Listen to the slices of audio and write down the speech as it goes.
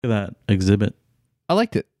Look at that exhibit. I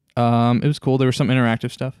liked it. It was cool. There was some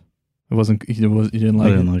interactive stuff. It wasn't. You didn't like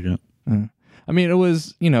I it. didn't like it. I mean, it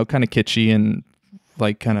was kind of kitschy and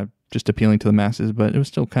like kind of just appealing to the masses, but it was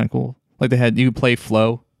still kind of cool. Like you could play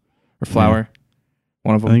Flow or Flower. Yeah.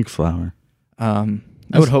 One of them. I think Flower.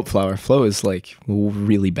 I would hope Flower. Flow is like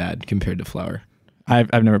really bad compared to Flower.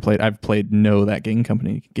 I've never played. I've played that game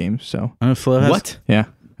company games. So Flow has, what? Yeah,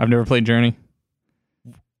 I've never played Journey.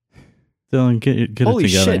 Dylan, get it Holy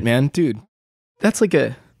together. shit, man, dude, that's like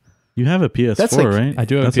You have a PS4, That's like- right? I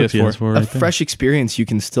do have a PS4. right a fresh experience you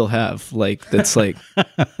can still have. Like that's like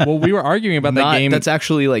Well, we were arguing about that game. That's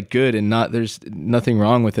actually like good and not. There's nothing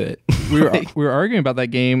wrong with it. we were arguing about that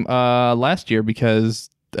game last year because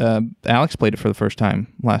Alex played it for the first time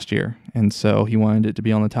last year, and so he wanted it to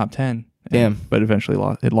be on the top 10. Damn. But eventually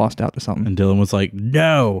it lost out to something. And Dylan was like,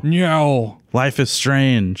 no, Life is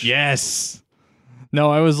Strange. Yes. No,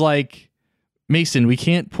 I was like, Mason, we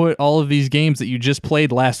can't put all of these games that you just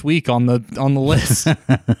played last week on the list.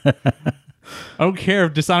 I don't care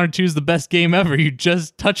if Dishonored 2 is the best game ever. You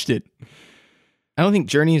just touched it. I don't think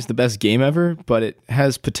Journey is the best game ever, but it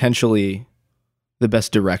has potentially the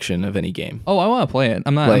best direction of any game. Oh, I want to play it.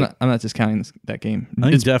 I'm not discounting that game.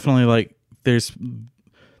 I think definitely like there's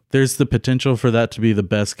the potential for that to be the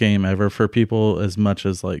best game ever for people as much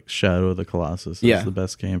as like Shadow of the Colossus is the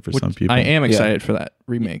best game for some people. I am excited for that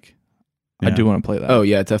remake. Yeah. I do want to play that. Oh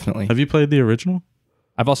yeah, definitely. Have you played the original?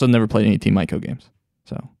 I've also never played any Team Ico games.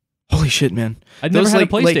 So holy shit, man! I'd never had a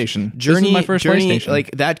PlayStation. Journey, this is my first PlayStation. Like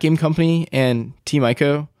that game company and Team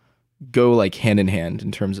Ico go like hand in hand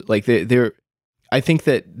in terms of like they're. I think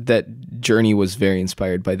that Journey was very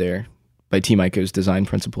inspired by Team Ico's design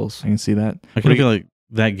principles. I can see that. I kind of feel like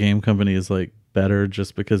that game company is like better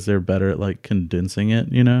just because they're better at like condensing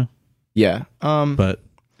it, you know? Yeah. But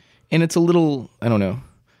and it's a little, I don't know.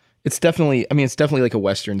 It's definitely like a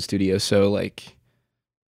Western studio, so like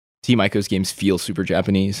Team Ico's games feel super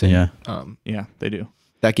Japanese. And, yeah, they do.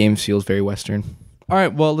 That game feels very Western. All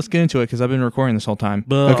right, well, let's get into it because I've been recording this whole time.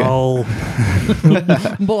 Okay. all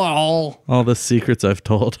the secrets I've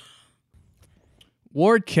told.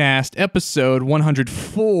 Wardcast episode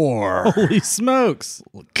 104. Holy smokes.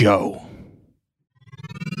 Go.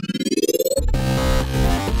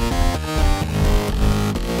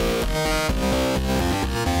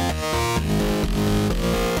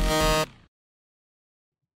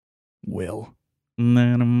 Will.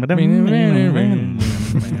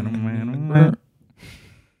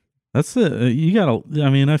 That's it. You gotta. I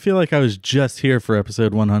mean, I feel like I was just here for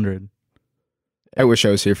episode 100. I wish I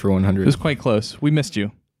was here for It 100. was quite close. We missed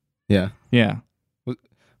you. Yeah. Yeah.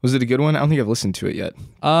 Was it a good one? I don't think I've listened to it yet,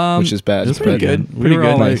 Um, which is bad. It's pretty pretty good. good. Pretty We were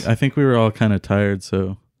good. all Nice. like, I think we were all kind of tired,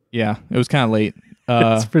 so yeah, it was kind of late.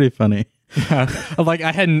 it's pretty funny. Like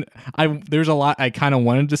there's a lot I kind of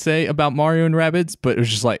wanted to say about Mario and Rabbids, but it was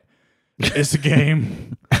just like, it's a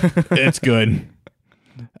game. It's good.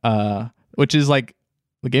 Which is like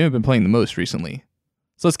the game I've been playing the most recently.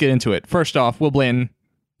 So let's get into it. First off, Will Blanton,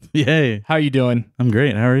 Yay. how you doing? I'm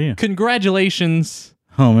great. How are you? Congratulations,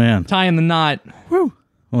 Oh, man. tying the knot. Woo.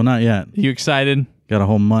 Well, not yet. You excited? Got a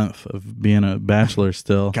whole month of being a bachelor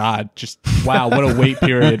still. God, just wow, what a wait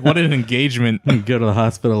period. What an engagement. Go to the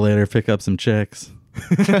hospital later, pick up some chicks.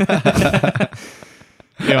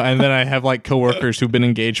 And then I have like coworkers who've been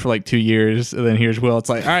engaged for like 2 years, and then here's Will. It's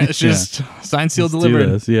like, all right, let's just sign, seal, Let's do delivered.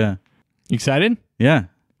 this. Yeah. You excited? Yeah.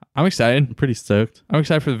 I'm excited. I'm pretty stoked. I'm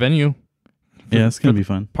excited for the venue. Yeah, it's going to be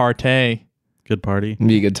fun. Partay. Good party. It'd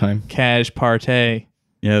be a good time. Cash partay.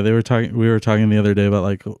 Yeah, we were talking the other day about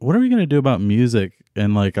like, what are we going to do about music?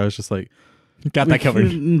 And like, I was just like, Got that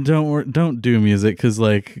covered. Don't do music because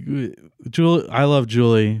like, I love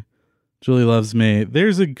Julie. Julie loves me.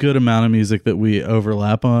 There's a good amount of music that we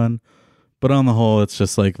overlap on, but on the whole, it's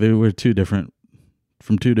just like we're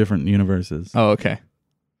from two different universes. Oh, okay.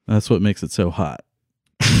 That's what makes it so hot.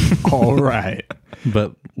 All right.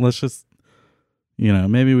 But let's just,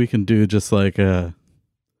 maybe we can do just like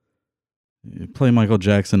play Michael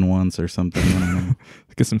Jackson once or something. I don't know.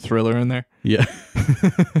 Get some Thriller in there. Yeah.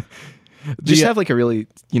 Just have like a really,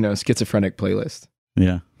 schizophrenic playlist.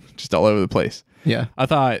 Yeah. Just all over the place. Yeah. I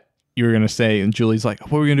thought you were going to say, and Julie's like,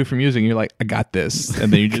 what are we going to do for music? And you're like, I got this.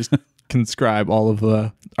 And then you just conscribe all of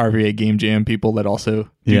the RVA Game Jam people that also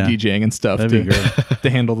do DJing and stuff That'd be great. to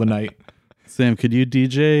handle the night. Sam, could you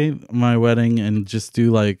DJ my wedding and just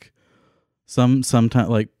do like sometime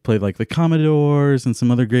like play like the Commodores and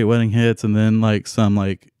some other great wedding hits and then like some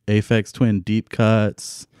like Aphex Twin deep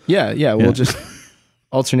cuts? Yeah. We'll just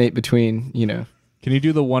alternate between, Can you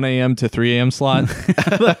do the 1 a.m. to 3 a.m. slot?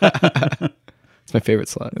 It's my favorite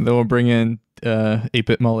slot. And then we'll bring in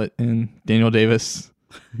 8-Bit Mullet and Daniel Davis.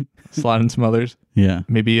 slot in some others. Yeah.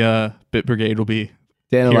 Maybe Bit Brigade will be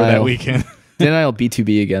Dan and here that Lyle. weekend. Dan and I'll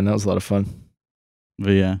B2B again. That was a lot of fun.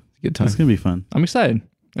 But yeah, Good time. it's gonna be fun. I'm excited.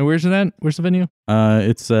 And where's it at? Where's the venue?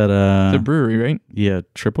 It's at The brewery, right? yeah,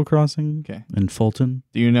 Triple Crossing. Okay. In Fulton.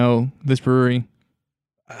 Do you know this brewery?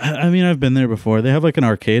 I mean, I've been there before. They have like an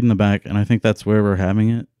arcade in the back, and I think that's where we're having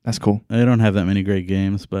it. That's cool. They don't have that many great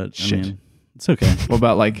games, but Shit. I mean, it's okay. What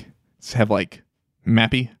about like have like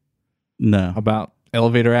Mappy? No. About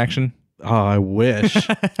elevator action? Oh, I wish.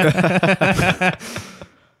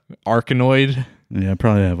 Arkanoid. Yeah, I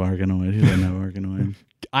probably have Arkanoid. Who doesn't have Arkanoid?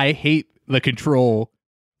 I hate the control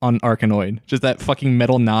on Arkanoid. Just that fucking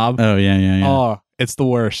metal knob. Oh, yeah. Oh, it's the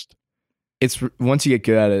worst. It's once you get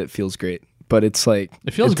good at it, it feels great. But it's like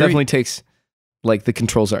It feels it great. definitely takes like the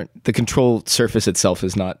control surface itself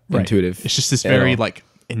is not Right. intuitive. It's just this at very all. like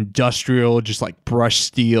industrial, just like brushed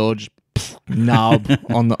steel, just knob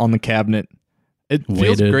on the cabinet. It feels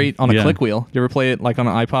Weighted. great on a Yeah. click wheel. You ever play it like on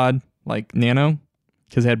an iPod, like Nano?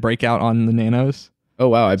 Because it had breakout on the Nanos. Oh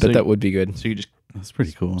wow, I So bet that would be good. So you just That's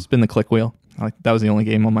pretty cool. spin the click wheel. Like that was the only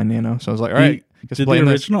game on my Nano. So I was like, all right, I guess Did the playing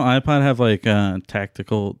this. original iPod have like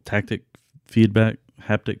tactic feedback,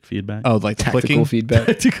 haptic feedback? Oh, like Tactical clicking. feedback.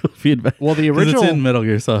 Tactical feedback. Well, the 'Cause original it's in Metal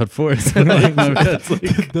Gear Solid 4. So like, maybe that's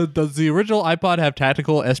like, does the original iPod have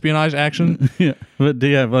tactical espionage action? yeah. But do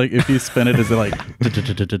you have like if you spin it, is it like?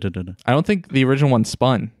 I don't think the original one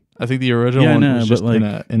spun. I think the original Yeah, one no, was but just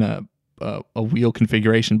like- in a wheel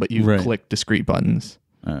configuration, but you Right. click discrete buttons.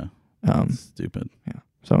 Oh, Um, stupid.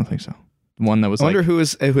 so I don't think so. The one that was I wonder like,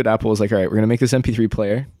 who at Apple was like, all right, we're gonna make this MP3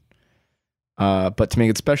 player, but to make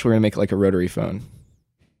it special, we're gonna make it like a rotary phone.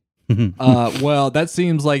 well, that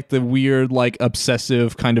seems like the weird, like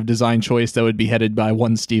obsessive kind of design choice that would be headed by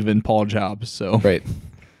one Stephen Paul Jobs. So Right.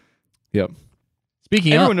 Yep.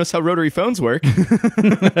 speaking Everyone of, knows how rotary phones work.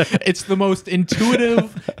 it's the most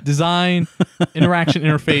intuitive design interaction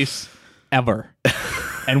interface ever,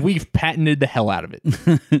 and we've patented the hell out of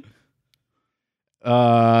it.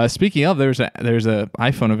 Speaking of, there's a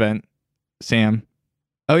iPhone event, Sam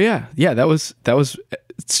Oh yeah, yeah. That was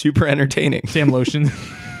super entertaining. Sam Lotion,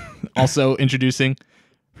 also introducing.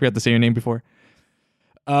 Forgot to say your name before.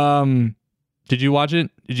 Did you watch it?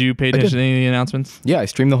 Did you pay attention to any of the announcements? Yeah, I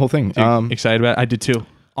streamed the whole thing. Excited about it? I did too.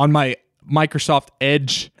 On my Microsoft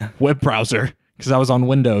Edge web browser because I was on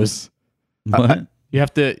Windows. What? You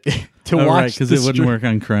have to Oh, watch right, because the it wouldn't stream- work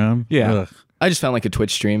on Chrome. Yeah. Ugh. I just found like a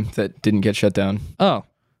Twitch stream that didn't get shut down. Oh,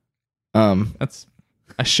 Worked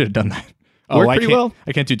I should have done that. Oh, I pretty can't, well.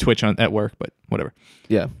 I can't do Twitch at work, but whatever.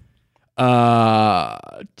 Yeah.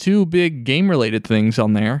 Two big game related things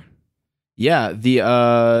on there. Yeah, the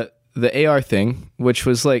AR thing, which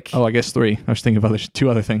was like, Oh, I guess three. I was thinking of two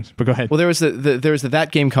other things, but go ahead. well, there was the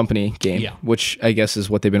That Game Company game, Yeah. which I guess is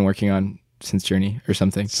what they've been working on since Journey or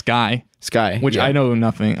something. Sky, Sky, which yeah. I know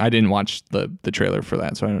nothing. I didn't watch the trailer for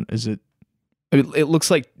that, so I don't. Is it It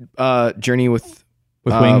looks like Journey with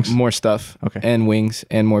with wings? more stuff, Okay. and wings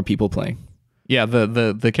and more people playing. Yeah,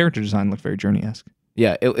 the character design looked very Journey-esque.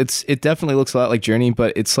 Yeah, it definitely looks a lot like Journey,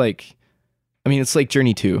 but it's like, I mean, it's like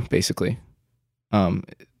Journey 2 basically, from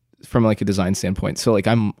like a design standpoint. So like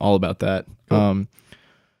I'm all about that. Cool.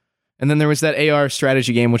 And then there was that AR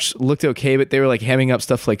strategy game which looked okay, but they were like hamming up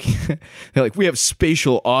stuff like they're like, we have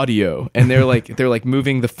spatial audio, and they're like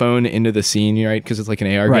moving the phone into the scene, right? Because it's like an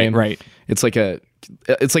AR game. Right. It's like a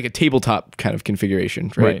tabletop kind of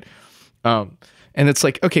configuration, right? And it's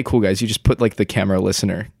like, okay, cool guys, you just put like the camera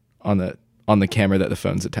listener on the camera that the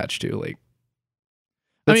phone's attached to. Like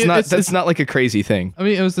I that's mean, that's not like a crazy thing. I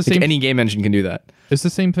mean, it was the Like same. any game engine can do that. It's the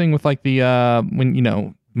same thing with like the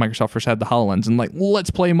when Microsoft first had the HoloLens and like let's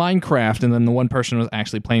play Minecraft, and then the one person was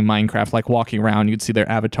actually playing Minecraft, like walking around. You'd see their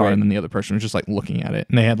avatar, Right. and then the other person was just like looking at it,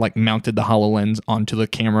 and they had like mounted the HoloLens onto the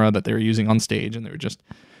camera that they were using on stage, and they were just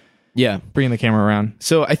Yeah. bringing the camera around.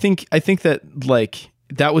 So I think that like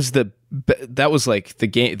that was like the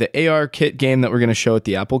game, the AR kit game that we're going to show at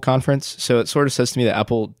the Apple conference. So it sort of says to me that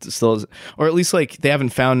Apple still is, or at least like they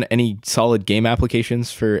haven't found any solid game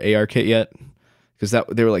applications for AR kit yet, because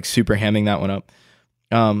that they were like super hamming that one up.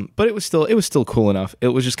 But it was still cool enough. It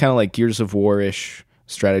was just kind of like Gears of War-ish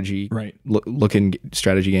strategy, Right. looking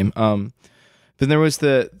strategy game. Then there was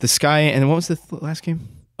the Sky, and what was the last game?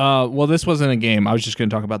 Well, this wasn't a game. I was just going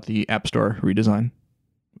to talk about the App Store redesign.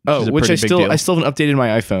 Oh, is a which I pretty big still deal. I still haven't updated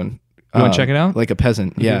my iPhone. You want to check it out? Like a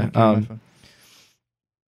peasant. Yeah.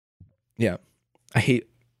 Yeah.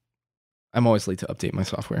 I'm always late to update my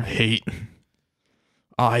software.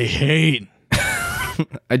 I hate.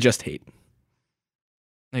 I just hate.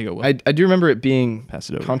 There you go. Will. I do remember it being pass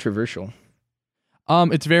it over. controversial.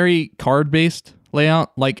 It's very card based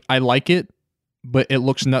layout. Like I like it, but it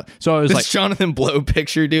looks not. So I was This like, Jonathan Blow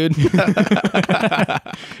picture, dude.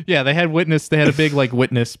 yeah, they had Witness. They had a big like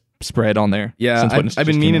Witness spread on there. Yeah, since Witness I've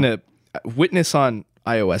been just came meaning out. to. Witness on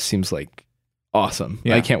iOS seems like awesome.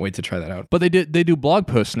 Yeah. I can't wait to try that out. But they do blog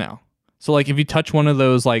posts now. So like if you touch one of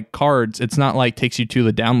those like cards, it's not like takes you to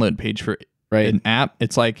the download page for Right. an app.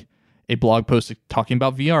 It's like a blog post talking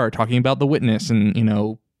about VR, talking about the Witness, and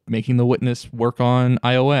making the Witness work on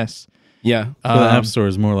iOS. Yeah. So the App Store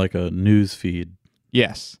is more like a news feed.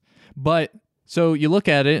 Yes, but so you look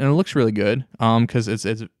at it and it looks really good. Because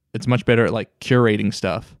it's much better at like curating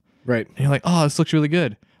stuff. Right. And you're like, oh, this looks really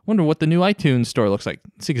good. Wonder what the new iTunes store looks like.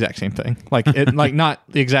 It's the exact same thing. Like it, like not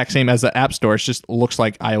the exact same as the App Store. It just looks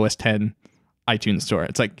like iOS 10 iTunes store.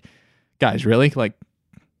 It's like, guys, really? Like,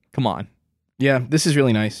 come on. Yeah, this is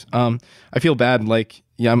really nice. I feel bad. Like,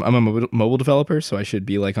 yeah, I'm a mobile developer, so I should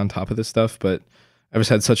be like on top of this stuff. But I've just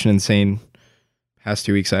had such an insane past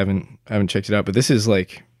 2 weeks. I haven't checked it out. But this is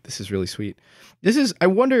really sweet. I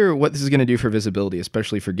wonder what this is going to do for visibility,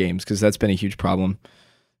 especially for games, because that's been a huge problem.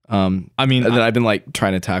 I mean, that I've been like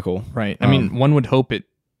trying to tackle. Right. I mean, one would hope it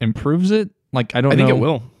improves it. Like, I don't know. I think it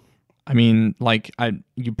will. I mean, like,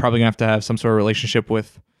 you're probably gonna have to have some sort of relationship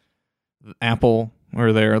with Apple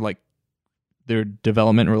or their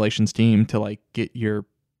development relations team to like get your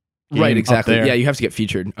game Right, exactly. up there. Yeah, you have to get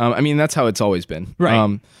featured. I mean, that's how it's always been.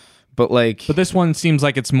 Right. But this one seems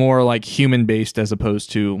like it's more like human based as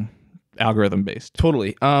opposed to algorithm based.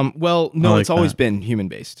 totally. Well, no, like it's always that. been human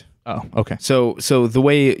based. Oh, okay. So the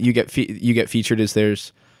way you get featured is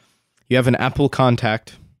you have an Apple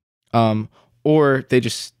contact, or they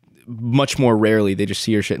just much more rarely they just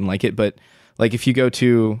see your shit and like it. But like if you go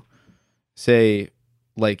to say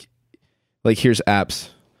like here's apps,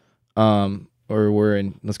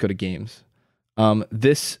 or let's go to games.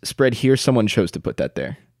 This spread here, someone chose to put that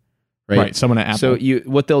there, right? Someone at Apple. So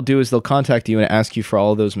what they'll do is they'll contact you and ask you for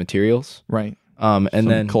all of those materials, right. and Some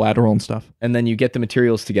then collateral and stuff. and then you get the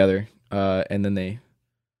materials together, and then they,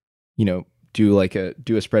 do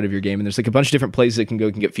a spread of your game, and there's like a bunch of different places it can go.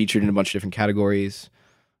 It can get featured in a bunch of different categories,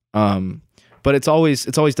 but it's always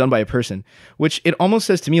done by a person, which it almost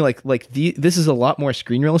says to me this is a lot more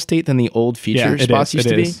screen real estate than the old feature spots used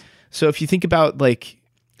to be. So if you think about like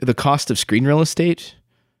the cost of screen real estate,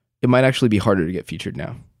 it might actually be harder to get featured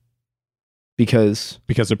now, because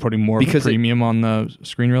they're putting more of a premium on the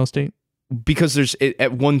screen real estate. Because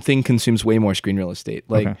one thing consumes way more screen real estate.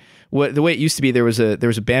 Like Okay. the way it used to be, there was a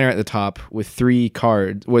banner at the top with 3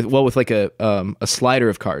 cards with like a slider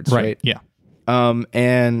of cards, right? Yeah.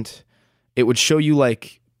 And it would show you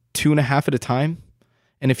like 2.5 at a time,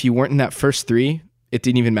 and if you weren't in that first 3, it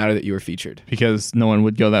didn't even matter that you were featured, Because no one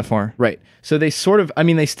would go that far. right? So they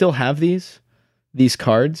they still have these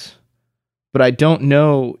cards, but I don't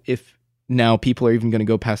know if now people are even going to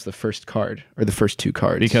go past the first card or the first 2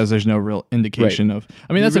 cards, Because there's no real indication of.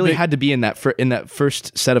 I mean, you that's really a big, had to be in that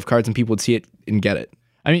first set of cards, and people would see it and get it.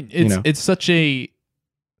 I mean, it's such a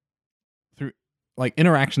through like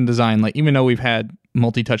interaction design. Like, even though we've had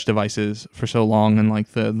multi-touch devices for so long, and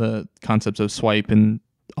like the concepts of swipe and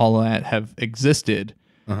all of that have existed,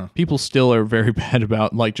 people still are very bad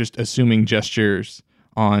about like just assuming gestures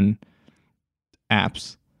on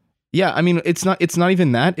apps. Yeah, I mean, it's not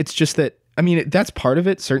even that. It's just that, I mean, that's part of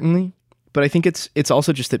it, certainly. But I think it's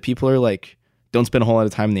also just that people are like, don't spend a whole lot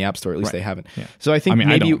of time in the App Store. At least Right. they haven't. Yeah. So I think I mean,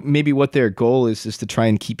 I don't. maybe what their goal is to try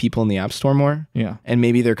and keep people in the App Store more. Yeah. And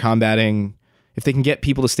maybe they're combating, if they can get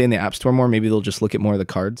people to stay in the App Store more, maybe they'll just look at more of the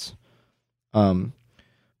cards.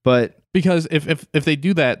 But Because if they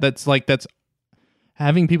do that, that's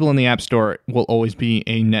having people in the App Store will always be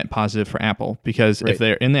a net positive for Apple, because Right. if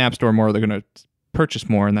they're in the App Store more, they're going to purchase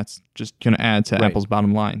more, and that's just going to add to Right. Apple's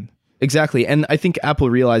bottom line. exactly. And I think Apple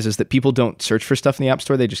realizes that people don't search for stuff in the App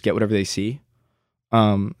Store. They just get whatever they see.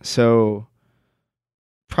 So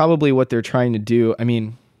probably what they're trying to do, I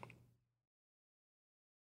mean,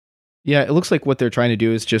 yeah, it looks like what they're trying to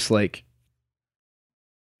do is just like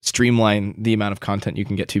streamline the amount of content you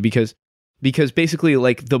can get to, because basically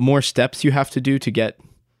like the more steps you have to do to get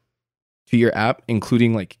to your app,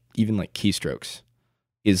 including like even like keystrokes,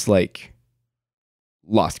 is like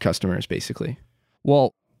lost customers basically.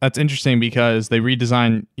 Well, that's interesting because they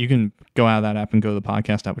redesigned. You can go out of that app and go to the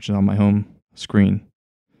podcast app, which is on my home screen,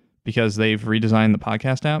 because they've redesigned the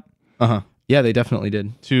podcast app Yeah, they definitely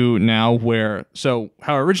did. to now where. So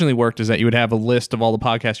how it originally worked is that you would have a list of all the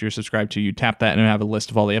podcasts you're subscribed to. You tap that and it would have a list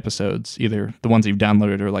of all the episodes, either the ones that you've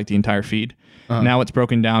downloaded or like the entire feed. Now it's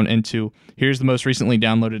broken down into, here's the most recently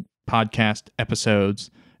downloaded podcast episodes,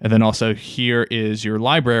 and then also here is your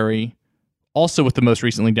library also with the most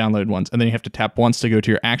recently downloaded ones. And then you have to tap once to go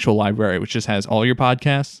to your actual library, which just has all your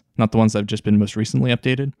podcasts, not the ones that have just been most recently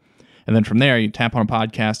updated. And then from there, you tap on a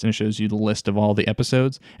podcast and it shows you the list of all the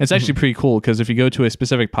episodes. And it's actually pretty cool because if you go to a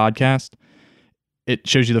specific podcast, it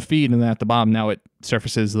shows you the feed, and then at the bottom now it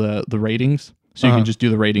surfaces the ratings. So you can just do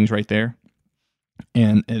the ratings right there.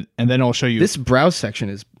 And then it'll show you. This browse section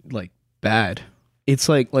is like bad. It's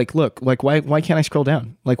like look, like why can't I scroll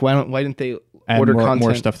down? Like why didn't they add order more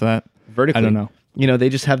content stuff to that? vertically? I don't know. You know, they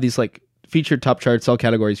just have these like featured top charts, all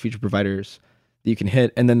categories, featured providers that you can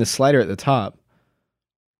hit, and then the slider at the top.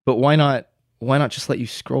 But why not just let you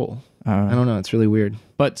scroll? I don't know. It's really weird.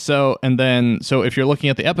 But so if you're looking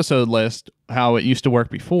at the episode list, how it used to work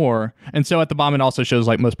before, and so at the bottom it also shows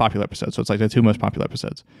like most popular episodes. So it's like the 2 most popular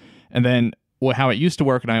episodes. And then how it used to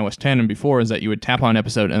work in iOS 10 and before is that you would tap on an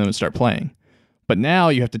episode and then it would start playing. But now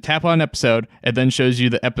you have to tap on an episode, it then shows you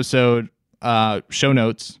the episode show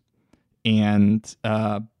notes and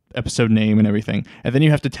episode name and everything. And then you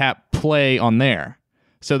have to tap play on there.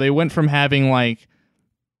 So they went from having like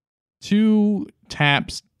 2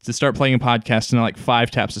 taps to start playing a podcast and like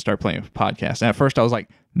 5 taps to start playing a podcast. And at first I was like,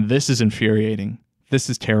 this is infuriating. This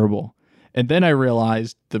is terrible. And then I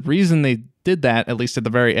realized the reason they did that, at least at the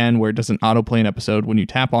very end where it doesn't autoplay an episode when you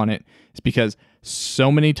tap on it, is because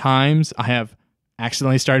so many times I have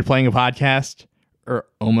accidentally started playing a podcast or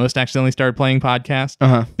almost accidentally started playing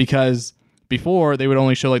podcast because before they would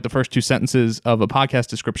only show like the first 2 sentences of a podcast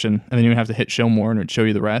description and then you would have to hit show more and it would show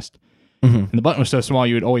you the rest. And the button was so small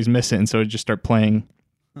you would always miss it, and so it would just start playing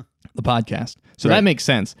the podcast. So that makes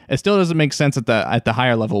sense. It still doesn't make sense at the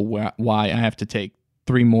higher level why I have to take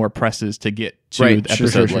 3 more presses to get to the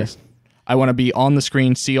episode list. I want to be on the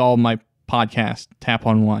screen, see all my podcasts, tap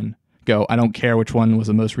on one, go. I don't care which one was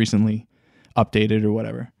the most recently updated or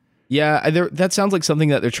whatever. Yeah, that sounds like something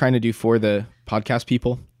that they're trying to do for the podcast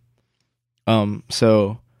people.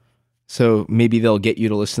 So maybe they'll get you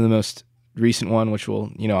to listen to the most recent one, which will,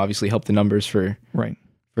 you know, obviously help the numbers for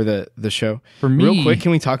the show. For me, real quick,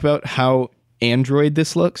 can we talk about how Android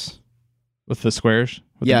this looks with the squares?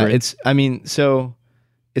 Yeah, it's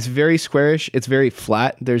very squarish. It's very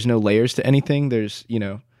flat. There's no layers to anything. There's, you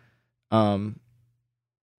know,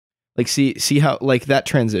 like see how like that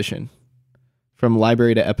transition from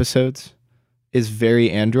library to episodes is very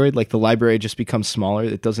Android. Like the library just becomes smaller.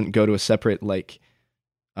 It doesn't go to a separate like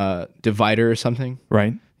divider or something.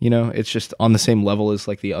 Right. You know, it's just on the same level as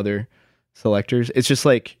like the other selectors. It's just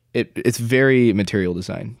like it's very material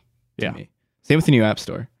design to me. Same with the new App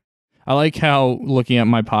Store. I like how looking at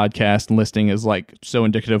my podcast listing is like so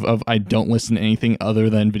indicative of I don't listen to anything other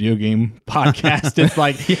than video game podcast. It's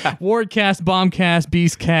like Wardcast, Bombcast,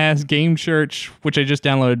 Beastcast, Game Church, which I just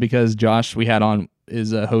downloaded because Josh we had on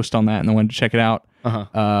is a host on that and I wanted to check it out.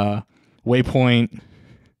 Waypoint,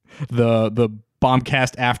 the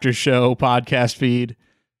Bombcast after show podcast feed.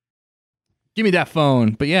 Give me that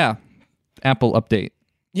phone. But yeah, Apple update.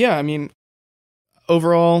 Yeah, I mean,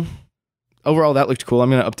 overall that looked cool. I'm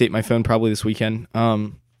going to update my phone probably this weekend.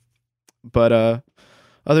 But other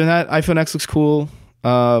than that, iPhone X looks cool.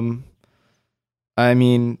 I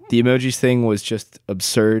mean, the emojis thing was just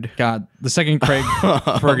absurd. God, the second Craig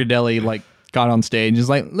Fergadelli like got on stage, is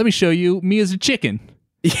like, let me show you me as a chicken.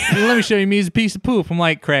 Let me show you me as a piece of poop. I'm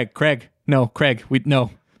like, Craig, no,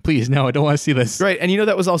 please, no, I don't want to see this. Right, and you know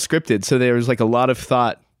that was all scripted, so there was like a lot of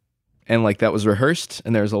thought, and like that was rehearsed,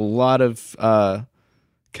 and there was a lot of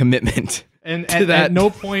commitment. And at no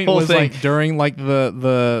point was thing. Like during like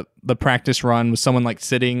the practice run was someone like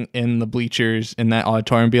sitting in the bleachers in that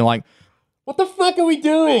auditorium being like, what the fuck are we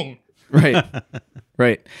doing? Right.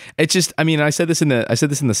 Right. It's just, I mean, I said this in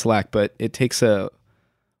the Slack, but it takes a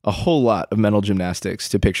whole lot of mental gymnastics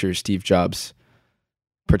to picture Steve Jobs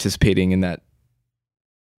participating in that,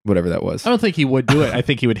 whatever that was. I don't think he would do it. I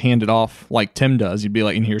think he would hand it off like Tim does. He'd be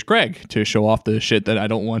like, and here's Greg to show off the shit that I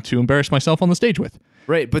don't want to embarrass myself on the stage with.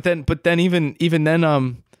 Right. But then even then,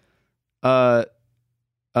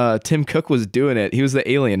 Tim Cook was doing it. He was the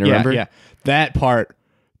alien, remember? Yeah. That part.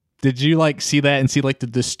 Did you like see that and see like the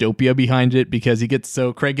dystopia behind it? Because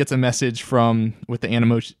Craig gets a message with the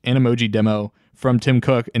Animoji demo from Tim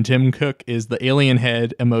Cook, and Tim Cook is the alien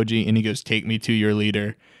head emoji, and he goes, "Take me to your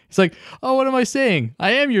leader." He's like, "Oh, what am I saying?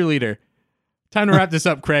 I am your leader." Time to wrap this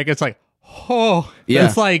up, Craig. It's like, oh, yeah.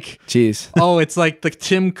 It's like, jeez. Oh, it's like the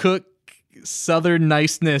Tim Cook Southern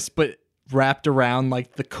niceness, but wrapped around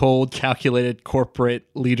like the cold, calculated corporate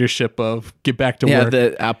leadership of get back to work. Yeah,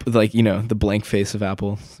 the app, like, you know, the blank face of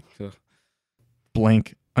Apple.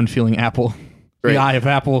 Blank, unfeeling Apple. Right. The eye of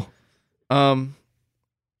Apple.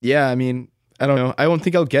 Yeah, I mean, I don't know. I don't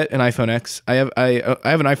think I'll get an iPhone X. I have an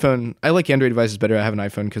iPhone. I like Android devices better. I have an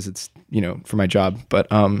iPhone because it's, for my job. But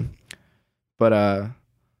I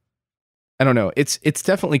don't know. It's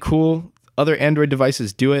definitely cool. Other Android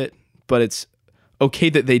devices do it, but it's okay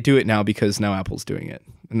that they do it now because now Apple's doing it,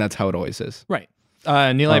 and that's how it always is. Right.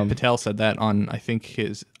 Nilay Patel said that on, I think,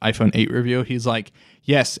 his iPhone 8 review. He's like,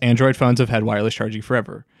 yes, Android phones have had wireless charging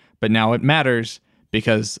forever, but now it matters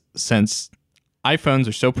because since iPhones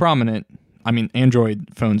are so prominent, I mean, Android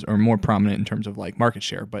phones are more prominent in terms of like market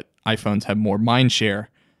share, but iPhones have more mind share,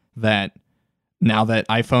 that now that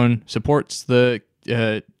iPhone supports the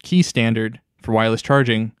key standard for wireless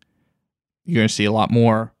charging, you're going to see a lot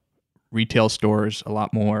more retail stores, a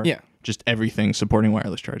lot more, just everything supporting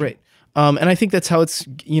wireless charging. Right. And I think that's how it's,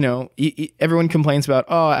 everyone complains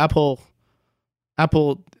about,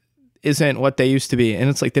 Apple isn't what they used to be. And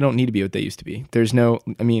it's like, they don't need to be what they used to be. There's no,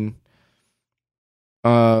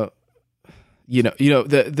 the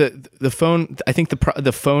phone, I think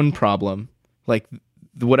the phone problem, like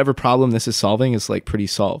whatever problem this is solving is like pretty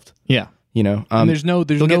solved. Yeah. And there's they'll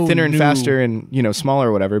get thinner and faster and, smaller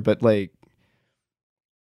or whatever, but like,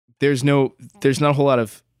 there's not a whole lot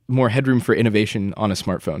of more headroom for innovation on a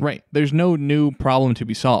smartphone. Right. There's no new problem to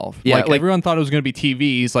be solved. Yeah, like everyone thought it was going to be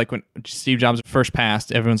TVs. Like when Steve Jobs first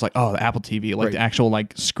passed, everyone's like, oh, the Apple TV, like the actual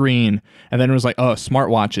like screen. And then it was like, oh,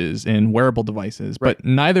 smartwatches and wearable devices. Right. But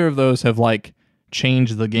neither of those have like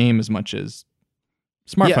changed the game as much as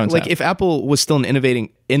smartphones have. If Apple was still an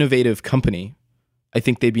innovative company, I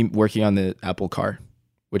think they'd be working on the Apple Car,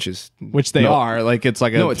 which they are. Like it's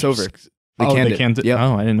like it's over. They canned it. Yep.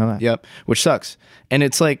 Oh, I didn't know that. Yep. Which sucks. And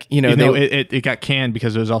it's like, it got canned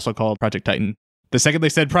because it was also called Project Titan. The second they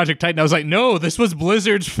said Project Titan, I was like, no, this was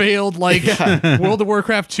Blizzard's failed World of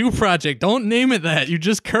Warcraft 2 project. Don't name it that. You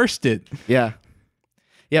just cursed it. Yeah.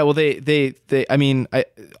 Yeah. Well,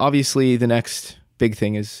 obviously the next big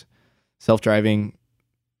thing is self-driving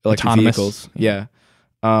electric autonomous vehicles. Yeah.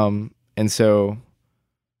 And so,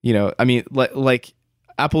 like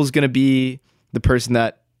Apple's going to be the person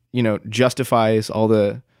that, justifies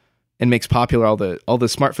and makes popular all the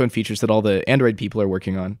smartphone features that all the Android people are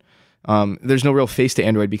working on. There's no real face to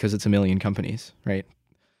Android because it's a million companies, right?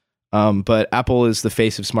 But Apple is the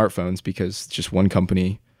face of smartphones because it's just one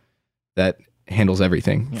company that handles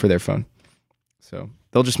everything for their phone. So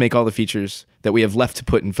they'll just make all the features that we have left to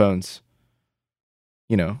put in phones,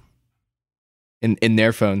 in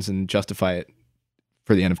their phones and justify it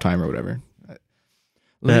for the end of time or whatever.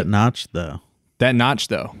 That notch, though.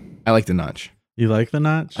 I like the notch. You like the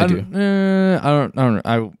notch? I do. I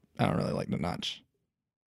don't really like the notch.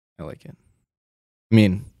 I like it. I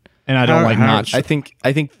mean, and I don't like notch.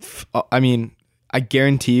 I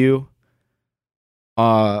guarantee you,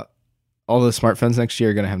 all the smartphones next year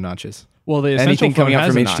are going to have notches. Well, the anything coming out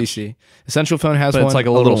from HTC, Essential phone has one. It's like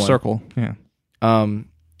a little circle. Yeah.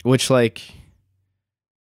 Which like,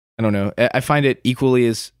 I don't know. I find it equally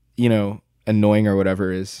as annoying or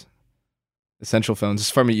whatever is Essential phones.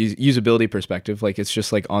 From a usability perspective, like it's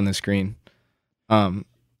just like on the screen. I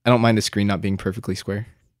don't mind the screen not being perfectly square.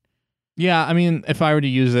 Yeah, I mean, if I were to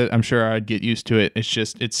use it, I'm sure I'd get used to it. It's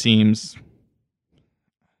just, it seems,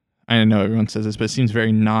 I know everyone says this, but it seems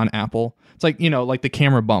very non-Apple. It's like, like the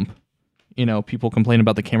camera bump. People complain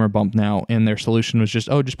about the camera bump now, and their solution was just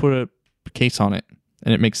put a case on it,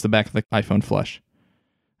 and it makes the back of the iPhone flush.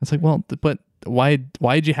 It's like, well, but why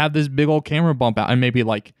did you have this big old camera bump out? And maybe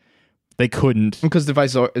like they couldn't, because the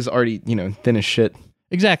device is already thin as shit.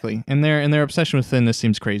 Exactly, and their obsession with thinness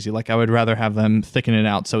seems crazy. Like I would rather have them thicken it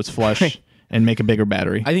out so it's flush and make a bigger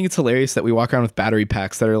battery. I think it's hilarious that we walk around with battery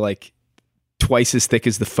packs that are like twice as thick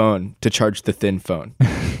as the phone to charge the thin phone.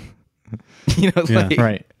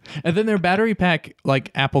 Right. And then their battery pack,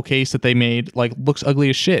 like Apple case that they made, like looks ugly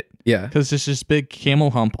as shit. Yeah, because there's this big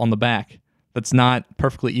camel hump on the back that's not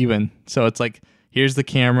perfectly even. So it's like, here's the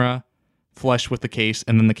camera flush with the case,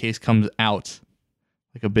 and then the case comes out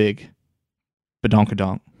like a big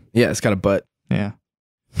badonkadonk. Yeah, it's got a butt. Yeah.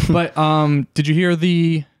 But did you hear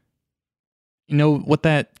what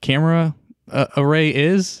that camera array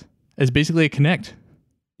is? It's basically a Kinect.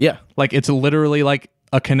 Yeah. Like it's literally like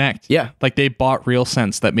a Kinect. Yeah. Like they bought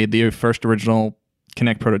RealSense that made the first original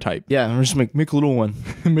Kinect prototype. Yeah, I'm just make a little one.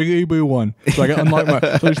 Make a little one. So I can unlock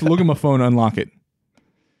so just look at my phone and unlock it.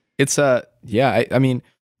 It's yeah, I mean,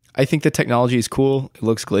 I think the technology is cool. It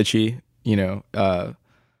looks glitchy,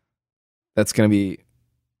 that's gonna be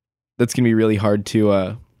really hard to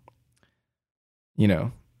Well,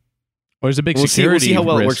 there's a big security we'll see how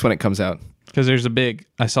well risk. It works when it comes out. Because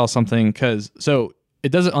I saw something, so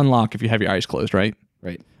it doesn't unlock if you have your eyes closed, right?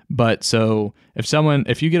 Right. But so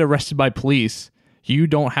if you get arrested by police, you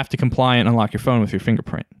don't have to comply and unlock your phone with your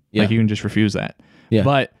fingerprint. Yeah. Like you can just refuse that. Yeah.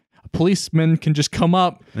 But a policeman can just come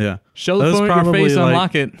up, Yeah. show the That was phone at your probably, face, like,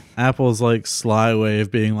 unlock it. Apple's like sly way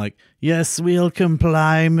of being like, yes, we'll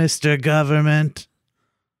comply, Mr. Government.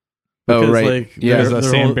 Oh, Because, right. like, Yeah. There's they're a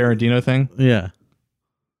San all- Bernardino thing. Yeah.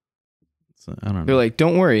 So, I don't They're know. like,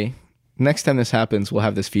 don't worry. Next time this happens, we'll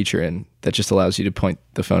have this feature in that just allows you to point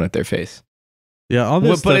the phone at their face. Yeah, all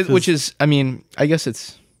this But stuff which is, I mean, I guess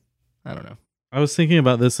it's, I don't know. I was thinking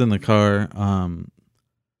about this in the car.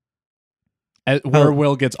 Where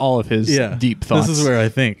Will gets all of his deep thoughts. This is where I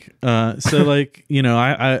think. So like, you know,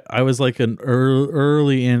 I was like an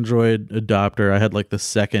early Android adopter. I had like the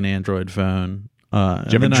second Android phone. Do you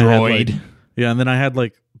have a and then I had, like- Droid? yeah, and then I had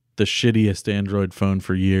like the shittiest Android phone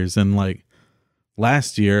for years. And like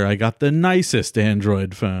last year I got the nicest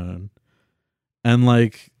Android phone. And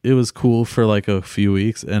like it was cool for like a few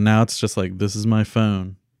weeks. And now it's just like, this is my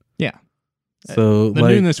phone. Yeah. So The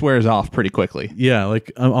like, newness wears off pretty quickly. yeah,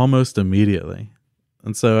 like almost immediately.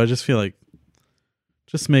 And so I just feel like,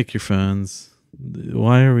 just make your phones.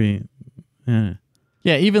 Why are we? Yeah.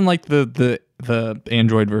 Yeah, even like the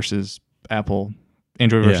Android versus Apple,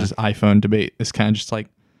 Android Yeah. versus iPhone debate is kind of just like,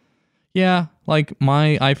 yeah, like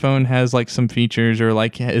my iPhone has like some features or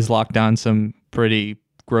like is locked down some pretty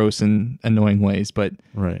gross and annoying ways, but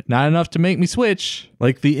Right. not enough to make me switch.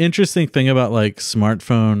 Like the interesting thing about like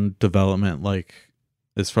smartphone development, like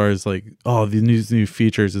as far as like, oh, the new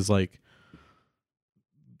features is like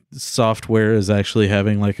software is actually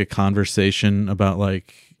having like a conversation about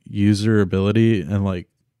like user ability and like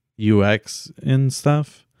UX and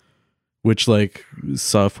stuff, which like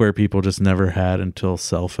software people just never had until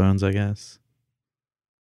cell phones, I guess.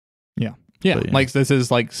 Yeah, But, yeah. like this is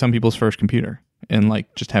like some people's first computer, and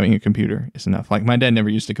like just having a computer is enough. Like my dad never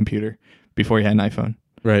used a computer before he had an iPhone.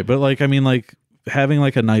 Right. But like, I mean, like having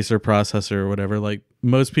like a nicer processor or whatever, like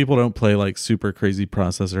most people don't play like super crazy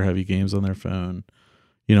processor heavy games on their phone.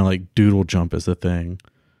 You know, like Doodle Jump is a thing.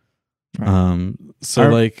 Right. So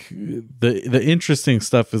like the interesting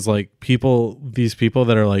stuff is like these people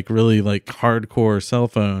that are like really like hardcore cell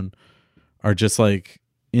phone are just like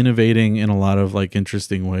innovating in a lot of like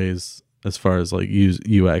interesting ways as far as like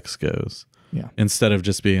UX goes. Yeah. Instead of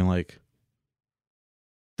just being like,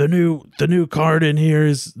 the new card in here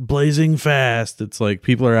is blazing fast. It's like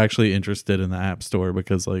people are actually interested in the App Store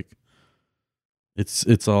because like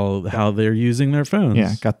it's all how they're using their phones.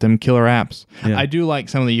 Yeah, got them killer apps. Yeah. I do like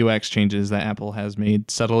some of the UX changes that Apple has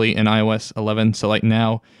made subtly in iOS 11. So like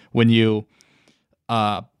now when you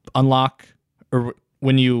unlock or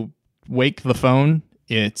when you wake the phone,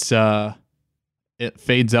 it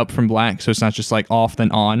fades up from black, so it's not just like off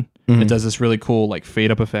then on. Mhm. It does this really cool like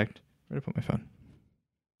fade up effect. Where did I put my phone?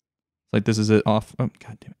 Like this is it off. Oh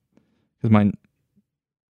god damn it! Because mine.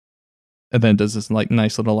 And then it does this like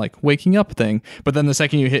nice little like waking up thing. But then the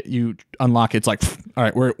second you unlock, it's like, all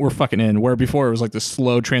right, we're fucking in. Where before it was like the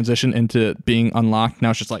slow transition into being unlocked.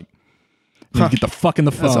 Now it's just like, you get the fuck in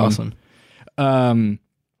the phone. That's awesome.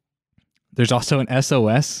 There's also an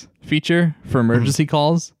SOS feature for emergency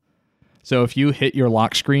calls. So if you hit your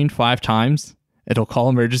lock screen 5 times, it'll call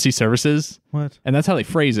emergency services. What? And that's how they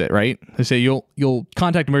phrase it, right? They say you'll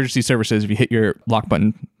contact emergency services if you hit your lock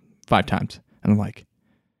button 5 times. And I'm like,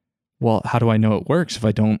 well, how do I know it works if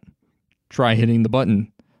I don't try hitting the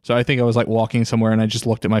button? So I think I was like walking somewhere and I just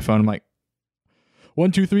looked at my phone. I'm like,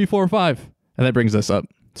 1, 2, 3, 4, 5. And that brings us up.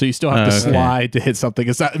 So you still have to Okay. slide to hit something.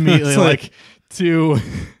 It's not immediately It's like to.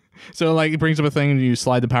 So like it brings up a thing and you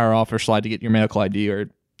slide the power off or slide to get your medical ID or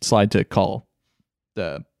slide to call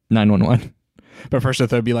the 911. But first I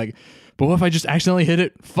thought it'd be like, but what if I just accidentally hit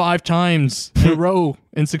it 5 times in a row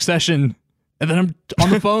in succession and then I'm on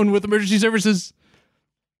the phone with emergency services?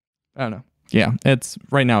 I don't know. Yeah, it's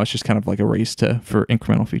right now. It's just kind of like a race for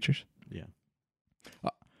incremental features.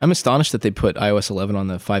 I'm astonished that they put iOS 11 on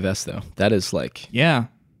the 5S though. That is like Yeah,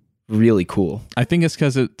 really cool. I think it's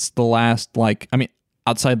because it's the last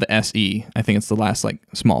outside the SE, I think it's the last like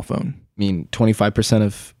small phone. I mean, 25%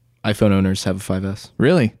 of iPhone owners have a 5S.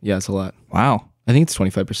 Really? Yeah, it's a lot. Wow. I think it's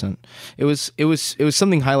 25%. It was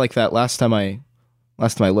something high like that last time I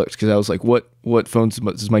looked because I was like, what phones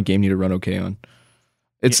does my game need to run okay on?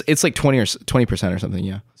 It's like 20% or something.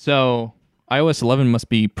 Yeah. So iOS 11 must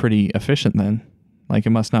be pretty efficient then. Like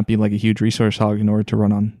it must not be like a huge resource hog in order to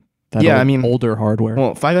run on that older hardware.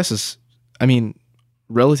 Well, 5S is, I mean,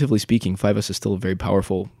 relatively speaking, 5S is still a very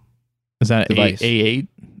powerful. Is that device. A8,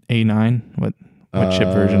 A9? What chip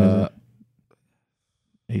version is it?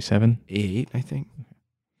 A7? A8, I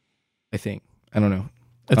think. I don't know.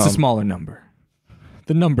 It's a smaller number.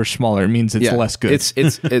 The number's smaller. It means it's less good.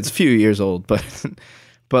 It's a few years old, but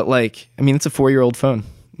But like, I mean, it's a 4-year-old phone,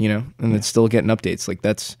 you know, and it's still getting updates. Like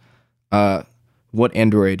that's what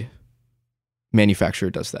Android manufacturer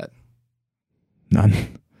does that?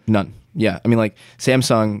 None. Yeah. I mean, like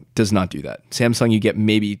Samsung does not do that. Samsung, you get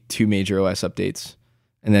maybe 2 major OS updates,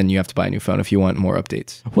 and then you have to buy a new phone if you want more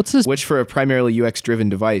updates. What's this? Which for a primarily UX driven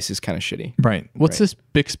device is kind of shitty. Right. What's this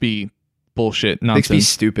Bixby bullshit nonsense? Bixby's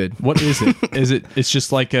stupid. What is it? It's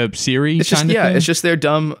just like a Siri It's just kind of thing? it's just they're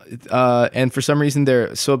dumb, and for some reason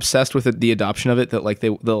they're so obsessed with the adoption of it that like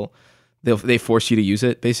they force you to use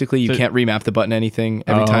it. Basically, you can't remap the button anything.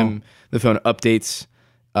 Every time the phone updates,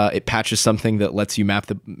 it patches something that lets you map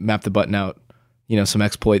the button out. You know, some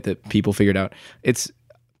exploit that people figured out. It's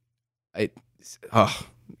like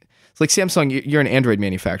Samsung. You're an Android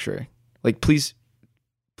manufacturer. Like, please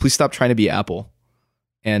stop trying to be Apple,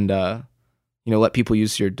 and let people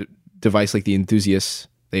use your device like the enthusiasts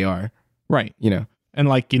they are. Right. You know. And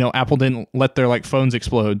like, Apple didn't let their like phones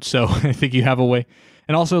explode. So I think you have a way.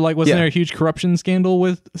 And also, like, wasn't there a huge corruption scandal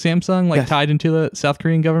with Samsung, like tied into the South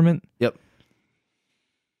Korean government? Yep.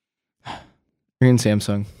 Korean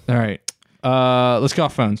Samsung. All right. Let's go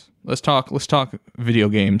off phones. Let's talk video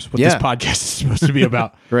games. What this podcast is supposed to be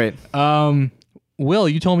about. Right. Will,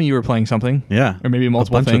 you told me you were playing something. Yeah. Or maybe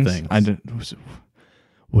multiple a bunch things. of things. I didn't.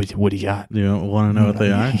 What do you got? You want to know what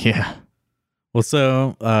they are? Yeah. Well,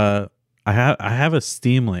 so I have a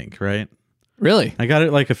Steam Link, right? Really? I got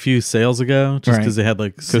it like a few sales ago, just because they had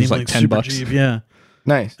like Steam like Link $10. super cheap. Yeah.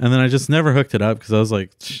 Nice. And then I just never hooked it up because I was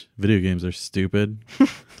like, video games are stupid.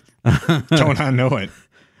 Don't I know it?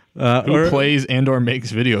 Who plays and/or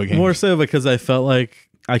makes video games? More so because I felt like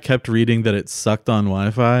I kept reading that it sucked on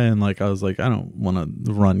Wi-Fi, and like I was like, I don't want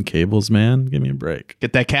to run cables, man. Give me a break.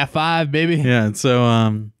 Get that Cat 5, baby. Yeah. And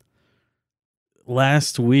so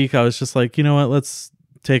last week I was just like, you know what? Let's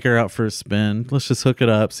take her out for a spin. Let's just hook it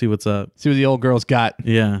up, see what's up. See what the old girl's got.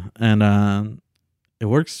 Yeah. And it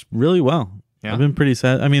works really well. Yeah. I've been pretty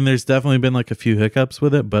sad. I mean, there's definitely been like a few hiccups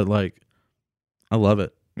with it, but like I love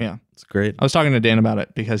it. Yeah. It's great. I was talking to Dan about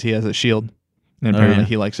it because he has a Shield, and apparently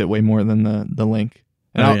he likes it way more than the Link.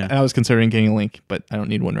 And, and I was considering getting a Link, but I don't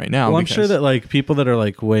need one right now. Well, I'm sure that like people that are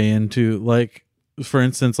like way into like, for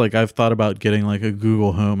instance, like I've thought about getting like a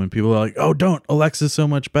Google Home, and people are like, oh, don't, Alexa's so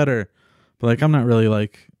much better. But like, I'm not really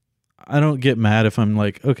like, I don't get mad if I'm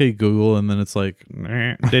like, okay, Google, and then it's like,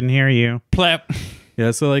 didn't hear you. Plap. Yeah,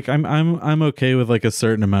 so like I'm okay with like a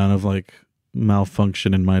certain amount of like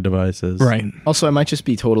malfunction in my devices. Right. Also, I might just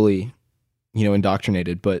be totally,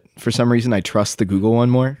 indoctrinated, but for some reason I trust the Google one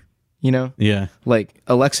more. Yeah. Like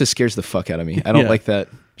Alexa scares the fuck out of me. I don't like that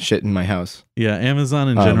shit in my house. Yeah, Amazon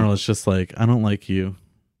in general is just like, I don't like you.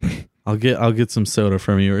 I'll get some soda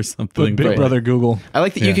from you or something. Big brother Google. I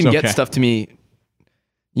like that you can get stuff to me.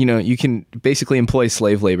 You can basically employ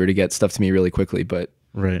slave labor to get stuff to me really quickly, but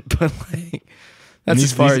like that's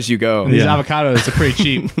as far as you go. These avocados are pretty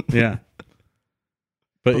cheap. Yeah.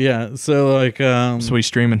 But yeah, so like so we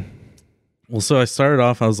streaming. Well, so I started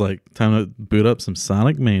off, I was like, time to boot up some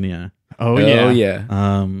Sonic Mania. Oh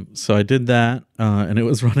yeah. So I did that, and it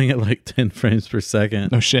was running at like 10 frames per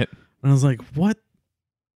second. No shit. And I was like,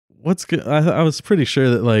 what's good? I was pretty sure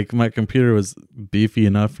that like my computer was beefy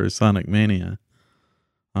enough for Sonic Mania.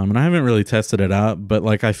 And I haven't really tested it out, but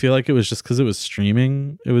like I feel like it was just because it was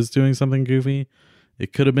streaming, it was doing something goofy.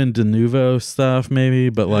 It could have been Denuvo stuff maybe,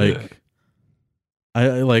 but like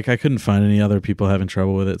I couldn't find any other people having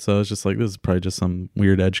trouble with it, so I was just like, this is probably just some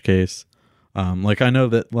weird edge case. Like I know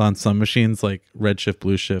that on some machines, like Redshift,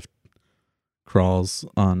 Blueshift crawls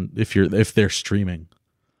on if they're streaming.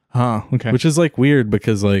 Huh. Okay. Which is like weird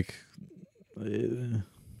because like, you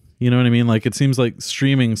know what I mean? Like it seems like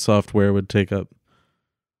streaming software would take up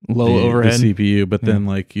low overhead the CPU, but then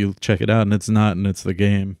like you check it out and it's not, and it's the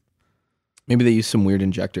game. Maybe they use some weird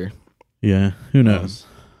injector. Yeah. Who knows?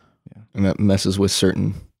 And that messes with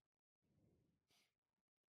certain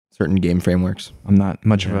game frameworks. I'm not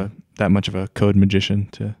much of a code magician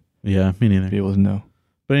to me neither. be able to know.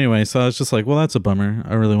 But anyway, so I was just like, well, that's a bummer.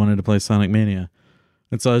 I really wanted to play Sonic Mania.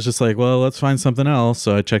 And so I was just like, well, let's find something else.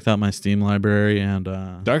 So I checked out my Steam library and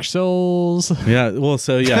Dark Souls. Yeah, well,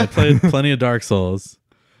 so yeah, I played plenty of Dark Souls.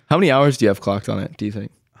 How many hours do you have clocked on it, do you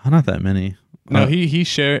think? Not that many. No, he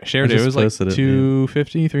shared it. It was like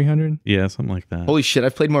 250, 300. Yeah, something like that. Holy shit,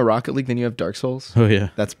 I've played more Rocket League than you have Dark Souls. Oh yeah.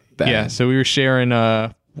 That's bad. Yeah, so we were sharing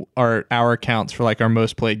our accounts for like our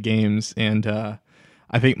most played games, and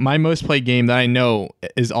I think my most played game that I know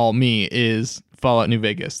is all me is Fallout New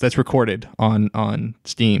Vegas. That's recorded on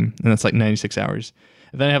Steam, and that's like 96 hours.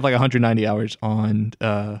 And then I have like 190 hours on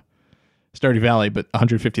Stardew Valley, but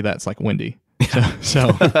 150 of that's like Windy.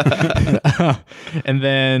 So and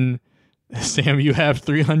then Sam, you have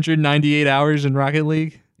 398 hours in Rocket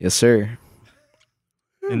League, Yes, sir.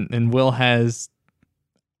 and Will has.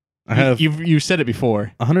 I have You said it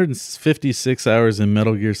before. 156 hours in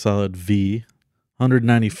Metal Gear Solid V,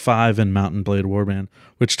 195 in Mountain Blade Warband,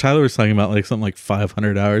 which Tyler was talking about, like something like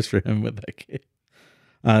 500 hours for him with that game.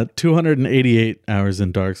 288 hours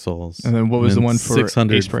in Dark Souls. And then what was the one for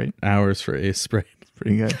 600 Ace Sprite? hours for Ace Sprite.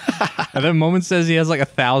 Pretty good. And then Moment says he has like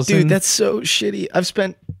 1,000. Dude, that's so shitty. I've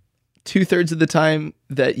spent 2/3 of the time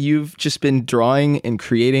that you've just been drawing and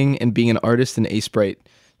creating and being an artist in Ace Sprite,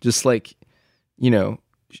 just like,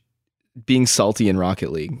 being salty in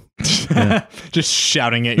Rocket League. just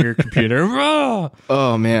shouting at your computer. Rah!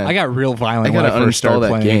 Oh man, I got real violent I when gotta I first started uninstall that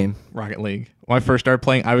playing game. Rocket League. When I first started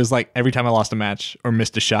playing, I was like, every time I lost a match or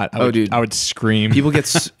missed a shot, I would scream. People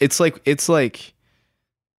get it's like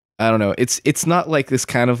I don't know. It's not like this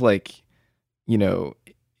kind of like,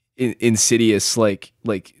 insidious like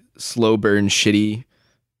slow burn shitty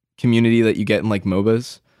community that you get in like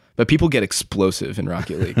MOBAs, but people get explosive in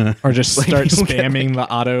Rocket League. Or just Like, start people get, spamming the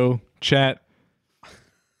auto chat.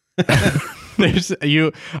 There's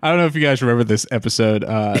you. I don't know if you guys remember this episode,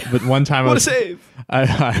 but one time What a save!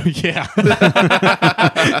 yeah.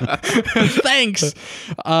 Thanks.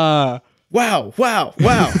 Wow!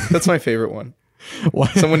 That's my favorite one.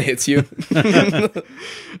 Someone hits you. This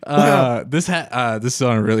is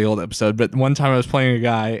on a really old episode, but one time I was playing a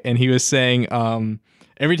guy and he was saying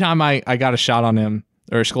every time I got a shot on him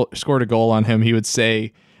or scored a goal on him, he would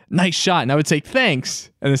say, "Nice shot," and I would say, "Thanks,"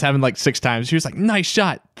 and this happened like 6 times. He was like, "Nice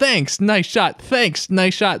shot, thanks, nice shot, thanks,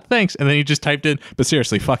 nice shot, thanks," and then he just typed in, "But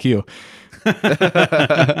seriously, fuck you."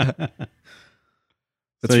 That's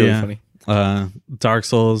really funny. Dark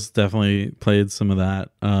Souls, definitely played some of that.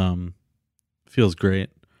 Feels great.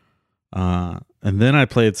 And then I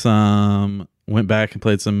went back and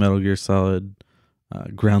played some Metal Gear Solid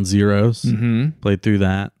Ground Zeroes. Mm-hmm. Played through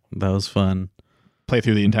that. That was fun. Play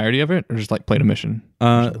through the entirety of it, or just like played a mission,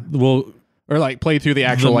 Well, or like play through the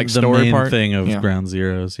actual like the story main part thing of Yeah. Ground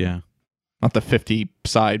Zeroes, yeah. not the 50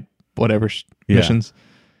 side whatever Yeah. missions.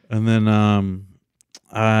 And then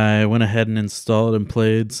I went ahead and installed and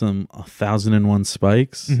played some 1001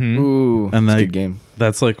 Spikes. Mm-hmm. Ooh, And that's a like- good game.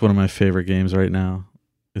 That's like one of my favorite games right now.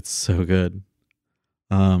 It's so good.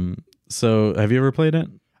 So have you ever played it?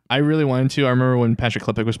 I really wanted to. I remember when Patrick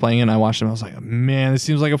Klepek was playing it and I watched him. I was like, man, this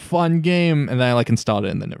seems like a fun game. And then I like installed it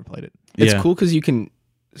and then never played it. It's Yeah. cool because you can.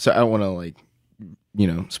 So I don't want to like,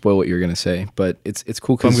 spoil what you're gonna say, but it's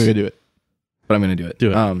cool So I'm because. going to do it. But I'm gonna do it.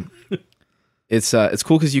 Do it. It's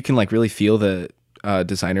cool because you can like really feel the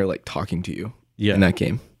designer like talking to you Yeah. in that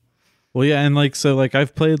game. Well, yeah, and like so like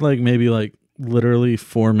I've played like maybe like literally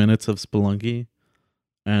 4 minutes of Spelunky.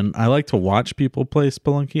 And I like to watch people play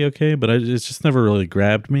Spelunky, okay, but it's just never really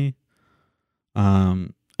grabbed me.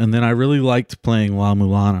 And then I really liked playing La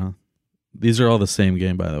Mulana. These are all the same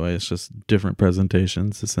game, by the way. It's just different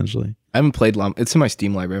presentations, essentially. I haven't played It's in my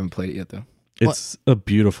Steam library. I haven't played it yet though. It's a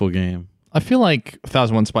beautiful game. I feel like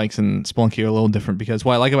 1001 Spikes and Spelunky are a little different because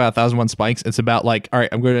what I like about 1001 Spikes, it's about like, all right,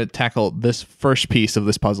 I'm going to tackle this first piece of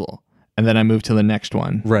this puzzle. And then I move to the next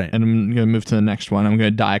one. Right. And I'm going to move to the next one. I'm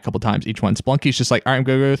going to die a couple times each one. Spelunky's just like, all right, I'm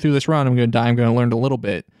going to go through this run. I'm going to die. I'm going to learn a little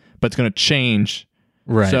bit, but it's going to change.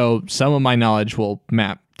 Right. So some of my knowledge will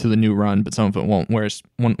map to the new run, but some of it won't. Whereas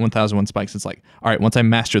 1001 Spikes, it's like, all right, once I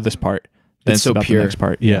master this part, then It's it's so about pure. the next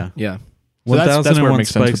part. Yeah. Yeah. So that's where it 1001 makes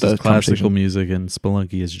sense with Spikes the is classical conversation. music and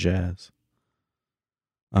Spelunky is jazz.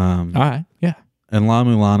 All right. Yeah. And La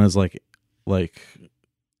Mulana is like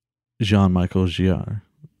Jean-Michel Jarre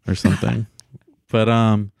or something. But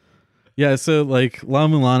yeah, so like La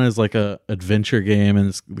Mulana is like a adventure game and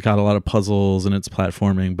it's got a lot of puzzles and it's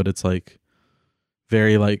platforming, but it's like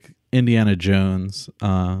very like Indiana Jones.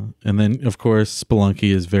 And then of course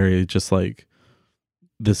Spelunky is very just like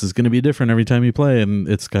this is going to be different every time you play, and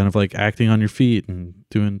it's kind of like acting on your feet and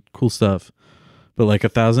doing cool stuff. But like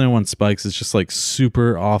 1001 Spikes is just like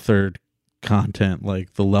super authored content.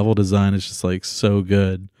 Like the level design is just like so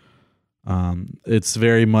good. It's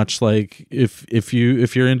very much like if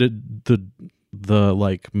you're into the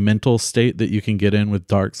like mental state that you can get in with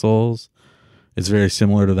Dark Souls, it's very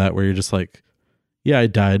similar to that, where you're just like, yeah, I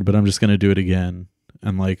died, but I'm just gonna do it again,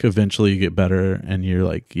 and like eventually you get better and you're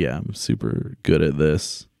like, yeah, I'm super good at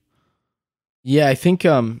this. Yeah, I think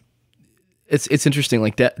it's interesting.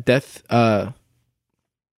 Like death,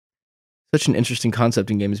 such an interesting concept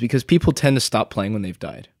in games because people tend to stop playing when they've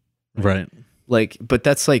died. Right. Like, but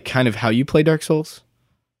that's like kind of how you play Dark Souls.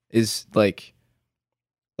 Is like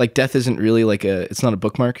death isn't really like it's not a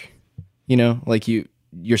bookmark, like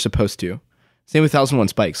you're supposed to. Same with 1001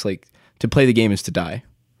 Spikes. Like to play the game is to die,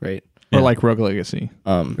 right? Or Yeah. like Rogue Legacy.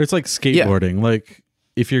 It's like skateboarding. Like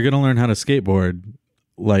if you're gonna learn how to skateboard,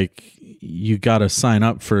 like you gotta sign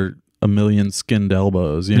up for a million skinned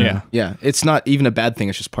elbows. You know? Yeah. Yeah, it's not even a bad thing.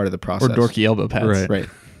 It's just part of the Or process. dorky elbow pads. Right. Right.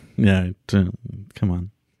 Yeah. Come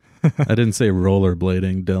on. I didn't say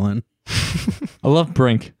rollerblading, Dylan. I love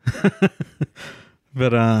Brink.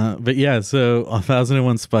 But yeah, so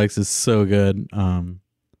 1001 Spikes is so good.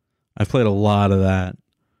 I've played a lot of that.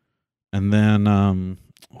 And then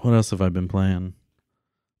what else have I been playing?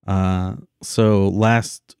 So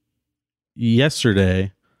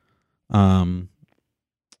yesterday,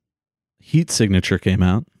 Heat Signature came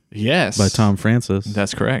out Yes. by Tom Francis,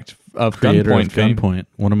 That's correct. Of creator Gunpoint of fame. Gunpoint,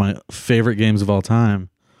 one of my favorite games of all time.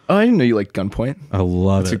 Oh, I didn't know you liked Gunpoint. I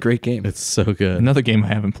love It's it. a great game. It's so good. Another game I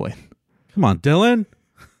haven't played. Come on, Dylan.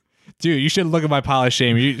 Dude, you should look at my pile of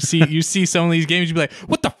shame. You see some of these games, you'd be like,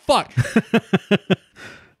 what the fuck?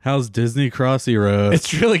 How's Disney Crossy Road?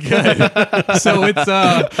 It's really good. So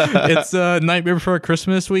it's Nightmare Before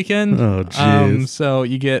Christmas weekend. Oh, jeez. So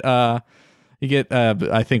you get I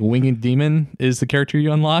think Winged Demon is the character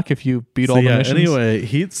you unlock if you beat all the missions. Anyway,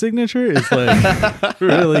 Heat Signature is like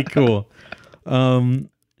really cool.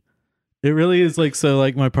 It really is like, so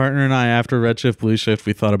like my partner and I, after Red Shift, Blue Shift,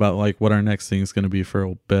 we thought about like what our next thing is going to be for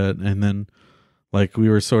a bit. And then like we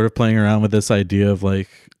were sort of playing around with this idea of like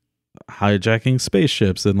hijacking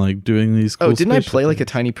spaceships and like doing these cool Oh, didn't I spaceship play like a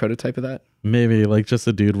things. tiny prototype of that? Maybe like just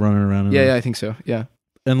a dude running around. in Yeah, I think so. Yeah.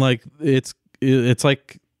 And like it's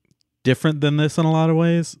like different than this in a lot of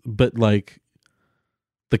ways, but like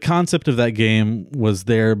the concept of that game was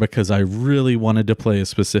there because I really wanted to play a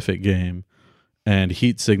specific game, and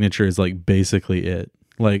Heat Signature is like basically it.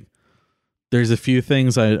 Like there's a few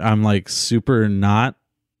things I'm like super not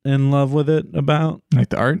in love with it about. Like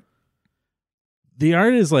the art? The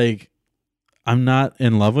art is like, I'm not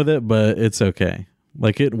in love with it, but it's okay.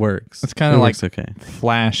 Like it works. It's kind of It like works okay.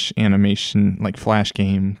 Flash animation, like Flash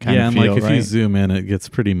game kind Yeah, of and feel, like if right? you zoom in, it gets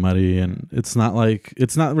pretty muddy, and it's not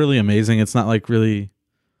really amazing. It's not like really.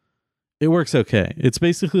 It works okay. It's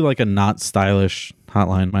basically like a not stylish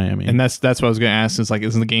Hotline Miami. And that's what I was going to ask is like,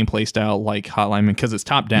 isn't the gameplay style like Hotline? Because it's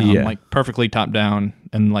top down, Yeah. like perfectly top down,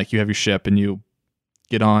 and like you have your ship and you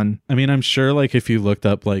get on. I mean, I'm sure like if you looked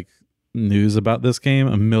up like news about this game,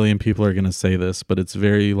 a million people are gonna say this, but it's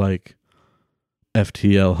very like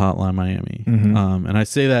FTL Hotline Miami. Mhm. And I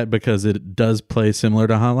say that because it does play similar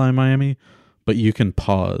to Hotline Miami, but you can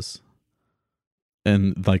pause.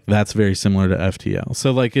 And like that's very similar to FTL.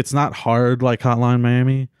 So like it's not hard like Hotline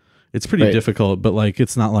Miami. It's pretty Right. difficult, but like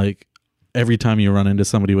it's not like every time you run into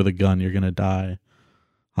somebody with a gun you're gonna die.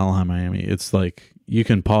 Hotline Miami. It's like you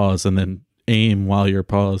can pause and then aim while you're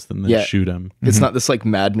paused and then Yeah. shoot them. It's Mhm. not this like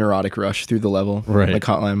mad neurotic rush through the level, Right. like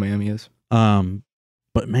Hotline Miami is.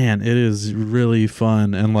 But man, it is really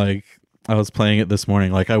fun. And like I was playing it this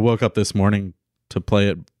morning. Like I woke up this morning to play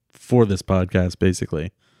it for this podcast,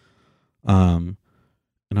 basically.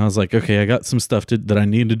 And I was like, okay, I got some stuff that I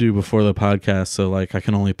need to do before the podcast. So like I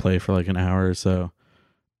can only play for like an hour or so.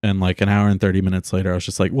 And like an hour and 30 minutes later, I was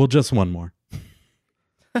just like, well, just one more.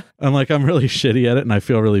 And like I'm really shitty at it, and I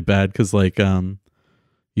feel really bad because like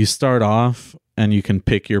you start off and you can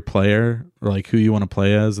pick your player or like who you want to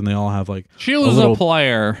play as, and they all have like Choose little- a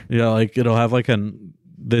player. yeah, like it'll have like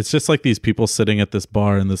it's just like these people sitting at this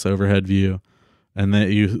bar in this overhead view, and then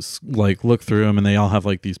you like look through them, and they all have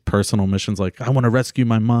like these personal missions, like I want to rescue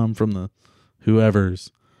my mom from the whoever's,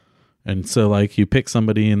 and so like you pick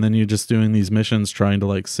somebody, and then you're just doing these missions trying to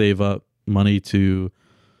like save up money to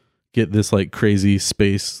get this like crazy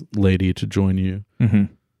space lady to join you, Mm-hmm.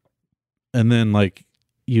 and then like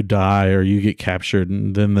you die or you get captured,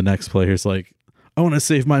 and then the next player's like, I want to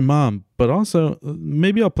save my mom, but also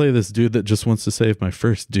maybe I'll play this dude that just wants to save my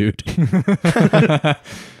first dude.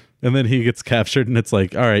 And then he gets captured, and it's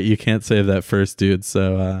like, all right, you can't save that first dude,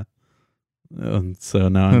 so now I'm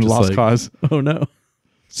just Lost like, cause. oh no.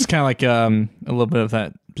 It's kind of like a little bit of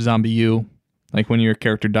that Zombie U. Like when your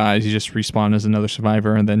character dies, you just respawn as another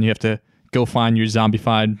survivor, and then you have to go find your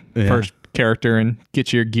zombified Yeah. first character and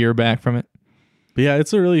get your gear back from it. But yeah,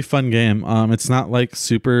 it's a really fun game. It's not like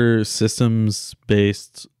super systems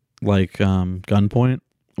based like Gunpoint,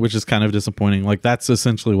 which is kind of disappointing. Like that's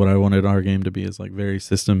essentially what I wanted our game to be, is like very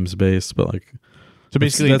systems based, but like So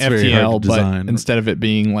basically that's an very hard FTL, to but design. instead of it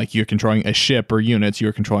being like you're controlling a ship or units,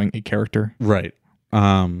 you're controlling a character. right.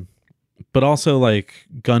 But also like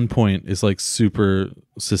Gunpoint is like super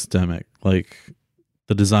systemic. Like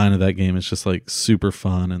the design of that game is just like super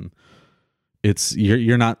fun, and it's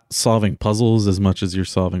you're not solving puzzles as much as you're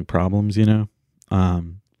solving problems, you know.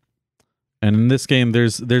 And in this game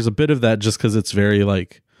there's a bit of that just because it's very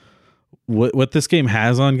like what this game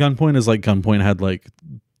has on Gunpoint is like Gunpoint had like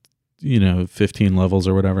 15 levels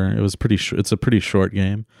or whatever. It was it's a pretty short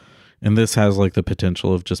game, and this has like the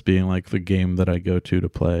potential of just being like the game that I go to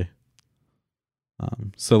play.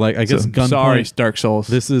 So like I guess Gunpoint. Sorry, Dark Souls.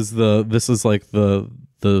 This is like the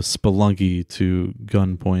Spelunky to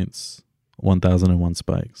Gunpoint's 1001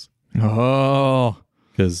 Spikes. Oh,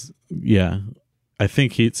 Because I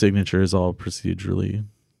think Heat Signature is all procedurally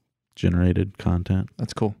generated content.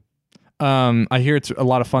 that's cool. I hear it's a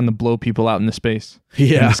lot of fun to blow people out into space.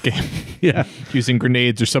 Yeah. In this game, Yeah, using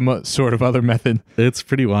grenades or some sort of other method. it's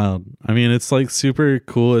pretty wild. I mean, it's like super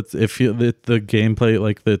cool. The gameplay,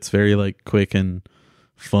 like, it's very like quick and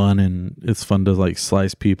fun, and it's fun to like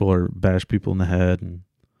slice people or bash people in the head, and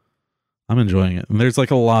I'm enjoying it. And there's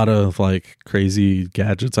like a lot of like crazy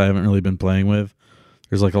gadgets I haven't really been playing with.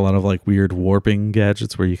 There's like a lot of like weird warping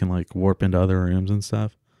gadgets where you can like warp into other rooms and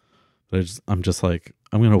stuff. But I'm just like,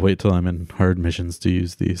 I'm gonna wait till I'm in hard missions to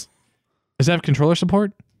use these. Does that have controller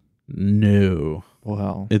support? No,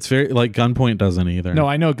 Well, it's very like Gunpoint doesn't either. no,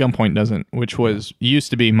 I know Gunpoint doesn't, which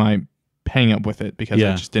used to be my hang up with it because I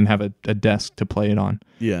Yeah. just didn't have a desk to play it on.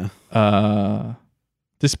 Yeah.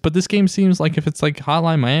 This game seems like if it's like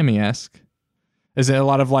Hotline Miami-esque. Is it a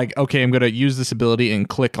lot of like, okay, I'm going to use this ability and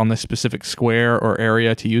click on this specific square or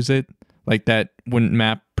area to use it? Like that wouldn't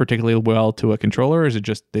map particularly well to a controller, or is it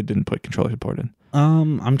just they didn't put controller support in?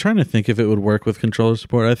 I'm trying to think if it would work with controller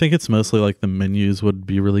support. I think it's mostly like the menus would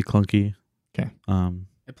be really clunky. Okay.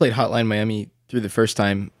 I played Hotline Miami through the first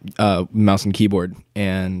time, mouse and keyboard,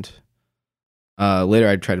 and later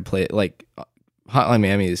I'd try to play it. Like Hotline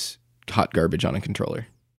Miami is hot garbage on a controller.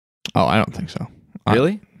 Oh, I don't think so.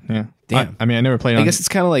 Really? Yeah. Damn. I mean, I never played on I guess it's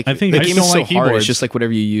kind of like I think the I game just is don't so like hard. keyboards. It's just like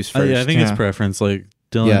whatever you use first. I think it's Yeah. preference. Like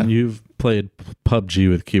Dylan, Yeah. you've played PUBG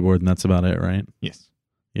with keyboard, and that's about it, right? Yes.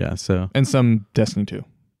 Yeah. So And some Destiny 2.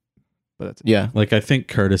 But that's it. Yeah. like, I think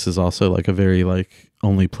Curtis is also like a very like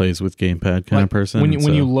only plays with gamepad kind Like, of person. When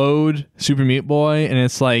so- you load Super Meat Boy and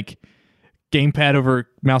it's like gamepad over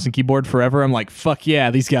mouse and keyboard forever, I'm like, fuck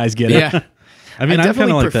yeah, these guys get it. Yeah. I mean, I I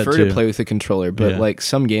definitely kind of like that prefer too. to play with a controller, but Yeah. like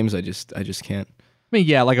some games I just can't. I mean,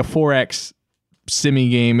 yeah, like a 4X Simi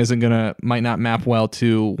game might not map well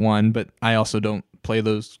to one, but I also don't play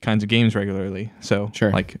those kinds of games regularly. So Sure.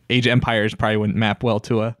 like Age of Empires probably wouldn't map well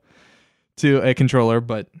to a controller,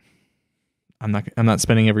 but I'm not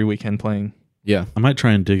spending every weekend playing. Yeah. I might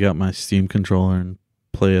try and dig out my Steam controller and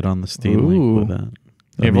play it on the Steam Link with that.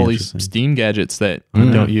 They have That'd be all these interesting. Steam gadgets that I you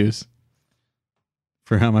know. don't use.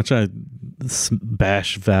 For how much I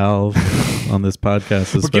bash Valve on this podcast,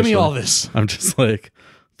 especially. But give me all this. I'm just like,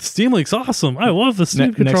 the Steam Link's awesome. I love the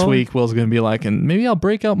Steam controller. Next week, Will's going to be like, and maybe I'll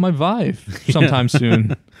break out my Vive sometime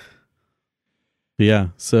soon. Yeah,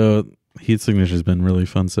 so Heat Signature's been really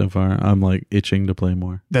fun so far. I'm like itching to play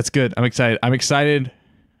more. That's good. I'm excited. I'm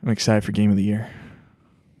excited for Game of the Year.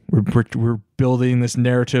 We're building this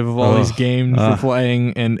narrative of all these games we're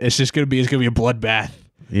playing, and it's gonna be a bloodbath.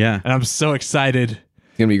 Yeah. And I'm so excited.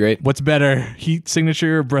 It's going to be great. What's better, Heat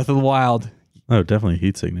Signature or Breath of the Wild? Oh, definitely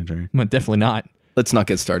Heat Signature. Well, definitely not. Let's not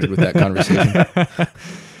get started with that conversation.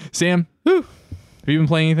 Sam, have you been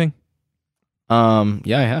playing anything?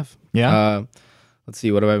 Yeah, I have. Yeah. Let's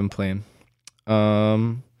see. What have I been playing? A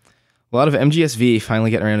lot of MGSV.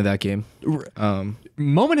 Finally getting around to that game.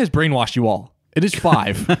 Moment has brainwashed you all. It is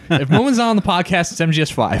 5. If Moment's not on the podcast, it's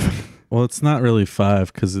MGS 5. Well, it's not really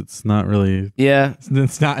 5 because it's not really. Yeah.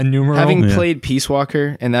 It's not a numeral. Having Yeah. played Peace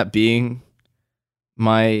Walker and that being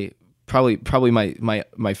my probably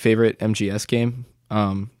my favorite MGS game,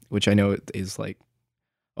 which I know is like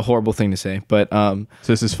a horrible thing to say, but So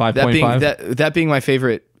this is that being 5.5. that being my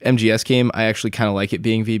favorite MGS game, I actually kind of like it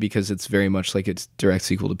being V because it's very much like its direct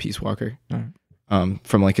sequel to Peace Walker,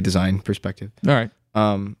 from like a design perspective. All right.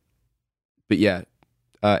 But yeah,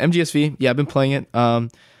 MGSV. Yeah, I've been playing it.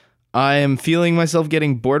 I am feeling myself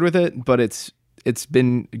getting bored with it, but it's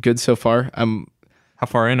been good so far. I'm How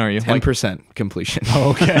far in are you? 10% completion,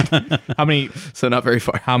 Oh, okay. How many so not very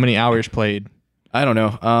far. hours played? I don't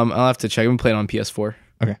know. I'll have to check. I've been playing on PS4.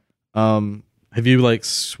 Okay. Have you like.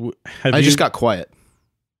 I just got quiet,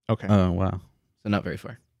 Okay. Oh, wow. so not very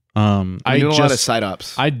far. Um, I'm doing a lot of side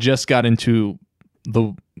ops. I just got into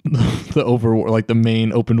the the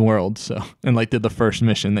main open world, so and like did the first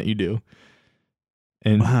mission that you do.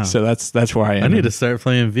 And Wow. so that's where I am. I need to start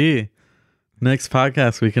playing V. Next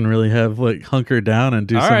podcast, we can really have like hunker down and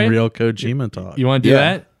do All some right. real Kojima talk. You want to do Yeah.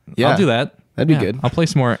 that? Yeah. I'll do that. That'd be Yeah. good. I'll play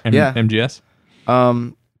some more Yeah. MGS.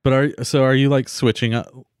 But are you like switching up?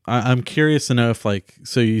 I'm curious to know if like,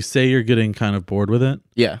 so you say you're getting kind of bored with it.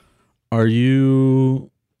 Yeah. Are you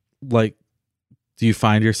like, do you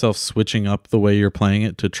find yourself switching up the way you're playing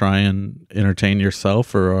it to try and entertain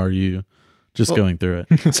yourself, or are you just going through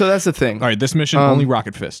it? So that's the thing. All right, this mission only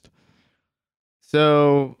Rocket Fist.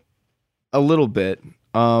 So a little bit.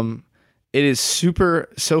 It is super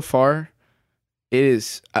so far. It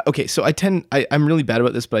is okay. So I'm really bad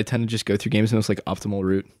about this, but I tend to just go through games in this like optimal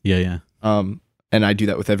route. Yeah. And I do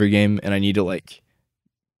that with every game, and I need to like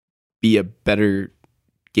be a better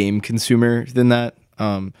game consumer than that.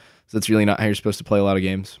 So that's really not how you're supposed to play a lot of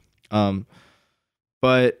games.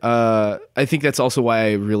 But I think that's also why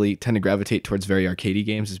I really tend to gravitate towards very arcadey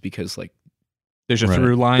games, is because like there's a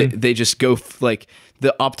through line. they just go like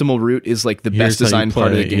the optimal route is like the best designed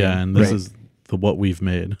part of the game. Yeah, and this is what we've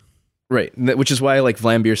made. Right, which is why I like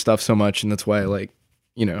Vlambeer stuff so much, and that's why I like,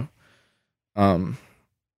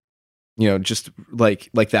 just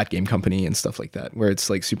like that game company and stuff like that, where it's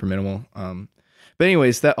like super minimal. But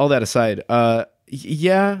anyways, all that aside, the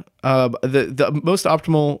most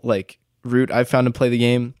optimal like route I've found to play the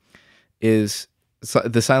game is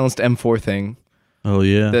the silenced M4 thing. Oh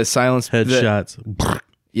yeah, the silenced headshots.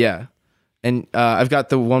 Yeah, and I've got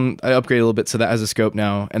the one I upgraded a little bit, so that has a scope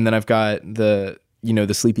now, and then I've got the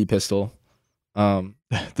sleepy pistol,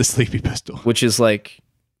 the sleepy pistol, which is like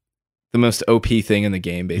the most OP thing in the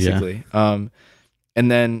game, basically. Yeah.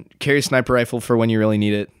 And then carry sniper rifle for when you really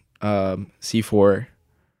need it, C4,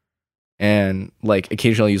 and like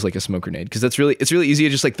occasionally use like a smoke grenade, because it's really easy to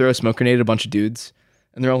just like throw a smoke grenade at a bunch of dudes,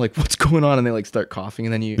 and they're all like, "What's going on?" and they like start coughing,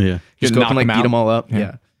 and then you just go up and like beat them all up.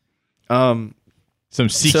 Yeah. Some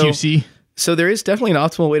CQC. So there is definitely an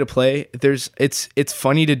optimal way to play. It's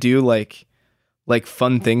funny to do like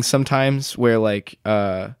fun things sometimes, where like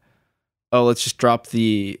let's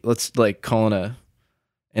like call in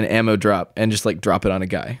an ammo drop and just like drop it on a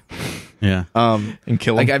guy. Yeah. And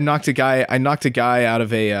kill him. Like I knocked a guy out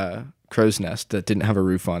of a crow's nest that didn't have a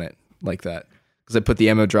roof on it, like that, because I put the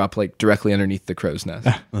ammo drop like directly underneath the crow's nest.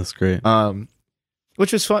 That's great.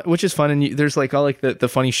 Which is fun, and there's like all like the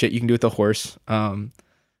funny shit you can do with the horse.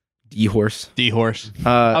 D-horse.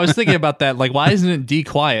 I was thinking about that. Like, why isn't it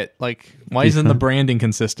D-quiet? Like, why isn't the branding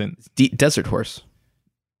consistent? Desert horse.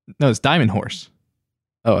 No, it's Diamond Horse.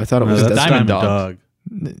 Oh, I thought it was Diamond Dog.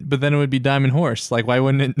 But then it would be Diamond Horse. Like, why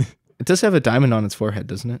wouldn't it? It does have a diamond on its forehead,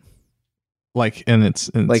 doesn't it? Like, and it's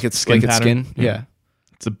skin pattern. Skin. Yeah.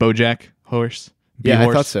 It's a BoJack horse. Yeah,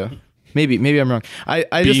 I thought so. Maybe I'm wrong. I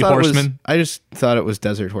just thought Horseman. it was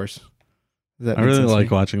Desert Horse. I really like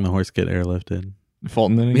watching the horse get airlifted.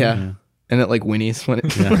 Fulton in it? Yeah. And it like whinnies when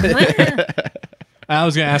it. Yeah. I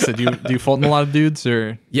was gonna ask that. Do you Fulton a lot of dudes,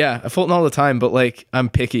 or? Yeah, I Fulton all the time, but like I'm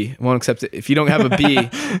picky. I won't accept it. If you don't have a B,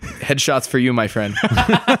 headshots for you, my friend.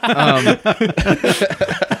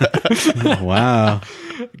 Wow.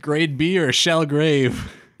 Grade B or shell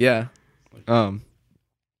grave? Yeah.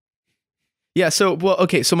 Yeah, so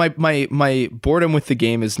so my boredom with the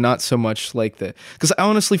game is not so much like because I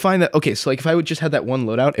honestly find that so like if I would just had that one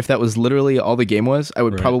loadout, if that was literally all the game was, I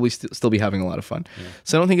would probably still be having a lot of fun. Yeah.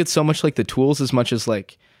 So I don't think it's so much like the tools as much as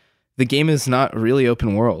like the game is not really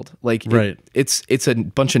open world. Like it's a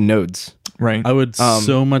bunch of nodes. Right. I would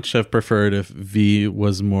so much have preferred if V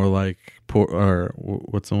was more like or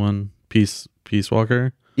what's the one? Peace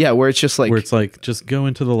Walker. Yeah, where it's just like just go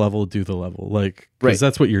into the level, do the level, like because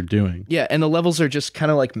that's what you're doing. Yeah, and the levels are just kind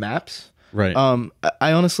of like maps. Right.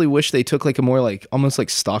 I honestly wish they took like a more like almost like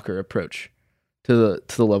Stalker approach to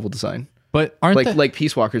the level design. But aren't like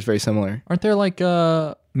Peace Walker is very similar. Aren't there like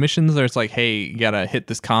missions where it's like, hey, you gotta hit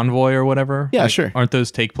this convoy or whatever? Yeah, like, sure. Aren't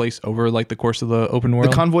those take place over like the course of the open world?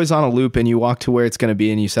 The convoy's on a loop, and you walk to where it's going to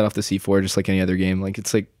be, and you set off the C4 just like any other game. Like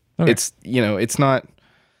it's like it's it's not.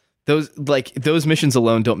 Those missions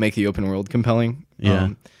alone don't make the open world compelling.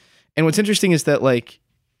 Yeah. And what's interesting is that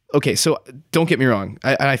so don't get me wrong.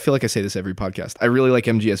 I feel like I say this every podcast. I really like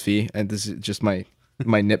MGSV, and this is just my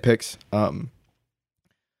nitpicks.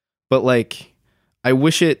 But like, I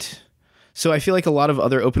wish it. So I feel like a lot of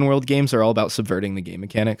other open world games are all about subverting the game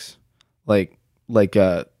mechanics. Like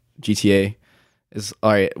GTA is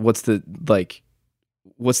all right. What's the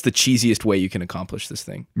cheesiest way you can accomplish this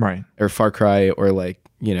thing? Right. Or Far Cry, or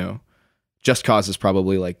Just Cause is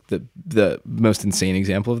probably like the most insane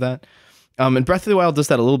example of that. And Breath of the Wild does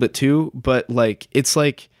that a little bit too, but like it's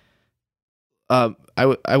like I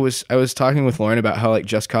was talking with Lauren about how like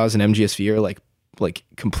Just Cause and MGSV are like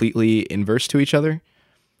completely inverse to each other.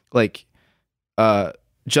 Like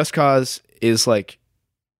Just Cause is like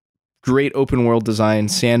great open world design,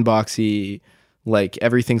 sandboxy, like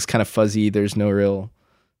everything's kind of fuzzy. There's no real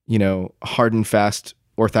hard and fast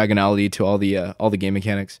orthogonality to all the game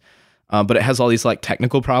mechanics. but it has all these like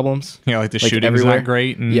technical problems. Yeah, like the Like, shooting's everywhere. not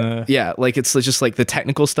great. And, Yeah, like it's just like the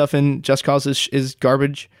technical stuff in Just Cause is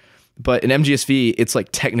garbage. But in MGSV, it's like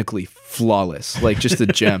technically flawless, like just a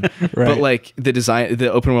gem. But like the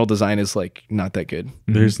open world design is like not that good.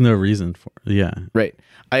 There's no reason for it. Yeah. Right.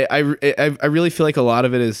 I really feel like a lot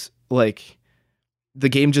of it is like the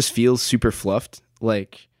game just feels super fluffed.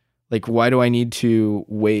 Like why do I need to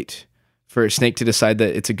wait for Snake to decide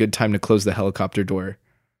that it's a good time to close the helicopter door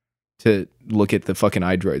to look at the fucking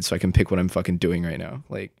iDroid so I can pick what I'm fucking doing right now?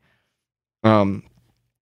 Like,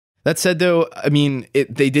 that said, though, I mean,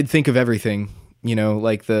 they did think of everything, you know,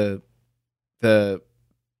 like the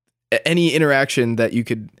any interaction that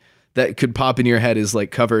could pop in your head is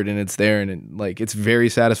like covered and it's there, and like it's very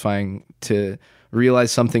satisfying to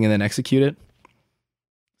realize something and then execute it.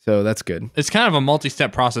 So that's good. It's kind of a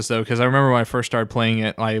multi-step process though, because I remember when I first started playing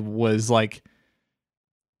it, I was like,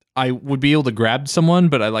 I would be able to grab someone,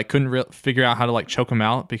 but I like couldn't figure out how to like choke them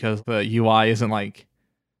out because the UI isn't like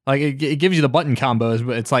it gives you the button combos,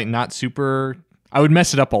 but it's like not super. I would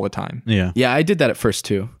mess it up all the time. Yeah. Yeah, I did that at first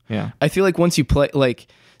too. Yeah. I feel like once you play, like,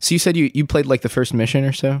 so you said you played like the first mission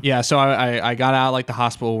or so? Yeah, so I got out like the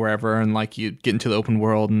hospital wherever, and like you get into the open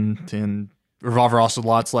world, and Revolver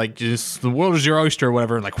Ocelot's like just the world is your oyster or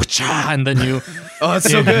whatever, and like wha-cha, and then you. Oh, it's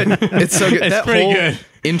so good! It's so good. It's That pretty whole good.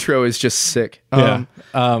 intro is just sick. Yeah.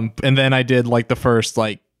 And then I did like the first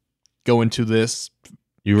like go into this.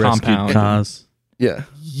 You rescued Compound. Kaz. Yeah,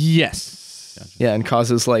 Yes. yeah, and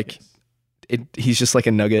causes like he's just like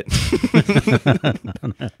a nugget.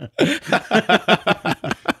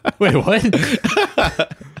 Wait,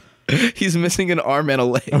 what? He's missing an arm and a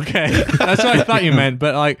leg. Okay, that's what I thought you meant.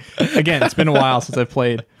 But like, again, it's been a while since I've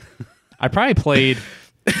played. I probably played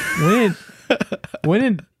when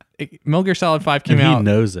did Metal Gear Solid 5 came And he out?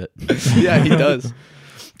 knows it. Yeah, he does.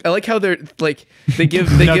 I like how they're like they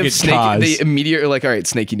give Nugget Snake Kaz. they immediately are like, all right,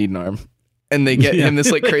 Snake, you need an arm. And they get him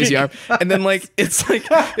this like crazy arm, and then like it's like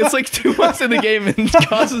 2 months in the game, and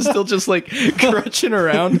Kaz is still just like crutching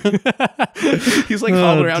around. He's like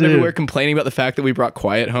hobbling around dude. everywhere, complaining about the fact that we brought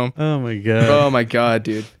Quiet home. Oh my god. Oh my god,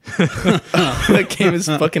 dude, that game is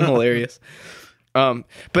fucking hilarious.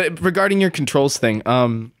 But regarding your controls thing,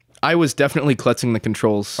 I was definitely clutching the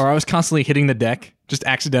controls. Or I was constantly hitting the deck just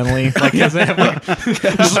accidentally, like because they have like,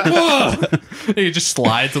 just like whoa! It just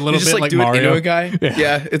slides a You little just bit like like do it Mario. into a guy.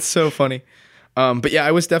 Yeah, it's so funny. But yeah,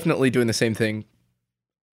 I was definitely doing the same thing.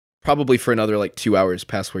 Probably for another like 2 hours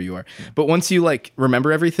past where you are. But once you like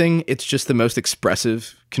remember everything, it's just the most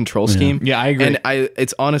expressive control scheme. Yeah, I agree. And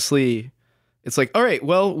it's honestly, it's like, all right,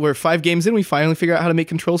 well, we're 5 games in. We finally figure out how to make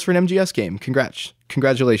controls for an MGS game.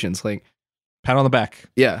 Congratulations. Like, Pat on the back.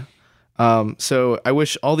 yeah. So I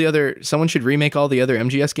wish someone should remake all the other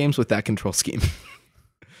MGS games with that control scheme.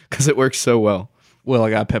 Because it works so well. Will, I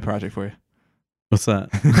got a pet project for you. What's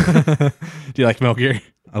that? Do you like Metal Gear?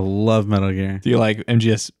 I love Metal Gear. Do you like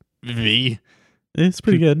MGS-V? It's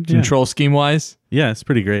pretty good. Yeah. Control scheme wise? Yeah, it's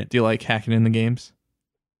pretty great. Do you like hacking in the games?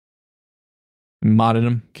 Modding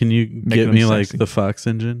them? Can you get them me like sexy. the Fox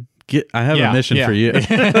engine? I have a mission for you.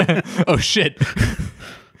 Oh shit.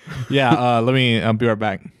 Yeah, let me I'll be right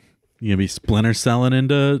back. You're gonna be Splinter Celling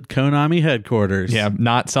into Konami headquarters. Yeah,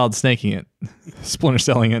 not Solid Snaking it. Splinter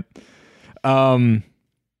Celling it.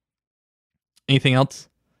 Anything else?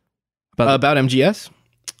 About MGS?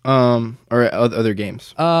 Or other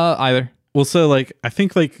games? Either. Well, so like I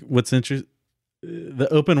think like what's interesting, the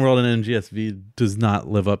open world in MGSV does not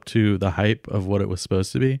live up to the hype of what it was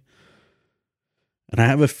supposed to be. And I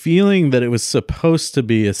have a feeling that it was supposed to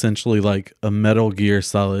be essentially like a Metal Gear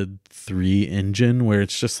Solid 3 engine where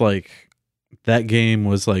it's just like that game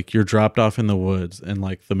was like you're dropped off in the woods and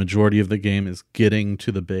like the majority of the game is getting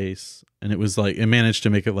to the base, and it was like it managed to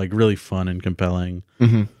make it like really fun and compelling.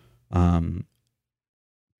 Mm-hmm.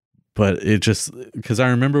 But it just, because I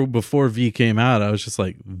remember before V came out, I was just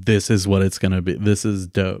like, this is what it's going to be. This is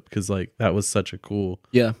dope. Because like that was such a cool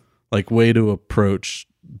Yeah. like way to approach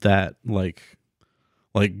that. Like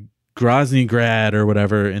Grozny Grad or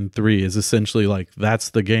whatever in 3 is essentially like, that's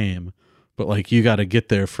the game. But like you got to get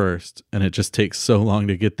there first. And it just takes so long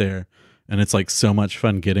to get there. And it's like so much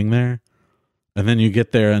fun getting there. And then you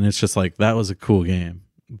get there and it's just like, that was a cool game.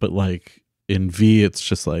 But like in V, it's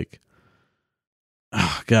just like,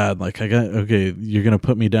 oh God, like okay, you're going to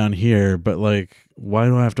put me down here, but like, why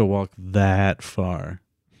do I have to walk that far?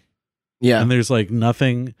 Yeah. And there's like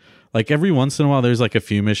nothing, like every once in a while, there's like a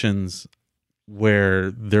few missions where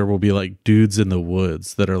there will be like dudes in the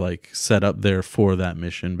woods that are like set up there for that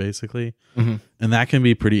mission basically. Mm-hmm. And that can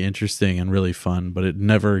be pretty interesting and really fun, but it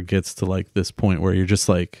never gets to like this point where you're just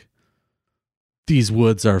like, these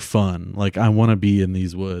woods are fun. Like I want to be in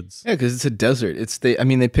these woods. Yeah, because it's a desert.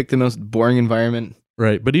 They picked the most boring environment.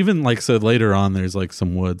 Right. But even like, so later on, there's like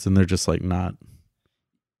some woods and they're just like not.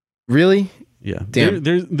 Really? Yeah. Damn.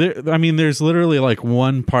 There's literally like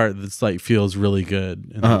one part that's like feels really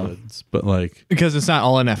good in the woods, but like. Because it's not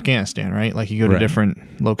all in Afghanistan, right? Like you go to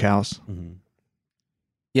different locales. Mm-hmm.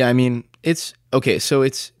 Yeah, I mean, it's okay. So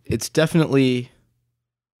it's definitely,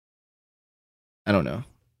 I don't know.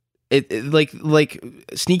 It like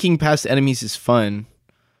sneaking past enemies is fun,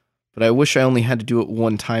 but I wish I only had to do it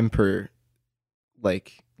one time per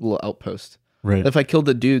like little outpost. Right. If I killed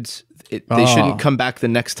the dudes, they shouldn't come back the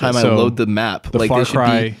next time I load the map. The like Far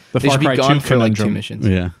Cry, they should be gone 2 for like 2 conundrum. missions.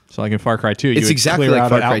 Yeah. So like in Far Cry 2, you It's would exactly clear like out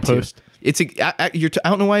Far an Cry 2. outpost. I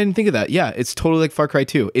don't know why I didn't think of that. Yeah, it's totally like Far Cry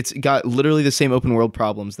 2. It's got literally the same open world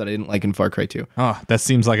problems that I didn't like in Far Cry 2. Oh, that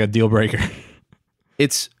seems like a deal breaker.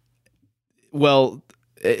 It's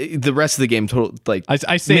the rest of the game total like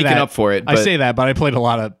I say making that up for it. I but- say that, but I played a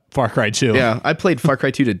lot of Far Cry 2. Yeah, I played Far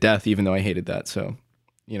Cry 2 to death, even though I hated that. So,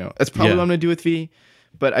 that's probably what I'm gonna do with V.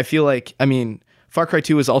 But I feel like, Far Cry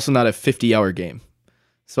 2 is also not a 50-hour game,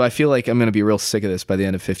 so I feel like I'm gonna be real sick of this by the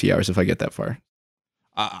end of 50 hours if I get that far.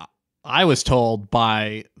 I was told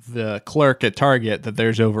by the clerk at Target that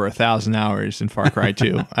there's over 1,000 hours in Far Cry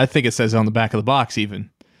 2. I think it says on the back of the box even.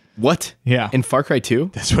 What? Yeah. In Far Cry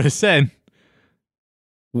 2? That's what it said.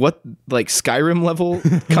 What, like Skyrim level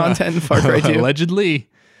content in Far Cry 2? Allegedly.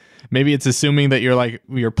 Maybe it's assuming that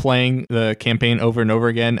you're playing the campaign over and over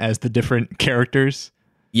again as the different characters.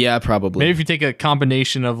 Yeah, probably. Maybe if you take a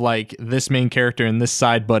combination of like this main character and this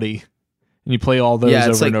side buddy, and you play all those it's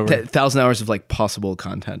over like and over. 1,000 hours of like possible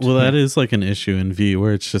content. Well, that is like an issue in V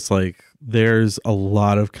where it's just like there's a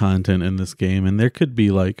lot of content in this game, and there could be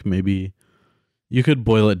like maybe you could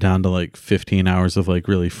boil it down to like 15 hours of like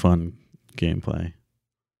really fun gameplay.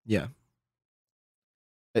 Yeah.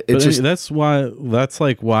 That's why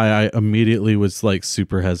I immediately was like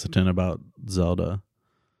super hesitant about Zelda,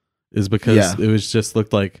 is because it was just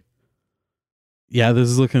looked like, this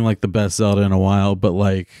is looking like the best Zelda in a while, but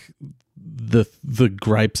like the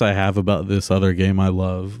gripes I have about this other game I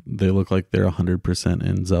love, they look like they're 100%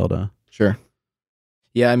 in Zelda. Sure.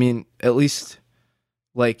 Yeah, at least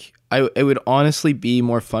like it would honestly be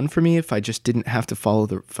more fun for me if I just didn't have to follow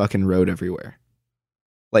the fucking road everywhere.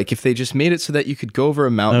 Like if they just made it so that you could go over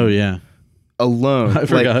a mountain. Oh yeah. Alone. I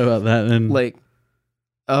forgot about that. And like,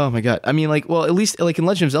 oh my God. At least like in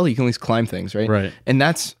Legend of Zelda, you can at least climb things, right? Right. And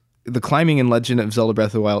that's the climbing in Legend of Zelda Breath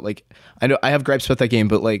of the Wild. Like, I know I have gripes about that game,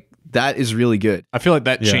 but like that is really good. I feel like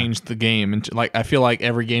that changed the game, and like I feel like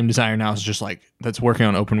every game designer now is just like that's working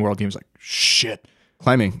on open world games. Like shit,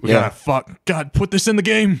 climbing. We gotta put this in the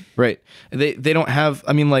game. Right. They don't have.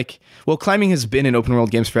 Climbing has been in open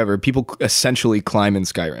world games forever. People essentially climb in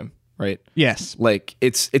Skyrim. Right. Yes. Like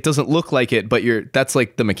it doesn't look like it, but that's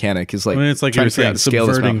like the mechanic is like. it's like trying you're to figure out saying how to scale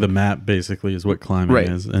this subverting mountain. the map basically is what climbing Right.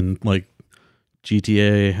 is, and like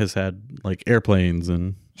GTA has had like airplanes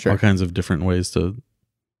and all kinds of different ways to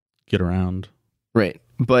get around. Right.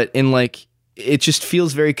 But in like it just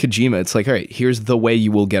feels very Kojima. It's like, all right, here's the way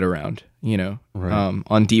you will get around, Right.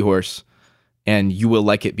 on D-Horse, and you will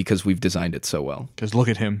like it because we've designed it so well. Because look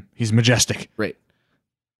at him. He's majestic. Right.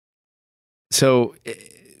 So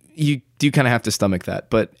you do kind of have to stomach that.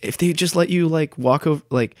 But if they just let you like walk over,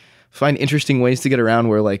 like find interesting ways to get around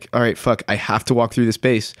where like, all right, fuck, I have to walk through this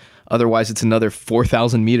base. Otherwise it's another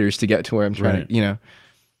 4,000 meters to get to where I'm trying to,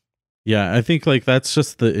 Yeah, I think like that's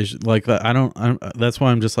just the issue. Like that's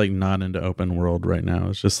why I'm just like not into open world right now.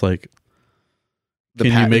 It's just like, can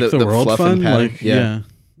you make the world fluff fun? and pattern, Like, yeah.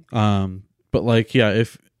 But like,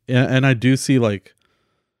 and I do see like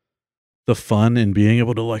the fun in being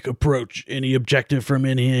able to like approach any objective from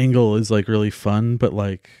any angle is like really fun. But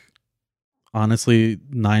like, honestly,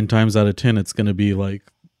 9 times out of 10, it's going to be like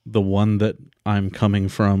the one that I'm coming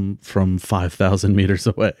from 5,000 meters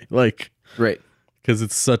away. Like, right. Because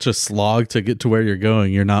it's such a slog to get to where you're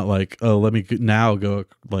going. You're not like, oh, let me now go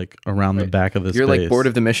like around the back of this You're base. like bored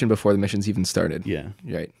of the mission before the mission's even started. Yeah.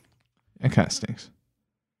 Right. That kind of stinks.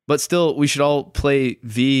 But still, we should all play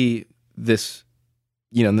V this,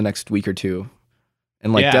 in the next week or two.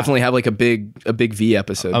 And like definitely have like a big V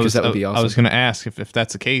episode because that would be awesome. I was going to ask if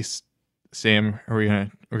that's the case, Sam, we're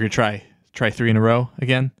gonna try 3 in a row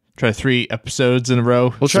again? Try 3 episodes in a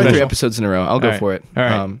row? We'll try 3 episodes in a row. I'll go for it. All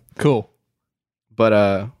right. Cool.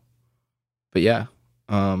 But yeah.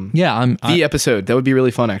 I'm V episode. That would be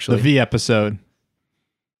really fun, actually. The V episode.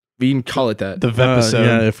 We can call it that. The V episode.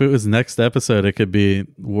 Yeah, if it was next episode, it could be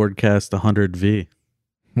Wardcast 100V.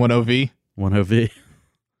 10V. 10V.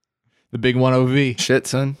 The big 10V. Shit,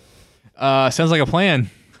 son. Sounds like a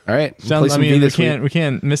plan. All right. Play Sounds, I some V mean, this week. we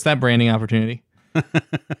can't miss that branding opportunity. You've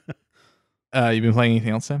been playing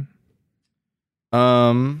anything else, Sam?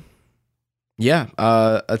 Yeah.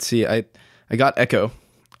 Let's see. I got Echo,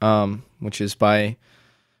 which is by,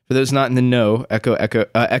 for those not in the know, Echo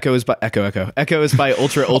is by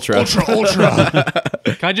Ultra Ultra. Ultra.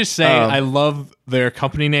 Can I just say, I love their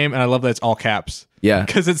company name, and I love that it's all caps. Yeah.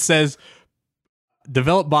 Because it says,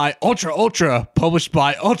 developed by Ultra Ultra, published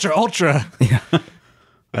by Ultra Ultra.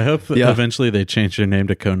 I hope that eventually they change their name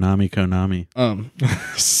to Konami.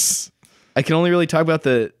 I can only really talk about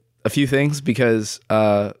a few things because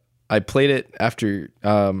I played it after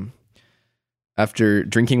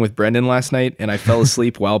drinking with Brendan last night, and I fell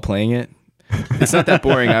asleep while playing it. It's not that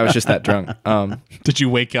boring. I was just that drunk. Did you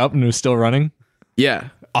wake up and it was still running? Yeah.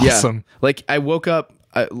 Awesome. Yeah. Like I woke up,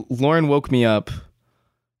 Lauren woke me up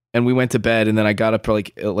and we went to bed, and then I got up for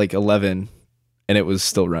like 11 and it was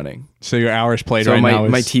still running. So your hours played So right now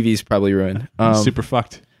my is TV's probably ruined. super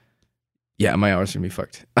fucked. Yeah, my hours are gonna be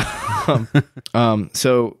fucked.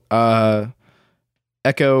 So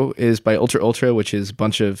Echo is by Ultra Ultra, which is a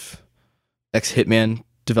bunch of ex-Hitman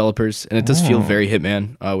developers, and it does feel very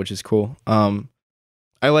Hitman, which is cool. I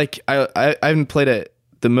haven't played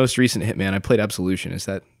the most recent Hitman. I played Absolution. Is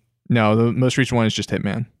that? No, the most recent one is just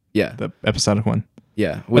Hitman. Yeah, the episodic one.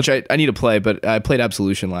 Yeah, which I need to play, but I played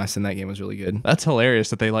Absolution last, and that game was really good. That's hilarious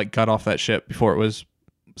that they like got off that ship before it was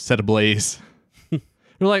set ablaze. They're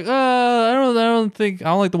like, I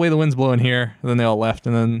don't like the way the wind's blowing here. And then they all left,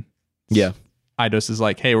 and then Eidos is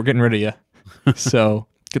like, hey, we're getting rid of you, so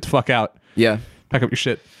get the fuck out. Yeah, pack up your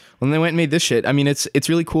shit. Well, then they went and made this shit. I mean, it's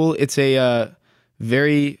really cool. It's a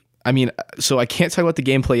so I can't talk about the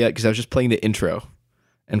gameplay yet because I was just playing the intro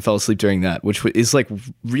and fell asleep during that, which is like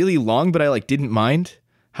really long, but I like didn't mind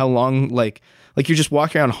how long, like you're just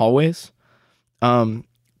walking around hallways.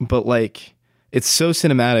 But like it's so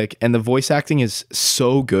cinematic and the voice acting is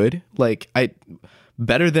so good. Like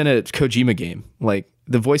better than a Kojima game. Like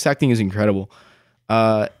the voice acting is incredible.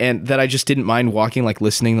 And that I just didn't mind walking, like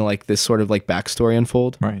listening to like this sort of like backstory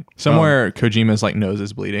unfold. Right. Somewhere Kojima's like nose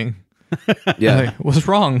is bleeding. Yeah. Like, what's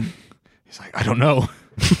wrong? He's like, I don't know.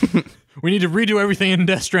 We need to redo everything in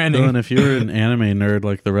Death Stranding. Well, and if you were an anime nerd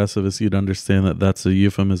like the rest of us, you'd understand that that's a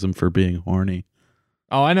euphemism for being horny.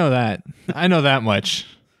 Oh, I know that. I know that much.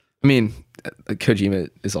 I mean, Kojima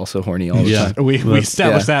is also horny all the time. We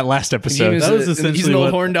established that last episode. That was essentially he's an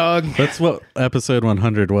old horn dog. That's what episode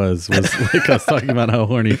 100 was like us talking about how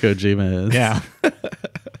horny Kojima is. Yeah.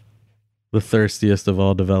 The thirstiest of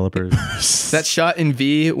all developers. That shot in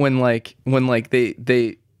V when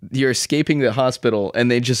you're escaping the hospital and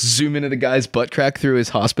they just zoom into the guy's butt crack through his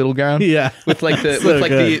hospital gown. Yeah. With like the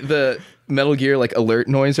the Metal Gear like alert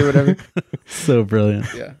noise or whatever. So brilliant.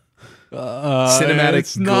 Yeah. Cinematic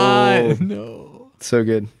it's not. gold. No. So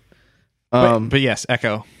good. But yes,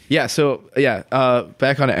 Echo. Yeah, so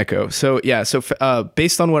back on Echo. So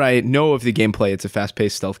based on what I know of the gameplay, it's a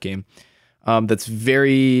fast-paced stealth game. That's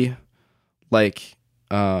very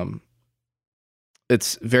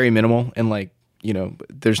it's very minimal and like, you know,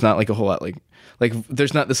 there's not like a whole lot like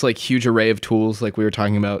there's not this like huge array of tools like we were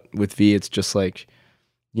talking about with V. It's just like,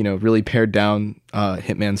 you know, really pared down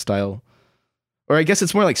Hitman style. Or I guess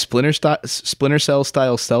it's more like Splinter Cell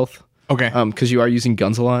style stealth. Okay. Because you are using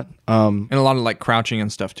guns a lot. And a lot of like crouching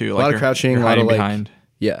and stuff too. A lot of crouching, a lot of like behind.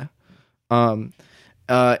 Yeah. And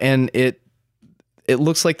it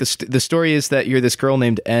looks like the story is that you're this girl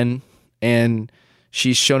named N, and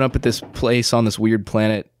she's shown up at this place on this weird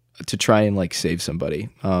planet to try and like save somebody.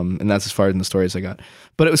 And that's as far in the story as I got.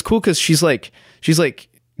 But it was cool because she's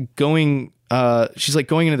going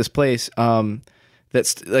into this place.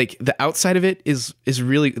 That's like the outside of it is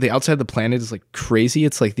really, the outside of the planet is like crazy.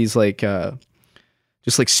 It's like these like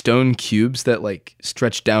just like stone cubes that like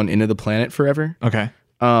stretch down into the planet forever. Okay.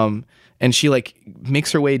 And she like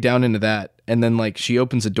makes her way down into that, and then like she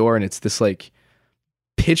opens a door and it's this like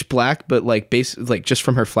pitch black, but like like just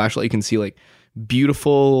from her flashlight you can see like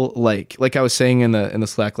beautiful like I was saying in the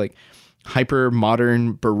Slack, like hyper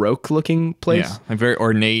modern Baroque looking place. Yeah, like very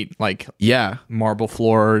ornate, like marble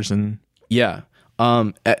floors and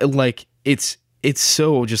like it's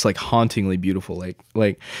so just like hauntingly beautiful.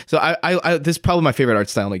 Like so I this is probably my favorite art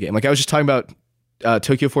style in the game. Like I was just talking about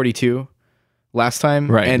Tokyo 42 last time,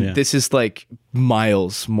 right? And this is like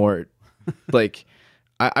miles more. Like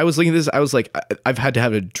I was looking at this, I was like, I've had to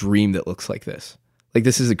have a dream that looks like this. Like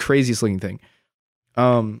this is the craziest looking thing.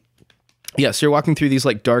 So you're walking through these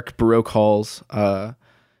like dark Baroque halls,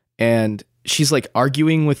 and she's like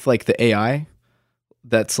arguing with like the AI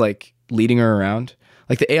that's like leading her around.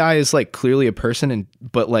 Like the AI is like clearly a person,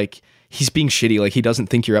 but like he's being shitty. Like he doesn't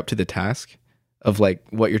think you're up to the task. of like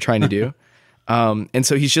what you're trying to do. And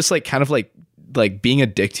so he's just like kind of like being a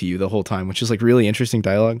dick to you the whole time, which is like really interesting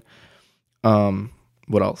dialogue.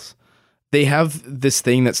 What else? They have this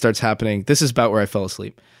thing that starts happening. This is about where I fell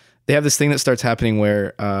asleep. They have this thing that starts happening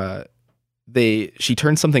where she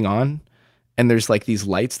turns something on, and there's like these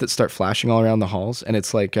lights that start flashing all around the halls, and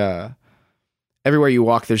it's like everywhere you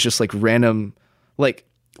walk, there's just like random like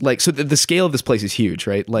so the scale of this place is huge,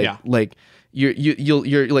 right? Like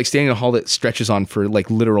you're like standing in a hall that stretches on for like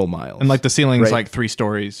literal miles, And like the ceiling's right? like 3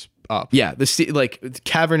 stories up. Yeah, like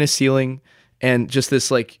cavernous ceiling, and just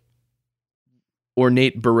this like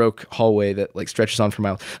ornate Baroque hallway that like stretches on for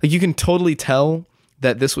miles. Like you can totally tell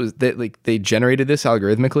that like they generated this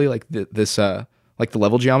algorithmically, like this like the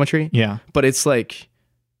level geometry. Yeah. But it's like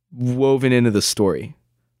woven into the story.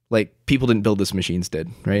 Like people didn't build this, machines did,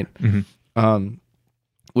 right? Mm-hmm.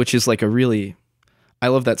 Which is like I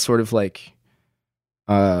love that sort of like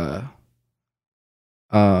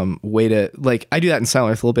way to like, I do that in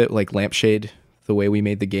Silent Earth a little bit, like Lampshade, the way we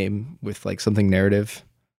made the game with like something narrative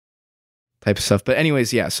type of stuff. But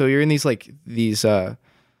anyways, yeah, so you're in these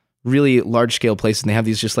really large scale places, and they have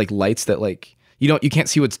these just like lights that like you can't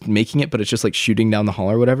see what's making it, but it's just like shooting down the hall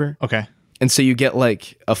or whatever. Okay. And so you get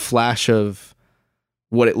like a flash of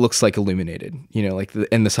what it looks like illuminated, like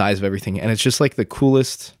and the size of everything. And it's just like the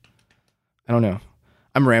coolest, I don't know,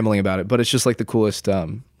 I'm rambling about it, but it's just like the coolest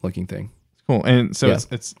looking thing. Cool. And so Yeah.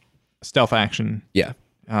 it's stealth action. Yeah.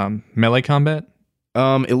 Melee combat?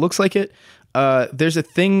 It looks like it. There's a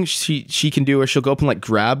thing she can do where she'll go up and like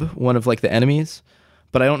grab one of like the enemies,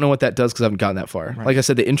 but I don't know what that does because I haven't gotten that far. Right. Like I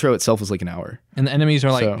said, the intro itself was like an hour. And the enemies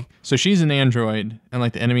are like, So- so she's an android, and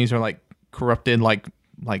like the enemies are like corrupted, like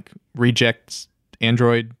rejects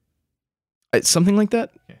android. It's something like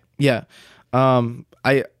that. Okay. Yeah.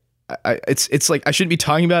 It's like I shouldn't be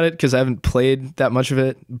talking about it because I haven't played that much of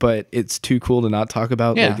it, but it's too cool to not talk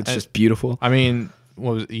about. Yeah, Like it's just beautiful. I mean,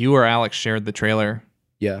 you or Alex shared the trailer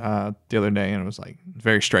Yeah. the other day, and it was like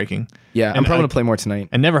very striking. Yeah. I'm and probably I- gonna play more tonight.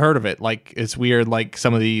 I never heard of it. Like it's weird. Like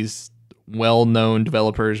some of these well-known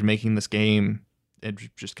developers making this game, it's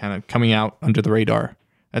just kind of coming out under the radar.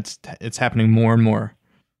 It's happening more and more.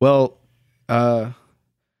 Well, if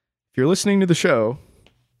you're listening to the show,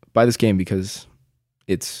 buy this game because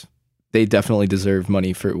they definitely deserve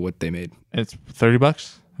money for what they made. It's $30.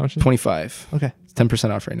 How much is it? 25. Okay. It's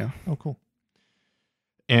 10% off right now. Oh, cool.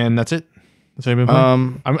 And that's it. That's what I've been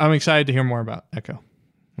playing. I'm excited to hear more about Echo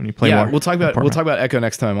when you play more. we'll talk about Echo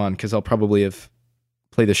next time I'm on because I'll probably have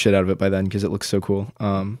played the shit out of it by then because it looks so cool.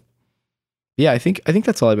 Yeah, I think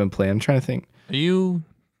that's all I've been playing. I'm trying to think. Are you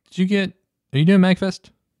doing MagFest?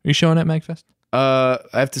 Are you showing at MagFest? I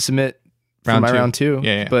have to submit for Round my two. round 2.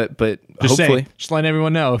 Yeah. But Just hopefully. just letting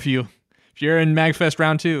everyone know if you're in MagFest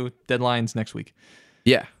round 2, deadline's next week.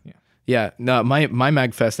 Yeah. No, my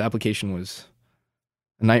MagFest application was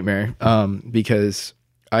a nightmare because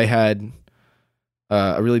I had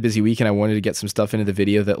a really busy week and I wanted to get some stuff into the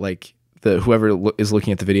video that like whoever is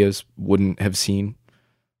looking at the videos wouldn't have seen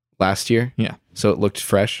last year. Yeah. So it looked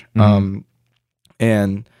fresh. Mhm.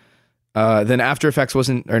 And then After Effects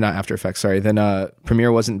then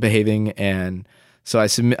Premiere wasn't behaving, and so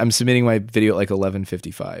I'm submitting my video at like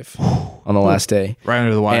 11:55 on the last day, Right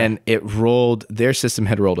under the wire. and their system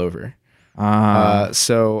had rolled over.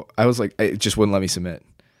 So I was like, it just wouldn't let me submit.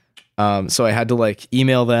 So I had to like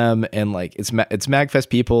email them, and like it's MagFest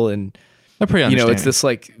people, and they're pretty understanding. it's this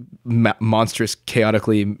like monstrous,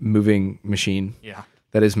 chaotically moving machine Yeah.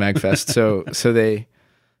 that is MagFest. so they,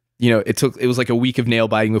 it was like a week of nail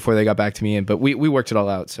biting before they got back to me, but we worked it all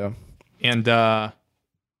out. So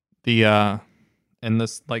And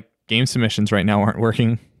this like game submissions right now aren't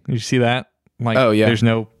working. Did you see that? Like, Oh, yeah. There's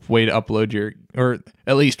no way to upload or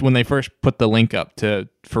at least when they first put the link up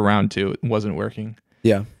for round 2, it wasn't working.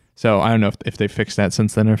 yeah, So I don't know if they fixed that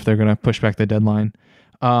since then, or if they're gonna push back the deadline.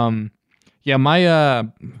 Yeah,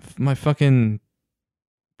 my fucking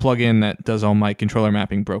plugin that does all my controller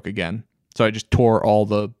mapping broke again. So I just tore all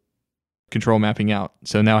the control mapping out.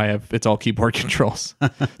 So now it's all keyboard controls.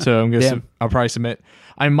 So I'm Damn. I'll probably submit.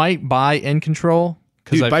 I might buy N Control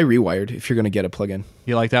because dude, buy Rewired if you're gonna get a plugin.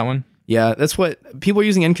 you like that one. Yeah, that's what people were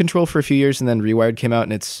using N Control for a few years, and then Rewired came out,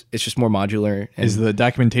 and it's just more modular. And Is the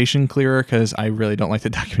documentation clearer? Because I really don't like the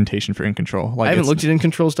documentation for N Control. Like I haven't looked at N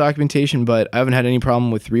Control's documentation, but I haven't had any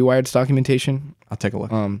problem with Rewired's documentation. I'll take a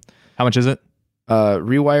look. How much is it?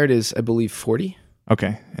 Rewired is, I believe, 40.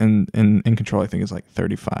 Okay, and N Control I think is like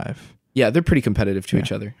 35. Yeah, they're pretty competitive to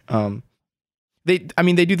each other. They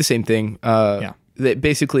do the same thing.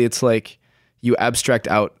 Basically, it's like you abstract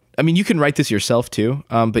out. I mean, you can write this yourself too,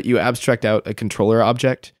 but you abstract out a controller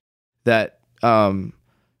object that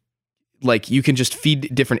like you can just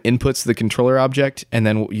feed different inputs to the controller object, and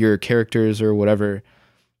then your characters or whatever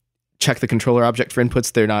check the controller object for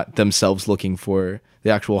inputs. They're not themselves looking for the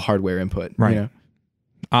actual hardware input. Right. You know?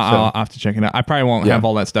 I'll have to check it out. I probably won't Yeah. have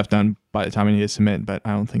all that stuff done by the time I need to submit, but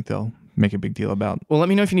I don't think they'll make a big deal about. Well, let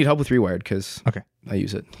me know if you need help with Rewired, because Okay. I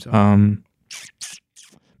use it. So.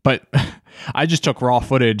 But I just took raw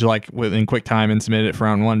footage like within QuickTime and submitted it for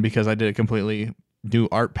round 1 because I did a completely new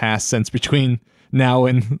art pass since between now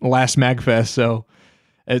and last MagFest. So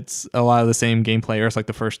it's a lot of the same gameplay, or it's like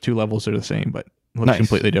the first 2 levels are the same, but looks Nice.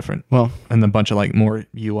 completely different. Well, And a bunch of like more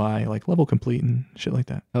UI, like level complete and shit like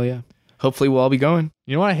that. hell yeah. Hopefully we'll all be going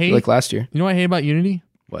You know what I hate? like last year. You know what I hate about Unity?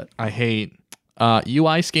 What? I hate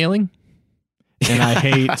UI scaling, and I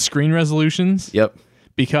hate screen resolutions. Yep.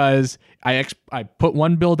 Because I put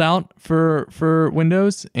one build out for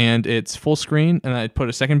Windows and it's full screen, and I put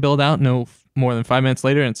a second build out no more than 5 minutes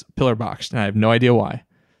later and it's pillar boxed, and I have no idea why.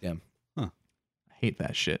 Yeah. Huh. I hate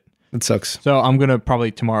that shit. It sucks. So I'm gonna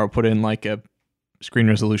probably tomorrow put in like a screen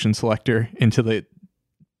resolution selector into the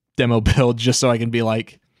demo build just so I can be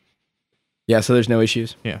like, Yeah, so there's no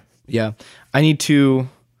issues. Yeah. Yeah. I need to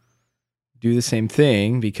do the same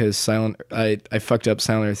thing because I fucked up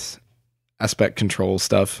Silent Earth's aspect control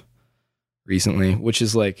stuff recently, which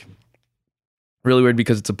is like really weird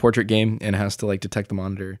because it's a portrait game and has to like detect the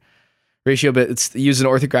monitor ratio, but it's using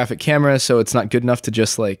an orthographic camera, so it's not good enough to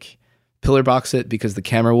just like pillar box it because the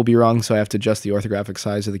camera will be wrong, so I have to adjust the orthographic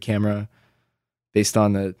size of the camera based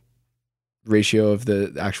on the ratio of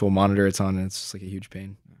the actual monitor it's on, and it's just like a huge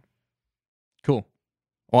pain. cool.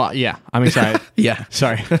 Well, yeah, I'm excited. Yeah.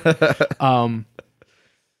 Sorry.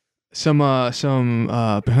 Some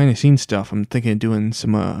behind the scenes stuff. I'm thinking of doing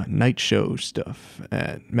some night show stuff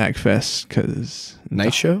at MagFest because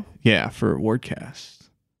Night show? yeah, for Wardcast.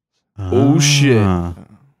 Oh, shit.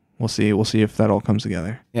 We'll see if that all comes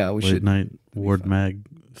together. Yeah, we Late should. night Ward Mag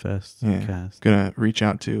Fest Yeah. cast. Gonna reach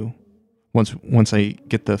out to once I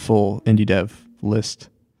get the full indie dev list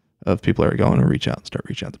of people that are going to start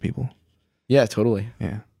reach out to people. Yeah, totally.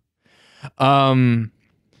 Yeah. Let me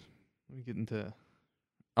get into.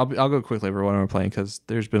 I'll go quickly over what I'm playing because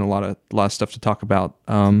there's been a lot of stuff to talk about.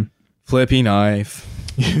 Flippy Knife.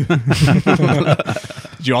 Did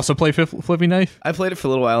you also play Flippy Knife? I played it for a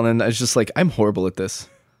little while and then I was just like, I'm horrible at this.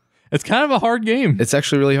 It's kind of a hard game. It's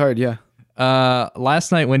actually really hard, yeah.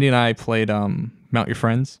 Last night Wendy and I played Mount Your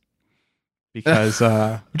Friends because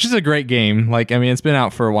which is a great game. Like, I mean, it's been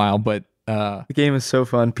out for a while, but The game is so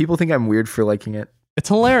fun. People think I'm weird for liking it. it's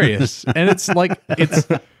hilarious. And it's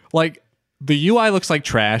like the UI looks like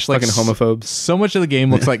trash. Like Fucking homophobes. So much of the game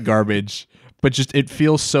looks like garbage, but just it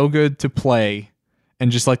feels so good to play,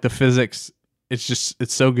 and just like the physics,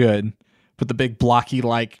 it's so good. But the big blocky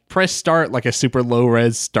like press start like a super low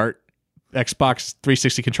res start Xbox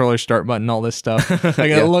 360 controller start button, all this stuff. Like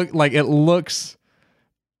Yeah. it looks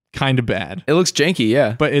kind of bad, It looks janky,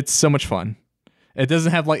 yeah. but it's so much fun. It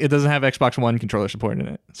doesn't have Xbox One controller support in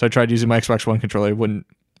it. So I tried using my Xbox One controller, it wouldn't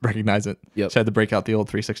recognize it. Yep. So I had to break out the old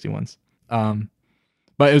 360 ones.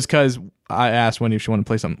 But it was because I asked Wendy if she wanted to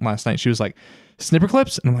play something last night. She was like, snipper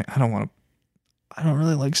clips? And I'm like, I don't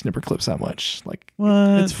really like snipper clips that much. Like,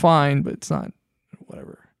 What? it's fine, but it's not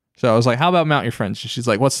whatever. So I was like, how about Mount Your Friends? She's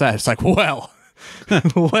like, what's that? It's like, well,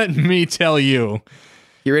 let me tell you.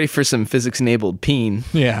 You ready for some physics-enabled peen?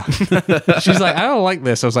 Yeah. She's like, I don't like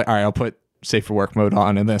this. I was like, all right, I'll put safe for work mode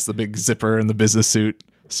on, and that's the big zipper and the business suit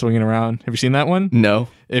swinging around. Have you seen that one? No.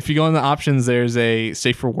 If you go in the options, there's a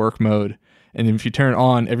safe for work mode, and if you turn it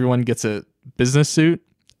on, everyone gets a business suit,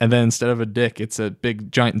 and then instead of a dick, it's a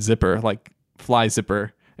big giant zipper, like fly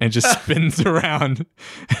zipper, and it just spins around.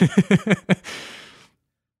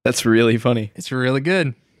 That's really funny. It's really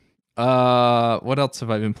good. What else have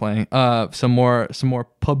I been playing? Some more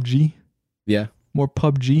PUBG. Yeah. More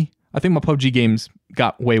PUBG. I think my PUBG games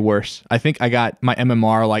got way worse. I think I got my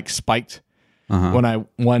MMR like spiked Uh-huh. when I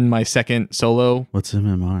won my second solo What's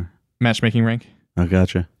MMR? matchmaking rank. Oh,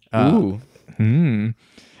 gotcha. Ooh.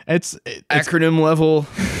 It's Acronym level.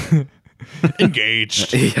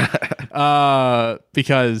 engaged. Yeah.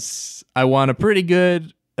 Because I won a pretty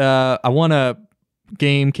good. I won a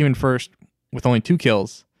game, came in first with only 2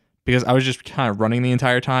 kills because I was just kind of running the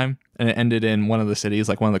entire time, and it ended in one of the cities,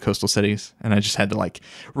 like one of the coastal cities, and I just had to like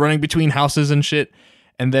running between houses and shit,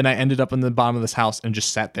 and then I ended up in the bottom of this house and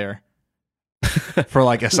just sat there for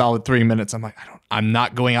like a solid 3 minutes. I'm like, I'm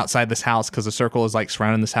not going outside this house because the circle is like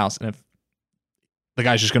surrounding this house, and if the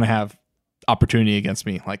guy's just gonna have opportunity against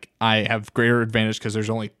me, like I have greater advantage because there's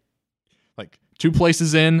only like 2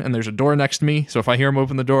 places in, and there's a door next to me. So if I hear him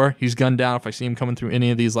open the door, he's gunned down. If I see him coming through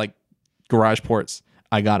any of these like garage ports,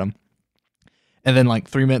 I got him. And then like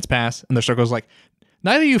 3 minutes pass and the circle's like,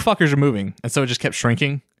 neither of you fuckers are moving. And so it just kept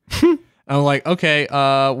shrinking. I'm like, okay,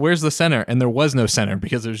 where's the center? And there was no center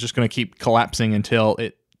because it was just going to keep collapsing until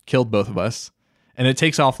it killed both of us. And it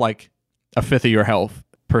takes off like a fifth of your health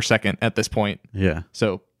per second at this point. Yeah.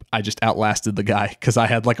 So I just outlasted the guy because I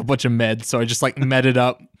had like a bunch of meds. So I just like medded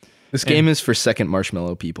up. This game is for second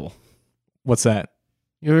marshmallow people. What's that?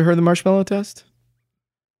 You ever heard the marshmallow test?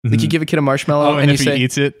 Like you give a kid a marshmallow and you if he say,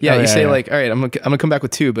 eats it? Yeah, Oh, you say yeah. like, all right, I'm gonna come back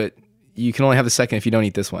with 2, but you can only have the second if you don't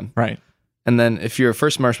eat this one. Right. And then if you're a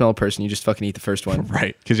first marshmallow person, you just fucking eat the first one.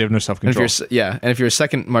 Right. Because you have no And self-control. and if you're a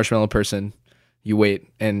second marshmallow person, you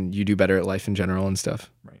wait and you do better at life in general and stuff.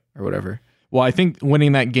 Right. Or whatever. Well, I think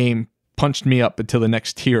winning that game punched me up into the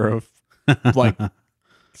next tier of like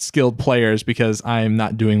skilled players because I'm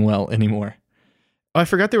not doing well anymore. Oh, I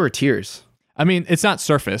forgot there were tiers. I mean, it's not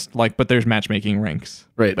surfaced, like, but there's matchmaking ranks.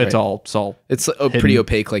 Right. It's all It's pretty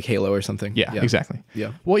opaque, like Halo or something. Yeah, exactly.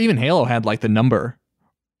 Yeah. Well, even Halo had like the number,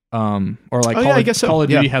 or like Oh, yeah, I guess so. Call of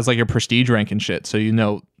Duty Yeah. has like a prestige rank and shit, so you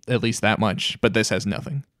know at least that much. But this has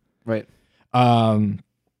nothing. Right.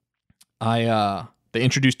 They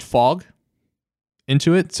introduced fog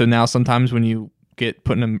into it, so now sometimes when you get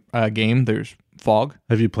put in a game, there's fog.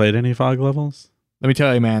 Have you played any fog levels? Let me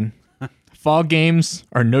tell you, man, fog games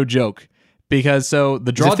are no joke. Because so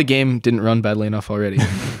the As draw if the game didn't run badly enough already.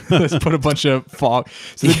 let's put a bunch of fog.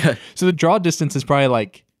 So the draw distance is probably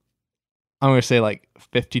like, I'm gonna say like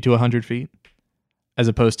 50 to 100 feet, as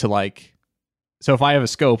opposed to like, so if I have a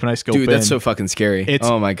scope and I scope Dude, in, that's so fucking scary.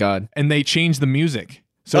 Oh my God. and they change the music,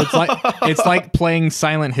 so it's like playing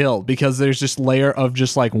Silent Hill because there's this layer of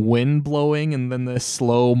just like wind blowing and then this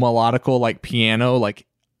slow melodical like piano like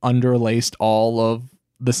underlaced all of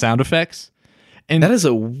the sound effects, and That is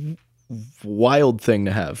a wild thing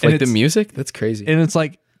to have. And Like the it's- music? That's crazy. and it's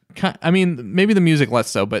like, I mean, maybe the music less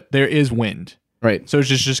so, but there is wind. Right. So it's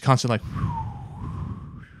just constant like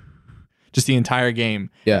just the entire game.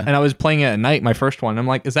 Yeah. And I was playing it at night, my first one. I'm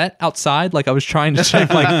like, is that outside? Like I was trying to check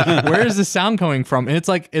like where is the sound coming from? And it's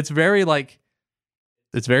like it's very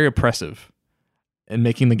oppressive and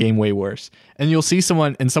making the game way worse. And you'll see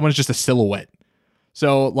someone and someone's just a silhouette.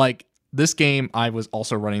 So like this game I was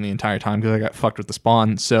also running the entire time because I got fucked with the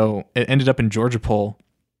spawn. So it ended up in Georgia Pole,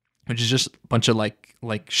 which is just a bunch of like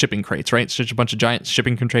shipping crates, right? It's just a bunch of giant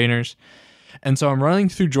shipping containers. And so I'm running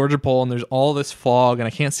through Georgia Pole and there's all this fog and I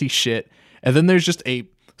can't see shit. And then there's just a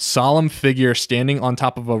solemn figure standing on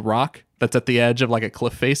top of a rock that's at the edge of like a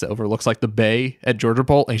cliff face that overlooks like the bay at Georgia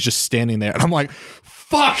Pole. And he's just standing there. And I'm like,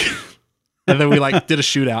 fuck. And then we like did a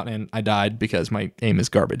shootout and I died because my aim is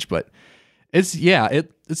garbage. But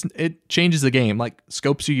it changes the game. Like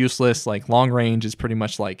scopes are useless. Like long range is pretty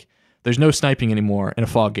much like there's no sniping anymore in a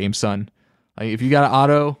fog game, son. Like if you got an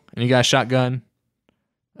auto and you got a shotgun,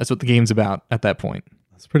 that's what the game's about at that point.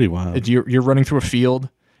 That's pretty wild. You're running through a field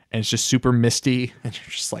and it's just super misty and you're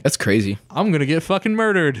just like, That's crazy. I'm gonna get fucking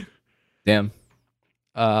murdered. Damn.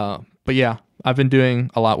 But yeah, I've been doing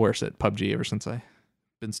a lot worse at PUBG ever since I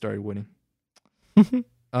been started winning.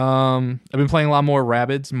 I've been playing a lot more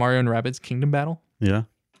Rabbids, Mario and Rabbids Kingdom Battle. Yeah.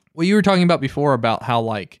 What you were talking about before about how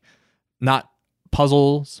like not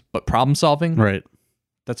puzzles but problem solving. Right.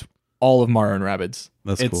 That's all of Mario and Rabbids.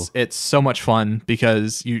 That's cool. It's so much fun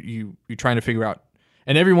because you're trying to figure out,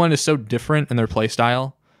 and everyone is so different in their play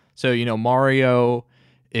style. So Mario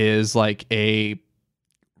is like a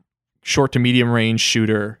short to medium range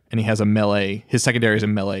shooter, and he has a melee. His secondary is a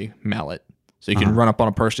melee mallet, so you can run up on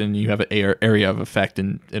a person and you have an area of effect,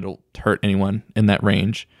 and it'll hurt anyone in that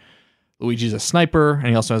range. Luigi's a sniper, and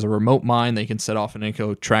he also has a remote mine that he can set off and then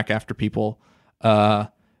go track after people.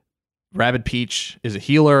 Rabbid Peach is a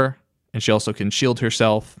healer, and she also can shield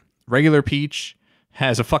herself. Regular Peach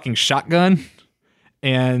has a fucking shotgun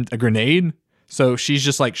and a grenade. So she's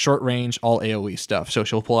just like short range, all AoE stuff. So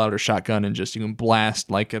she'll pull out her shotgun and just you can blast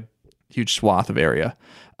like a huge swath of area.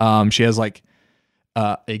 She has like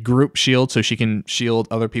a group shield, so she can shield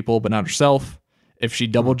other people but not herself. If she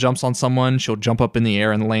double jumps on someone, she'll jump up in the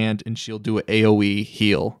air and land, and she'll do an AoE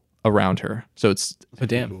heal around her. So it's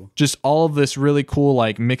Damn. just all of this really cool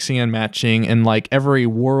like mixing and matching, and like every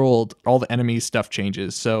world, all the enemies stuff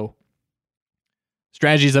changes. So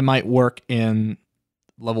strategies that might work in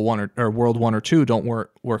level 1 or world 1 or 2 don't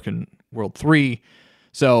work in world 3.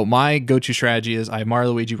 So my go-to strategy is I have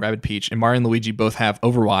Mario, Luigi, Rabbid Peach, and Mario and Luigi both have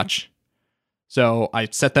Overwatch. So I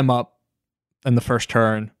set them up in the first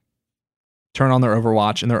turn on their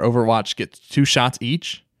Overwatch, and their Overwatch gets 2 shots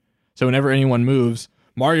each. So whenever anyone moves,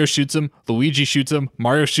 Mario shoots him, Luigi shoots him,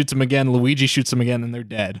 Mario shoots him again, Luigi shoots him again, and they're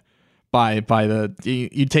dead.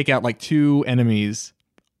 You take out like 2 enemies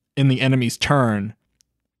in the enemy's turn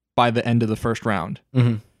by the end of the first round.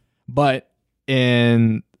 Mm-hmm. But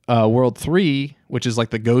in World 3, which is like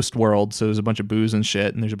the ghost world, so there's a bunch of boos and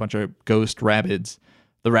shit, and there's a bunch of ghost Rabbids.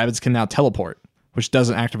 The Rabbids can now teleport, which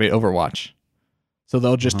doesn't activate Overwatch. So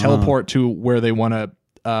they'll just teleport to where they want to,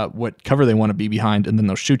 what cover they want to be behind, and then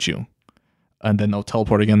they'll shoot you. And then they'll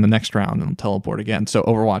teleport again the next round, and they'll teleport again. So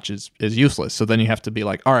Overwatch is useless. So then you have to be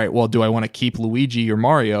like, all right, well, do I want to keep Luigi or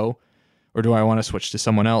Mario, or do I want to switch to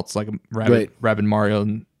someone else, like Rabbid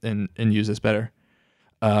Mario, and use this better?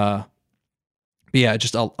 But yeah,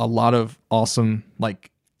 just a lot of awesome.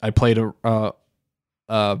 Like I played an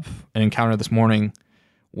encounter this morning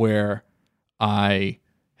where I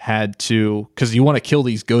had to, because you want to kill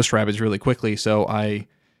these ghost rabbits really quickly. So I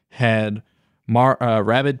had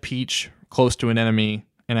Rabbid Peach close to an enemy,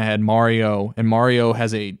 and I had Mario, and Mario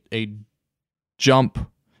has a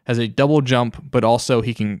double jump, but also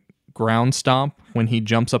he can ground stomp when he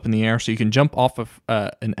jumps up in the air. So you can jump off of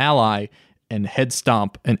an ally and head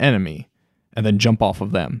stomp an enemy and then jump off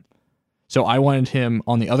of them. So I wanted him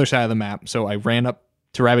on the other side of the map. So I ran up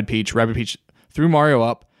to Rabbid Peach threw Mario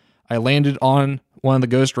up. I landed on one of the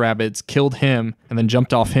ghost rabbits, killed him, and then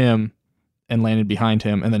jumped off him and landed behind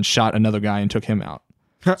him, and then shot another guy and took him out.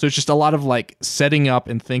 So it's just a lot of like setting up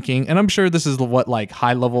and thinking, and I'm sure this is what like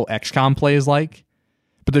high level XCOM play is like,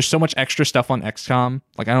 but there's so much extra stuff on XCOM.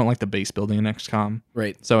 Like I don't like the base building in XCOM.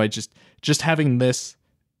 Right. So I just having this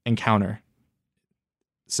encounter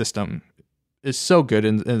system is so good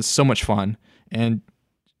and is so much fun and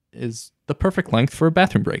is the perfect length for a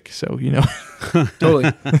bathroom break. So, you know.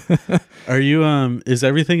 Totally. Are you is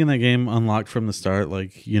everything in that game unlocked from the start?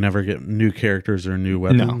 Like you never get new characters or new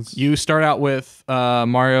weapons? No. You start out with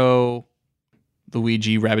Mario,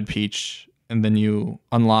 Luigi, Rabbid Peach, and then you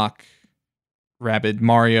unlock Rabbid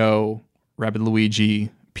Mario, Rabbid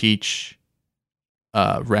Luigi, Peach,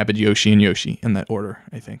 Rabbid Yoshi, and Yoshi in that order,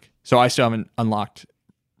 I think. So I still haven't unlocked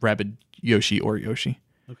Rabbid Yoshi or Yoshi.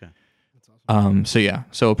 Okay. So yeah,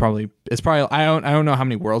 so it's probably I don't know how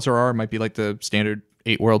many worlds there are. It might be like the standard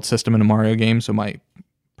 8 world system in a Mario game. So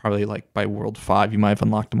probably like by world 5 you might have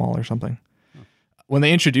unlocked them all or something. Oh. When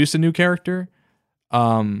they introduce a new character,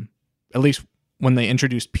 at least when they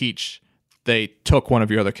introduced Peach, they took one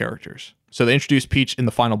of your other characters. So they introduced Peach in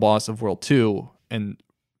the final boss of World 2, and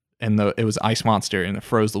it was Ice Monster, and it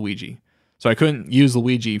froze Luigi. So I couldn't use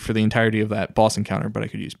Luigi for the entirety of that boss encounter, but I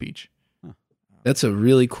could use Peach. That's a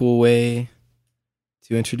really cool way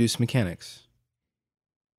to introduce mechanics.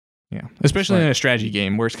 Yeah, especially in a strategy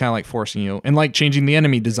game where it's kind of like forcing you, and like changing the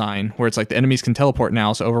enemy design where it's like the enemies can teleport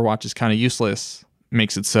now, so Overwatch is kind of useless,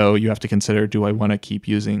 makes it so you have to consider, do I want to keep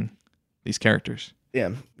using these characters? Yeah,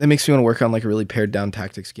 that makes me want to work on like a really pared down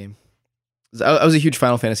tactics game. I was a huge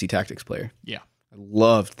Final Fantasy Tactics player. Yeah, I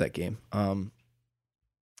loved that game.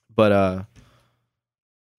 But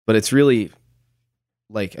it's really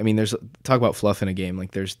like, I mean, there's talk about fluff in a game.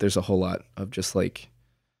 Like there's a whole lot of just like,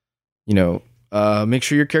 you know, make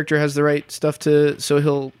sure your character has the right stuff so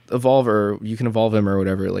he'll evolve, or you can evolve him or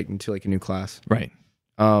whatever, like into like a new class. Right.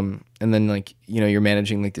 And then like, you know, you're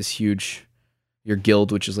managing like your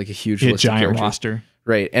guild, which is like a huge list giant of roster.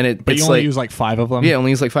 Right. And but you only use like 5 of them. Yeah, only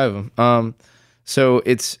use like 5 of them. So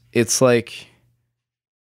it's like,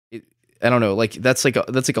 I don't know, like that's like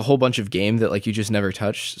a whole bunch of game that like you just never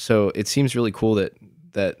touch. So it seems really cool that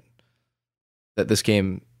this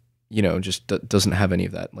game, you know, just doesn't have any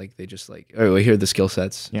of that. Like they just like, oh, here are the skill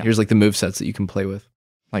sets. Yeah. Here's like the move sets that you can play with.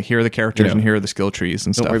 Like here are the characters, you know, and here are the skill trees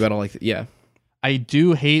and don't stuff. Don't worry about all like yeah. I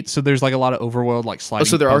do hate, so there's like a lot of overworld like sliding. Oh,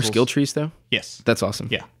 so there puzzles. Are skill trees though? Yes. That's awesome.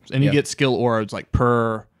 Yeah. And you get skill orbs like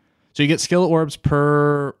so you get skill orbs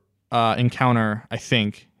per encounter, I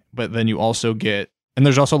think, but then you also get, and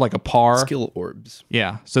there's also like a par. Skill orbs.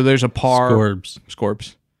 Yeah. So there's a par.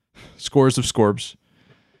 Scorbs. Scores of scorbs.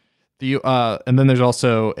 And then there's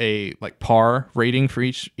also a like par rating for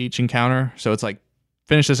each encounter. So it's like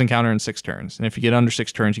finish this encounter in 6 turns. And if you get under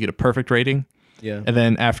 6 turns, you get a perfect rating. Yeah. And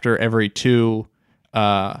then after every 2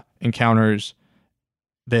 encounters,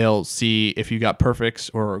 they'll see if you got perfects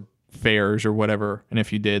or fairs or whatever. And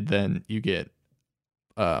if you did, then you get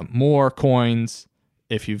more coins.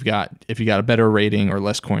 If you got a better rating, or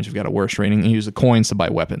less coins, you've got a worse rating. And you use the coins to buy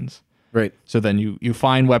weapons. Right. So then you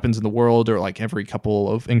find weapons in the world, or like every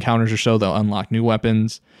couple of encounters or so, they'll unlock new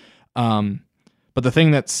weapons. But the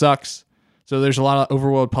thing that sucks, so there's a lot of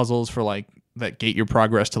overworld puzzles for like that gate your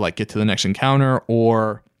progress to like get to the next encounter,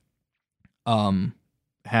 or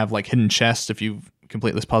have like hidden chests if you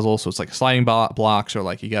complete this puzzle. So it's like sliding blocks, or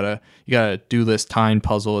like you gotta do this timed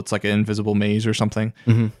puzzle. It's like an invisible maze or something.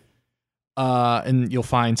 Mm-hmm.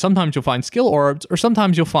 And sometimes you'll find skill orbs, or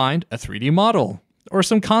sometimes you'll find a 3D model or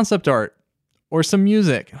some concept art, or some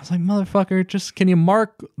music. I was like, motherfucker, just can you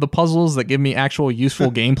mark the puzzles that give me actual useful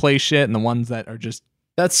gameplay shit and the ones that are just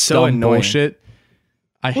That's so dumb annoying. bullshit?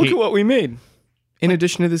 I Look hate. at what we made. In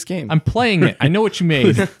addition to this game, I'm playing it. I know what you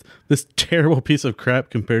made. Do This terrible piece of crap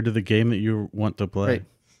compared to the game that you want to play. Right.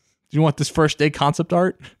 you want this first day concept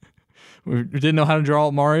art? We didn't know how to draw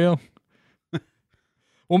Mario.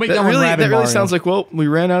 We'll make that, that one really Rabbid Mario. sounds like, well, we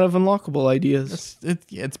ran out of unlockable ideas.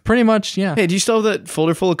 It's pretty much, yeah. Hey, do you still have that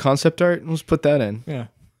folder full of concept art? Let's put that in. Yeah.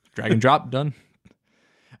 Drag and drop, done.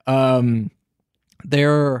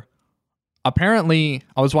 There apparently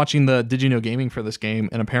I was watching the Did You Know Gaming for this game,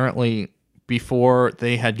 and apparently before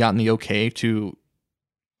they had gotten the okay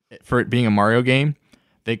for it being a Mario game,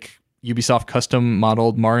 Ubisoft custom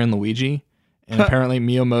modeled Mario and Luigi, and apparently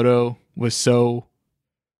Miyamoto was so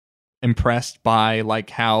impressed by like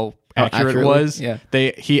how accurate it was. Yeah.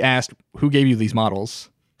 He asked, "Who gave you these models?"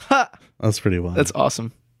 That's pretty wild. That's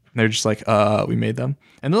awesome. They're just like, we made them.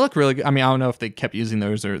 And they look really good. I mean, I don't know if they kept using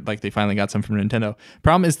those or like they finally got some from Nintendo.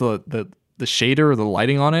 Problem is the shader or the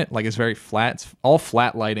lighting on it, like, it's very flat. It's all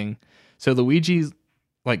flat lighting. So Luigi's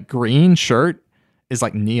like green shirt is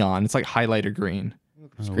like neon. It's like highlighter green.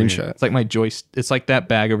 Screenshot. It's like my joystick. It's like that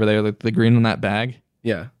bag over there, like the green on that bag.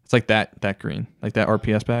 Yeah. It's like that green, like that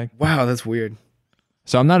RPS bag. Wow, that's weird.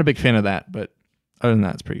 So I'm not a big fan of that, but other than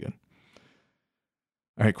that, it's pretty good.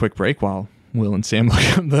 All right, quick break while Will and Sam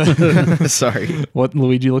look up the Sorry. what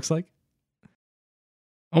Luigi looks like.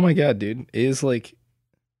 Oh my god, dude. It is like,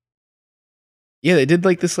 yeah, they did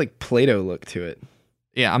like this like Play-Doh look to it.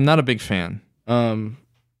 Yeah, I'm not a big fan.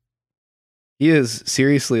 He is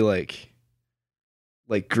seriously like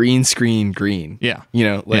green screen green. Yeah. You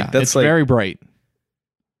know, like yeah, that's it's like very bright.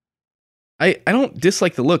 I don't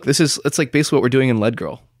dislike the look. It's like basically what we're doing in LED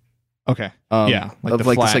Girl. Okay. Yeah, like of the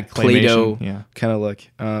like flat this like claymation. Play-Doh Yeah. kind of look.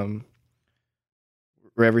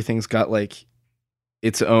 Where everything's got like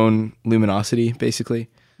its own luminosity, basically.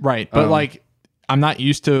 Right. But like, I'm not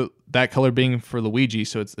used to that color being for Luigi,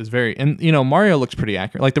 so it's very, and you know, Mario looks pretty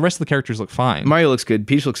accurate. Like the rest of the characters look fine. Mario looks good.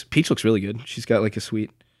 Peach looks really good. She's got like a sweet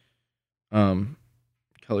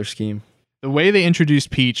color scheme. The way they introduced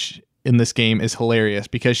Peach in this game is hilarious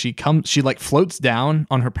because she like floats down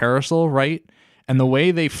on her parasol, right? And the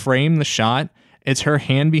way they frame the shot, it's her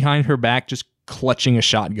hand behind her back just clutching a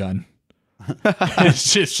shotgun.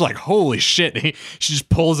 It's just like, holy shit. She just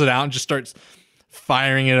pulls it out and just starts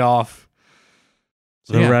firing it off.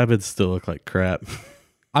 So, the yeah. rabbits still look like crap.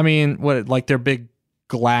 I mean, what, like their big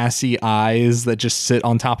glassy eyes that just sit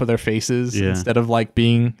on top of their faces instead of like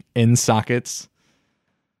being in sockets.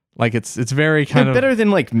 Like it's very kind They're of better than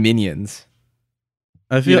like Minions.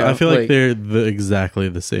 I feel You know, like like- they're exactly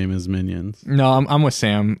the same as Minions. No, I'm with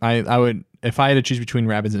Sam. I would, if I had to choose between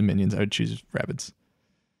Rabbids and Minions, I would choose Rabbids.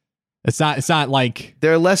 It's not like,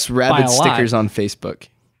 There are less By rabbit a lot. stickers on Facebook.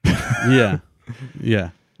 Yeah. Yeah.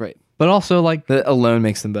 Right. but also like, That alone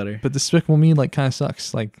makes them better. but Despicable Me like kind of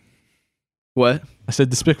sucks. Like What? I said,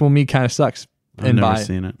 Despicable Me kind of sucks, I've and never by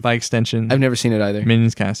seen it. by extension, I've never seen it either.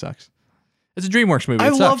 Minions kind of sucks. It's a DreamWorks movie. I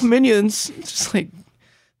It love sucks. Minions. Just like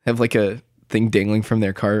have like a thing dangling from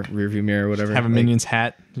their car rearview mirror or whatever. Have a Like, Minions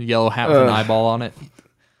hat, a yellow hat with an Ugh. eyeball on it.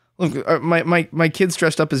 Look, my kids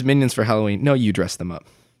dressed up as Minions for Halloween. No, you dressed them up.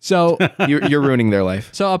 So You're ruining their life.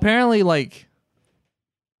 So apparently, like,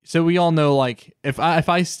 so we all know, like, if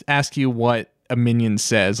I ask you what a minion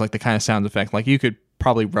says, like the kind of sound effect, like you could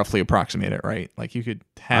probably roughly approximate it, right? Like you could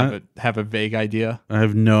have a vague idea. I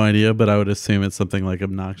have no idea, but I would assume it's something like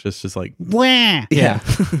obnoxious, just like wah. Yeah,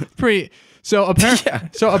 pretty. So apparently,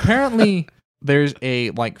 Yeah. apparently, there's a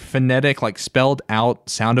like phonetic, like spelled out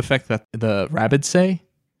sound effect that the rabbits say,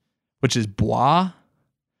 which is blah.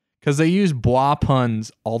 Because they use blah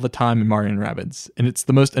puns all the time in Mario and Rabbids, and it's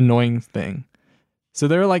the most annoying thing. So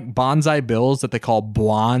there are like bonsai bills that they call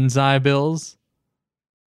bonsai bills.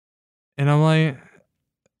 And I'm like,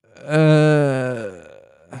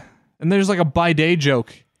 and there's like a bidet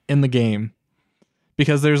joke in the game.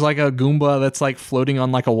 Because there's like a Goomba that's like floating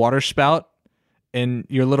on like a water spout, and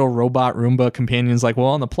your little robot Roomba companion's like, well,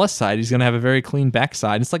 on the plus side, he's going to have a very clean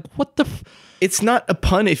backside. It's like, what the... It's not a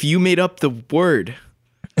pun if you made up the word.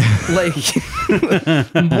 Like,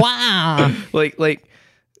 wow. like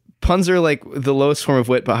puns are like the lowest form of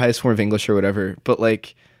wit but highest form of English or whatever. But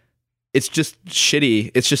like, it's just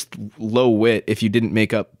shitty. It's just low wit if you didn't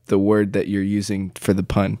make up the word that you're using for the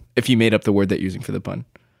pun. If you made up the word that you're using for the pun.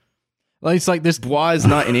 Like, it's like this... Bois is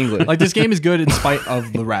not in English. Like, this game is good in spite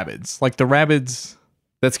of the Rabbids. Like, the Rabbids,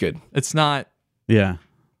 That's good. it's not... Yeah.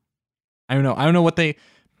 I don't know what they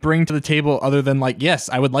bring to the table other than, like, yes,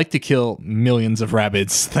 I would like to kill millions of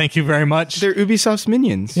Rabbids. Thank you very much. They're Ubisoft's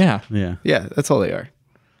minions. Yeah. Yeah. Yeah, that's all they are.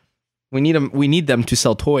 We need them. We need them to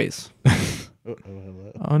sell toys.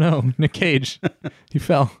 Oh no, Nick Cage, you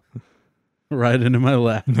fell. Right into my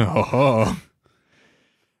lap. No.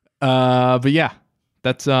 But yeah,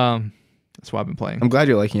 that's what I've been playing. I'm glad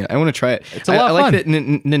you're liking it. I want to try it. It's a lot I of like fun. that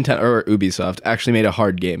Nintendo or Ubisoft actually made a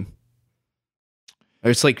hard game.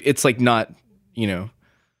 Or it's like not, Yeah,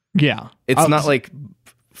 it's not like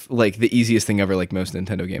the easiest thing ever, like most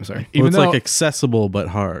Nintendo games are. Well, even it's though like accessible but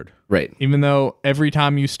hard. Right. even though every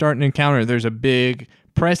time you start an encounter, there's a big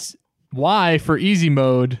press Y for easy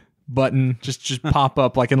mode button just pop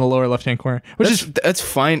up like in the lower left hand corner, which That's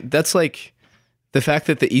fine. That's like the fact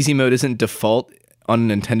that the easy mode isn't default on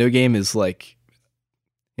a Nintendo game is like,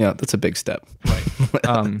 that's a big step.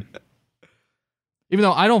 right. Even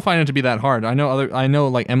though I don't find it to be that hard, I know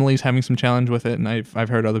like Emily's having some challenge with it, and I've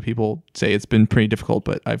heard other people say it's been pretty difficult,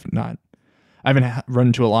 but I haven't run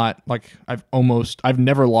into a lot. Like I've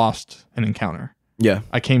never lost an encounter. Yeah.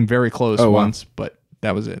 I came very close Oh, wow. once, but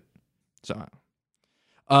that was it. So,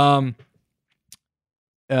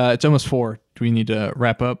 it's almost 4. Do we need to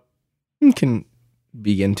wrap up? We can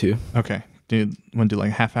begin to. Okay. Dude, want to do like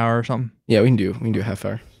a half hour or something? Yeah, we can do a half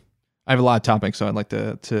hour. I have a lot of topics, so I'd like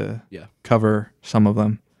to Yeah. cover some of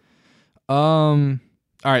them. All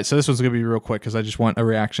right, so this one's gonna be real quick because I just want a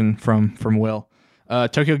reaction from Will.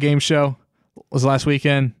 Tokyo Game Show was last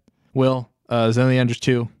weekend. Will, Zone of the Enders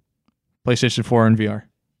 2, PlayStation 4 and VR.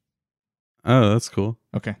 Oh, that's cool.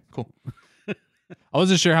 Okay, cool. I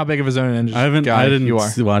wasn't sure how big of a Zone of the Enders I guy didn't you are.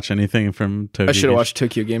 watch anything from Tokyo. I should have Game watched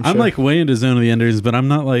Tokyo Game Show. I'm like way into Zone of the Enders, but I'm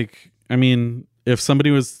not like. I mean, if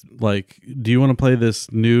somebody was like, "Do you want to play the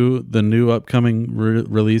new upcoming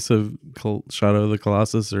release of Shadow of the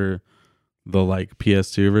Colossus or the like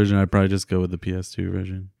PS2 version?" I'd probably just go with the PS2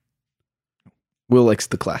 version. Will likes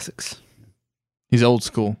the classics. He's old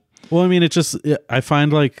school. Well, I mean, I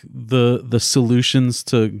find like the solutions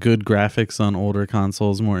to good graphics on older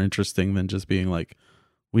consoles more interesting than just being like,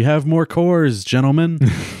 "We have more cores, gentlemen."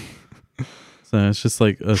 So it's just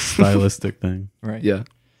like a stylistic thing. Right. Yeah.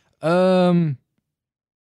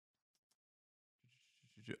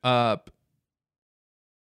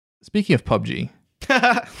 Speaking of PUBG,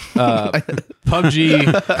 PUBG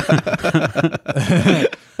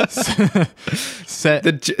set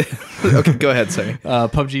Okay, go ahead. Sorry.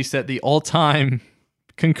 PUBG set the all-time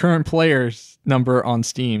concurrent players number on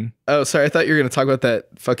Steam. Oh, sorry. I thought you were going to talk about that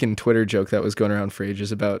fucking Twitter joke that was going around for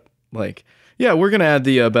ages about like, yeah, we're going to add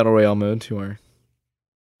the battle royale mode to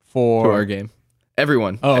our game.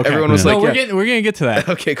 Everyone. Oh, okay. Everyone was No, like, we're gonna get to that.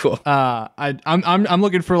 okay, cool. I'm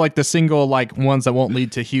looking for like the single like ones that won't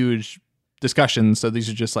lead to huge discussions. So these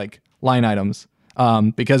are just like line items.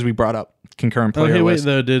 Because we brought up concurrent player Okay, wait list.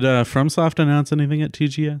 though. Did FromSoft announce anything at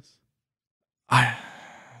TGS? I'll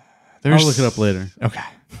There's- look it up later. Okay.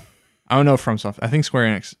 I don't know if FromSoft. I think Square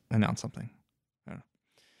Enix announced something. I don't know.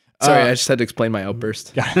 Sorry, I just had to explain my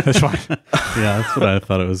outburst. Yeah, that's fine. Yeah, that's what I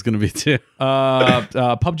thought it was going to be too.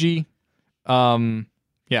 PUBG.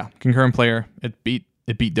 Yeah, concurrent player. It beat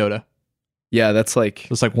Dota. Yeah, that's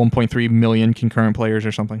like, It's like 1.3 million concurrent players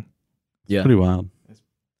or something. yeah. Pretty wild.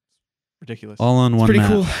 Ridiculous. All on one Pretty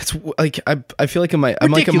map. cool. It's like I feel like I'm like a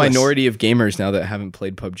Ridiculous. minority of gamers now that haven't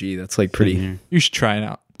played PUBG. That's like Same pretty. here. You should try it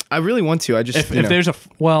out. I really want to. I just If there's I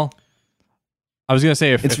was gonna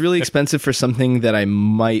say it's really expensive for something that I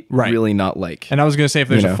might Right. really not like. and I was gonna say if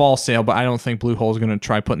there's you a know. fall sale, but I don't think Bluehole's gonna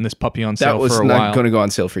try putting this puppy on That sale was for a not while. going to go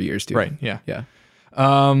on sale for years, dude. Right? Yeah. Yeah.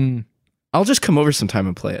 Um. I'll just come over sometime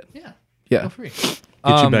and play it. Yeah. Yeah. Free.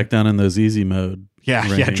 Get you back down in those easy mode. Yeah.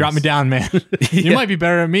 Yeah. rankings. Drop me down, man. You might be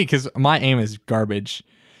better than me because my aim is garbage.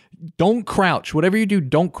 Don't crouch. Whatever you do,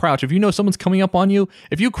 don't crouch. If you know someone's coming up on you,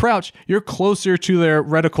 if you crouch, you're closer to their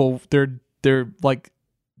reticle, their like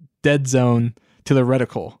dead zone to the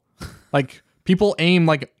reticle. Like people aim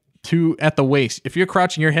like at the waist. If you're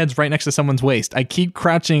crouching, your head's right next to someone's waist. I keep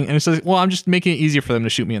crouching, and it's like, well, I'm just making it easier for them to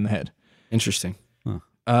shoot me in the head. Interesting.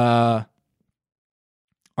 All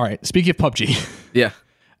right. Speaking of PUBG. Yeah.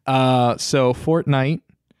 So Fortnite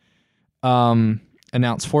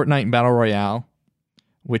announced Fortnite Battle Royale,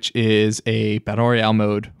 which is a Battle Royale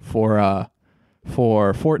mode for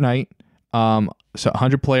Fortnite. So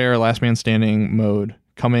 100 player last man standing mode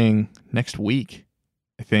coming next week,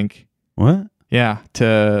 I think. What? Yeah,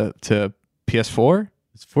 to PS4?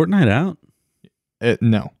 Is Fortnite out?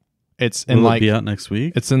 No. It's Will in it like be out next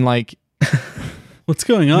week? it's in like What's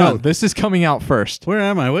going on? no, this is coming out first. Where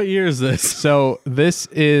am I? What year is this? So this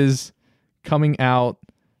is coming out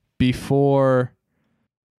before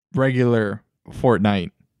regular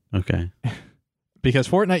Fortnite Okay. because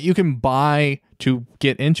Fortnite you can buy to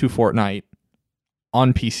get into Fortnite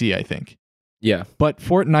on PC, I think. Yeah. But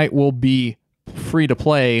Fortnite will be free to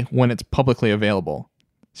play when it's publicly available.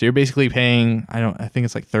 So you're basically paying, I think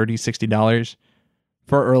it's like $30, $60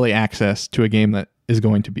 for early access to a game that is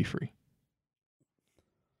going to be free.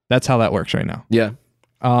 That's how that works right now. Yeah.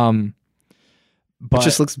 But It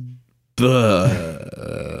just looks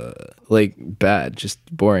like bad, just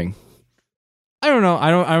boring. I don't know. I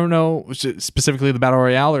don't know specifically the Battle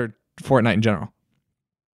Royale or Fortnite in general.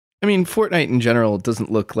 I mean, Fortnite in general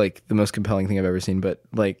doesn't look like the most compelling thing I've ever seen, but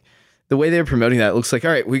like the way they're promoting that, it looks like,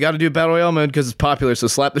 all right, we got to do a Battle Royale mode because it's popular, so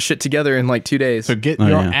slap the shit together in like 2 days. So get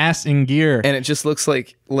your ass in gear. And it just looks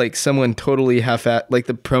like someone totally like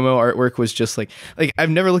the promo artwork was just like I've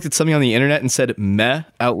never looked at something on the internet and said meh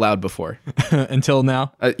out loud before. Until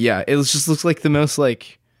now. Yeah, it just looks like the most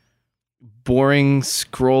like boring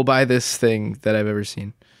scroll by this thing that I've ever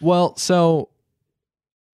seen. Well, so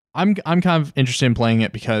I'm kind of interested in playing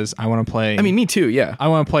it because I want to play. I mean, me too. Yeah, I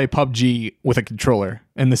want to play PUBG with a controller,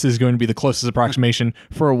 and this is going to be the closest approximation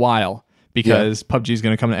for a while because PUBG is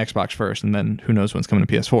going to come to Xbox first, and then who knows when it's coming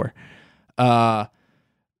to PS4.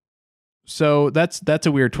 So that's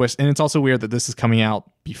a weird twist, and it's also weird that this is coming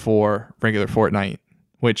out before regular Fortnite,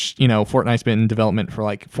 which Fortnite's been in development for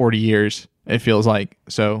like 40 years. It feels like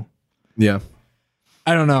so. Yeah,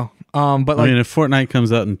 I don't know. But I mean, if Fortnite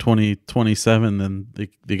comes out in 2027, then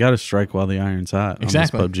they got to strike while the iron's hot.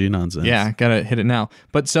 Exactly. On this PUBG nonsense. Yeah, gotta hit it now.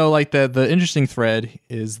 But so like the interesting thread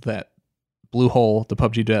is that Bluehole, the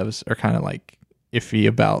PUBG devs, are kind of like iffy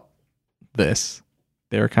about this.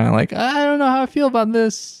 They were kind of like, I don't know how I feel about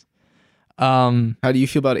this. How do you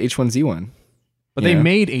feel about H1Z1? But they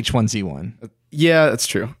made H1Z1. Yeah, that's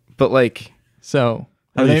true. But like, so.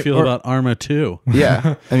 How do you feel about Arma 2?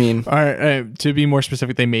 Yeah, I mean, all right. To be more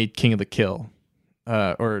specific, they made King of the Kill,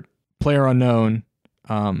 or Player Unknown.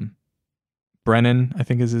 Brennan, I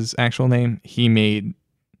think is his actual name. He made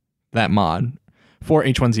that mod for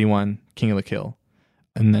H1Z1, King of the Kill,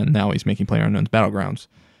 and then now he's making Player Unknown's Battlegrounds.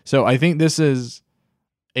 So I think this is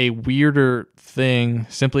a weirder thing,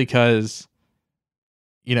 simply because,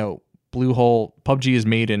 Bluehole PUBG is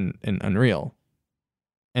made in Unreal.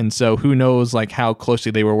 And so who knows like how closely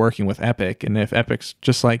they were working with Epic, and if Epic's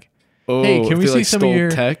just like, hey, can we see some of your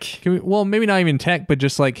tech? Well, maybe not even tech, but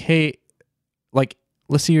just like, hey, like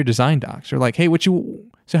let's see your design docs, or like, hey,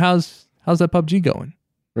 so how's that PUBG going?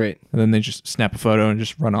 Right. And then they just snap a photo and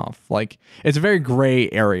just run off. Like it's a very gray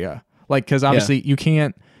area. Like because obviously you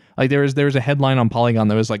can't like there was a headline on Polygon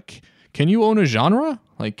that was like, can you own a genre?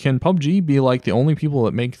 Like, can PUBG be like the only people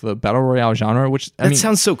that make the Battle Royale genre? Which I mean,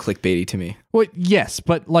 sounds so clickbaity to me. Well, yes,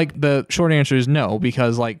 but like the short answer is no,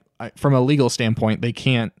 because like from a legal standpoint, you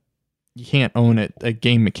can't own a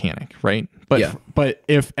game mechanic, right? But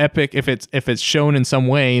if Epic, if it's shown in some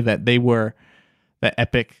way that that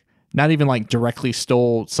Epic not even like directly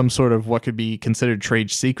stole some sort of what could be considered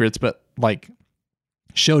trade secrets, but like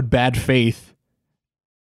showed bad faith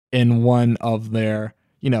in one of their,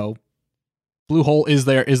 Bluehole is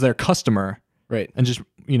their customer, right? And just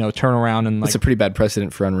turn around and like it's a pretty bad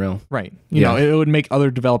precedent for Unreal, right? You know, it would make other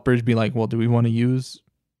developers be like, well, do we want to use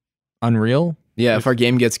Unreal? Yeah, if our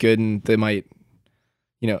game gets good, and they might,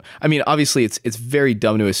 I mean, obviously it's very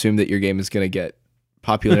dumb to assume that your game is going to get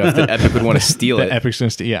popular enough that Epic would want to steal it. Epic's going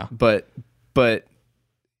to steal, yeah. But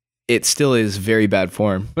it still is very bad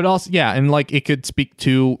form. But also, yeah, and like it could speak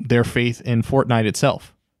to their faith in Fortnite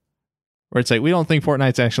itself. Where it's like, we don't think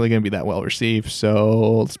Fortnite's actually going to be that well received,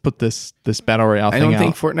 so let's put this Battle Royale thing out. I don't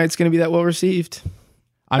think Fortnite's going to be that well received.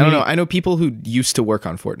 I don't know. I know people who used to work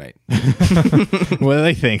on Fortnite. What do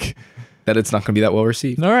they think? That it's not going to be that well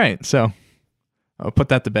received. All right, so I'll put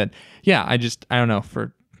that to bed. Yeah, I don't know.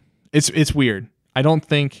 It's weird. I don't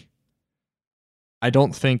think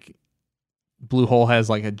Bluehole has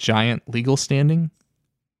like a giant legal standing,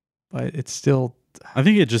 but it's still. I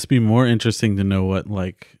think it'd just be more interesting to know what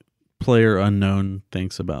like Player Unknown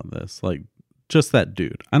thinks about this, like just that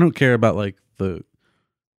dude. I don't care about like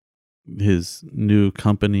his new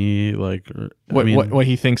company, like what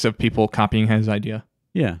he thinks of people copying his idea.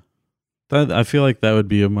 Yeah, I feel like that would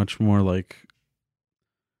be a much more like.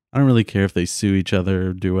 I don't really care if they sue each other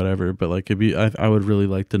or do whatever, but like I would really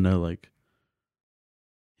like to know like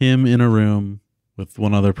him in a room with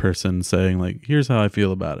one other person saying like, here's how I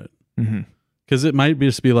feel about it, because it might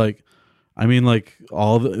just be like. I mean, like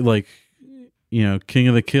all the like, King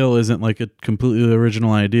of the Kill isn't like a completely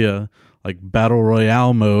original idea. Like Battle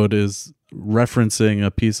Royale mode is referencing a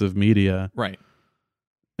piece of media, right?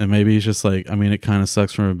 And maybe he's just like, I mean, it kind of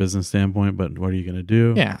sucks from a business standpoint, but what are you gonna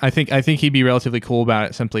do? Yeah, I think he'd be relatively cool about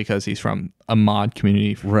it simply because he's from a mod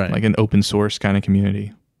community, right? Like an open source kind of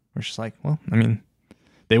community. We're just like, well, I mean,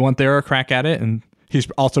 they want their crack at it, and he's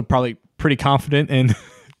also probably pretty confident in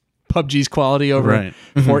PUBG's quality over Right.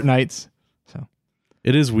 Fortnite's. So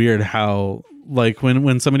It is weird how like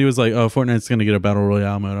when somebody was like, "Oh, Fortnite's gonna get a battle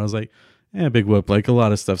royale mode," I was like, "Yeah, big whoop." Like a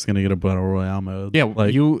lot of stuff's gonna get a battle royale mode. yeah,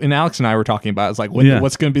 like you and Alex and I were talking about. It's like,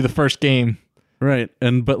 what's going to be the first game? right.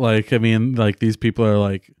 And but like I mean, like these people are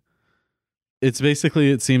like, it's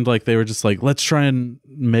basically it seemed like they were just like, let's try and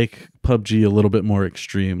make PUBG a little bit more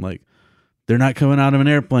extreme. Like they're not coming out of an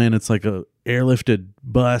airplane. It's like a airlifted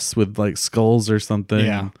bus with like skulls or something.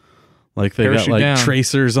 Yeah. Like they Parachute got like down.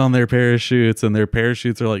 tracers on their parachutes, and their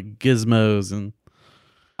parachutes are like gizmos. And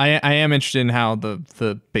I am interested in how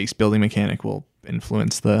the base building mechanic will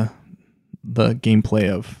influence the gameplay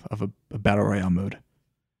of a battle royale mode.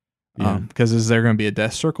 Yeah. Because is there going to be a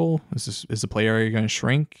death circle? Is the play area going to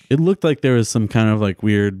shrink? it looked like there was some kind of like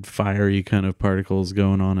weird fiery kind of particles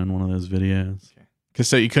going on in one of those videos. Because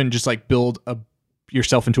so you couldn't just like build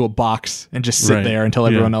yourself into a box and just sit Right. there until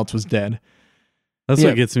Yeah. everyone else was dead. That's Yeah.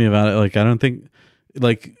 what gets me about it. Like I don't think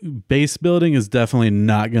like base building is definitely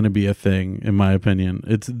not going to be a thing in my opinion.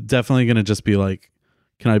 It's definitely going to just be like,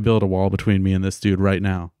 can I build a wall between me and this dude right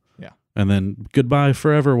now? Yeah. And then goodbye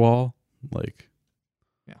forever wall. Like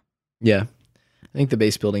Yeah, I think the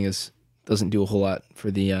base building doesn't do a whole lot for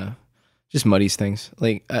the just muddies things.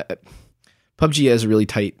 Like PUBG has a really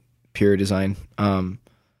tight pure design, and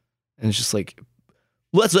it's just like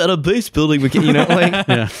let's add a base building. Like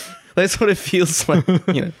yeah. that's what it feels like.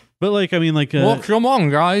 But like I mean like Well, come on,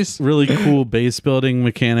 guys. really cool base building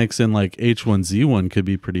mechanics in like H1Z1 could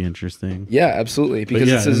be pretty interesting. Yeah, absolutely. But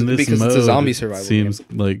Because yeah, in this it's a mode, zombie it survival seems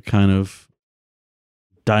game. like kind of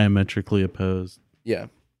diametrically opposed. Yeah.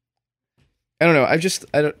 I don't know.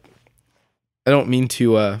 I don't mean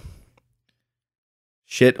to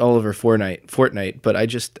shit all over Fortnite, but I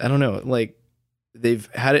don't know. Like they've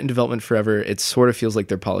had it in development forever. It sort of feels like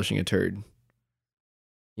they're polishing a turd.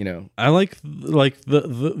 I like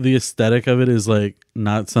the aesthetic of it is like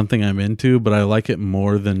not something I'm into, but I like it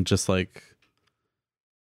more than just like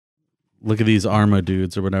look at these Arma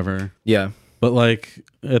dudes or whatever. Yeah. But like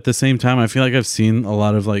at the same time, I feel like I've seen a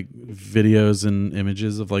lot of like videos and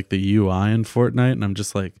images of like the UI in Fortnite, and I'm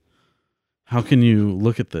just like, how can you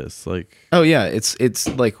look at this? Like, Oh yeah, it's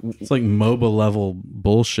like it's like MOBA level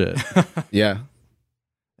bullshit. yeah.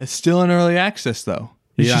 It's still in early access though.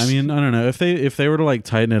 It's Yeah, just- I mean, I don't know if they were to like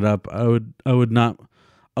tighten it up, I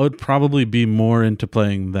would probably be more into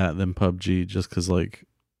playing that than PUBG, just because like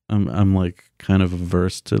I'm like kind of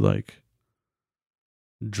averse to like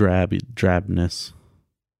drabness,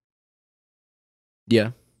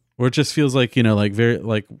 Yeah. or it just feels like like very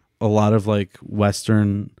like a lot of like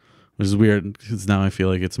Western, which is weird because now I feel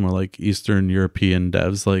like it's more like Eastern European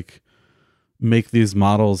devs like make these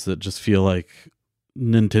models that just feel like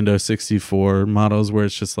Nintendo 64 models where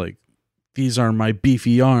it's just like, these are my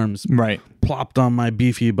beefy arms right. plopped on my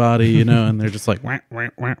beefy body, and they're just like wah, wah,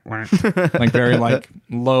 wah, wah. Like very like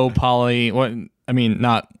low poly. What I mean,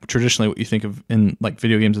 not traditionally what you think of in like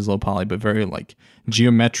video games as low poly, but very like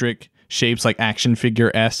geometric shapes, like action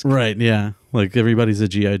figure esque. Right, yeah, like everybody's a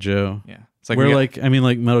GI Joe. Yeah, it's like Where we got- like I mean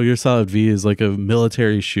like Metal Gear Solid V is like a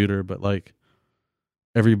military shooter, but like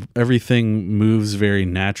everything moves very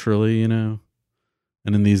naturally, and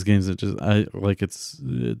in these games it just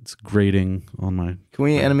it's grating on my Can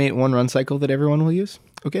we animate one run cycle that everyone will use?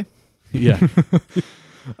 Okay. yeah.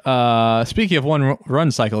 Speaking of one run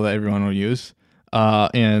cycle that everyone will use,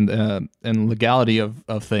 and legality of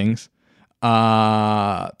things,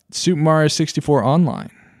 Super Mario 64 Online.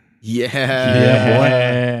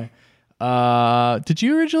 Yeah. Did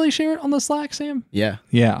you originally share it on the Slack, Sam? Yeah.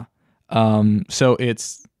 Yeah. So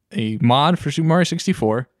it's a mod for Super Mario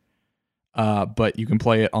 64, but you can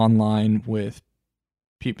play it online with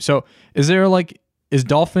people. So does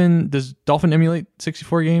Dolphin emulate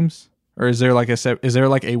 64 games? Or is there like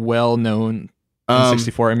a well-known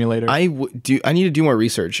N64 emulator? I need to do more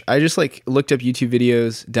research. I just like looked up YouTube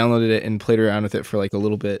videos, downloaded it, and played around with it for like a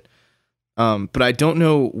little bit. But I don't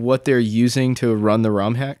know what they're using to run the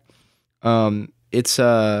ROM hack. It's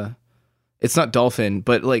not Dolphin,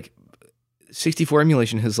 but like 64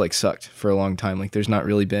 emulation has like sucked for a long time. Like there's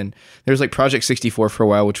like Project 64 for a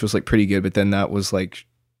while, which was like pretty good, but then that was like,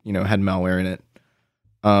 had malware in it.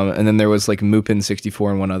 And then there was like Mupin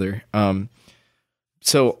 64 and one other.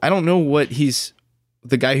 So I don't know what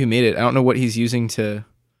the guy who made it, I don't know what he's using to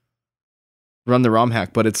run the ROM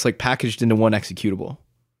hack, but it's like packaged into one executable.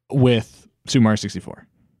 with Super Mario 64.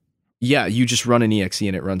 Yeah, you just run an exe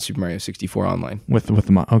and it runs Super Mario 64 online. With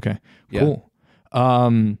the mod. Okay. Yeah. Cool.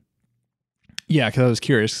 Yeah, because I was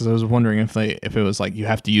curious because I was wondering if it was like you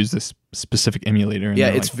have to use this specific emulator. And Yeah,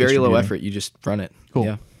 they're, it's like, very low distributing. effort. You just run it. Cool.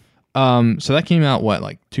 Yeah. So that came out what,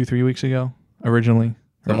 like 2-3 weeks ago originally?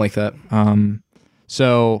 something like that.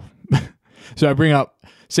 So I bring up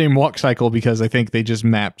same walk cycle because I think they just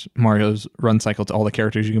mapped Mario's run cycle to all the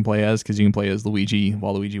characters you can play as, because you can play as Luigi,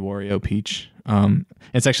 Waluigi, Wario, Peach.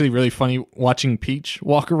 It's actually really funny watching Peach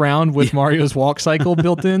walk around with Mario's walk cycle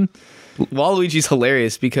built in. Waluigi's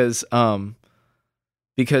hilarious because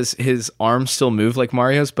his arms still move like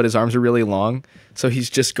Mario's, but his arms are really long, so he's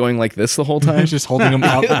just going like this the whole time. He's just holding them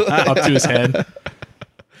up to his head.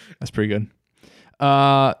 That's pretty good.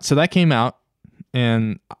 So that came out,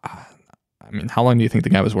 and I mean, how long do you think the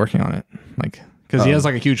guy was working on it? Like, because he has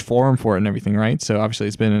like a huge forum for it and everything, right? So obviously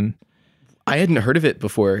it's been in. I hadn't heard of it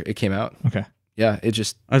before it came out. Okay. Yeah, it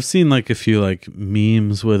just. I've seen like a few like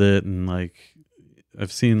memes with it, and like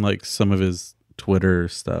I've seen like some of his Twitter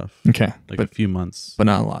stuff. Okay. Like a few months. But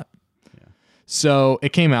not a lot. Yeah. So it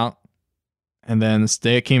came out, and then this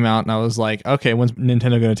day it came out, and I was like, okay, when's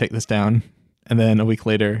Nintendo going to take this down? And then a week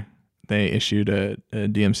later, they issued a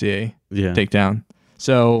DMCA takedown.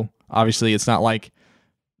 So obviously, it's not like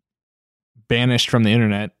banished from the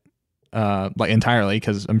internet, like entirely,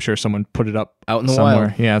 because I'm sure someone put it up out in the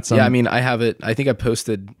somewhere. wild. Yeah, I mean, I have it. I think I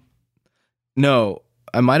posted. No,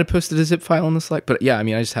 I might have posted a zip file in the Slack, but yeah, I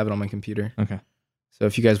mean, I just have it on my computer. Okay. So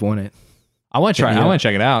if you guys want it, I want to try. I want to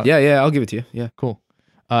check it out. Yeah, I'll give it to you. Yeah, cool.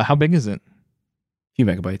 How big is it? A few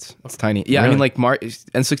megabytes. It's tiny. Yeah, really? I mean, like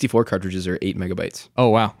N64 cartridges are 8 megabytes. Oh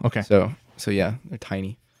wow. Okay. So yeah, they're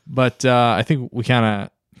tiny. But I think we kind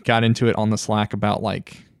of got into it on the Slack about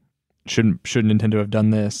like should Nintendo have done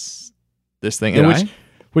this thing? Did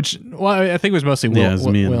which I think it was mostly Will. Yeah, it was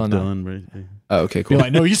me and Will Dylan. Right? Oh, okay, cool. Be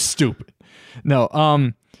like, no, you're stupid. No.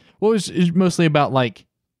 What was mostly about like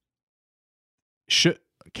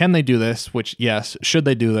can they do this? Which yes, should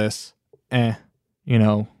they do this? You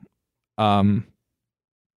know, but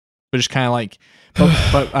just kind of like,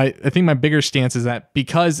 but I think my bigger stance is that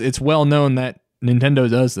because it's well known that Nintendo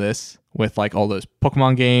does this with like all those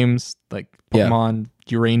Pokemon games, like Pokemon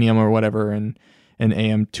Uranium or whatever, and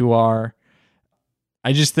AM2R.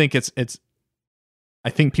 I just think it's. I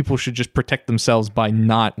think people should just protect themselves by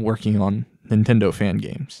not working on Nintendo fan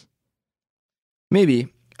games. Maybe.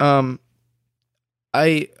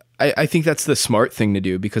 I think that's the smart thing to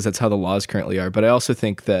do because that's how the laws currently are. But I also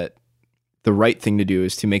think that the right thing to do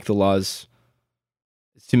is to make laws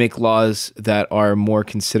that are more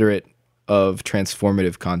considerate of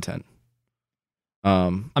transformative content. I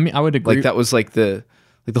mean, I would agree. Like that was like the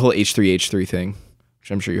whole H3 thing,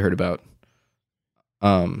 which I'm sure you heard about.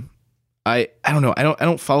 I don't know. I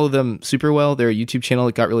don't follow them super well. They're a YouTube channel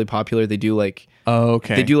that got really popular. They do like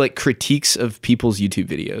they do like critiques of people's YouTube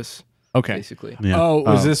videos. Okay. Basically. Yeah. Oh,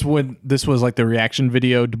 was this when this was like the reaction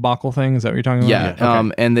video debacle thing? Is that what you're talking about? Yeah.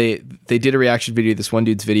 Okay. And they did a reaction video to this one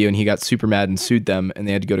dude's video, and he got super mad and sued them, and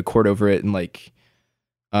they had to go to court over it. And like,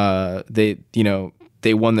 they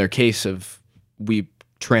won their case of we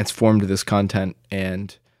transformed this content,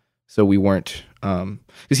 and so we weren't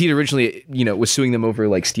because he'd originally was suing them over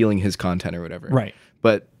like stealing his content or whatever. Right.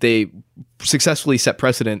 But they successfully set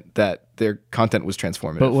precedent that their content was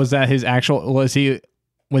transformative. But was that his actual?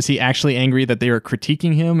 Was he actually angry that they were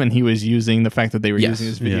critiquing him and he was using the fact that they were using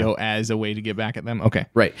this video as a way to get back at them? Okay.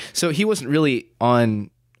 Right. So he wasn't really on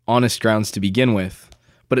honest grounds to begin with,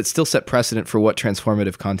 but it still set precedent for what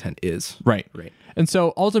transformative content is. Right. Right. And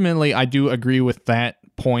so ultimately I do agree with that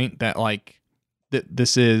point that like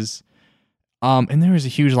this is and there was a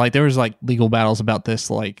huge there was like legal battles about this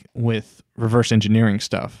like with reverse engineering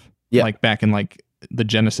stuff. Yeah. Like back in like the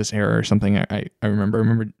Genesis era or something. I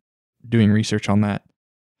remember doing research on that.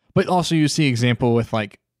 But also you see example with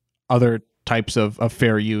like other types of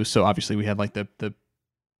fair use. So obviously we had like the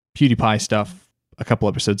PewDiePie stuff a couple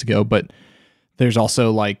episodes ago, but there's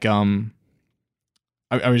also like I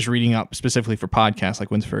was reading up specifically for podcasts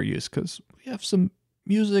like when's fair use, because we have some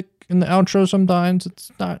music in the outro sometimes.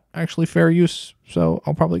 It's not actually fair use, so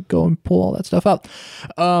I'll probably go and pull all that stuff out.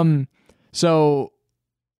 So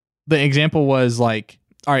the example was like,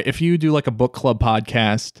 all right, if you do like a book club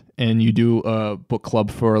podcast and you do a book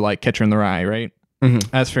club for like Catcher in the Rye, right? Mm-hmm.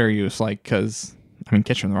 That's fair use, like, because I mean,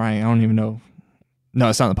 Catcher in the Rye, I don't even know. No,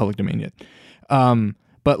 it's not in the public domain yet.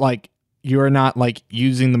 But like, you're not like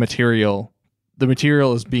using the material. The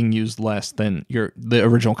material is being used less than the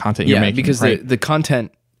original content you're making. Because right? the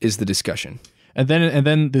content is the discussion. And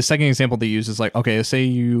then the second example they use is like, okay, say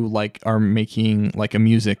you like are making like a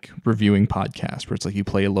music reviewing podcast where it's like you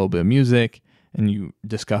play a little bit of music and you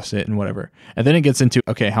discuss it and whatever. And then it gets into,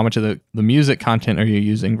 okay, how much of the music content are you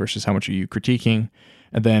using versus how much are you critiquing?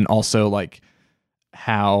 And then also like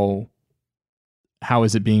how how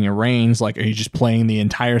is it being arranged? Like, are you just playing the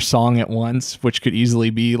entire song at once, which could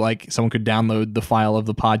easily be like someone could download the file of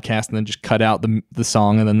the podcast and then just cut out the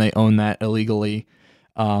song, and then they own that illegally.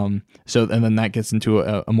 And then that gets into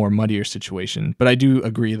a more muddier situation. But I do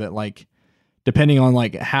agree that, like, depending on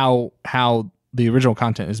like how the original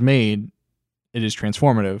content is made, it is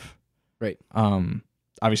transformative. Right.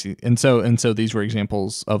 Obviously. And so these were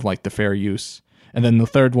examples of like the fair use. And then the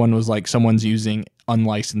third one was like someone's using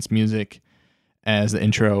unlicensed music as the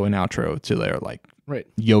intro and outro to their like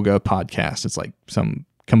yoga podcast. It's like some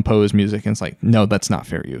composed music, and it's like, no, that's not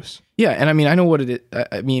fair use. Yeah, and I mean, I know what it is.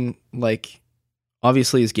 I mean, like,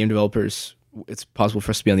 obviously as game developers, it's possible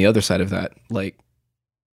for us to be on the other side of that. Like,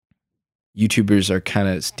 YouTubers are kind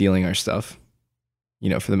of stealing our stuff, you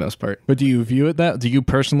know, for the most part. But do you view it that? Do you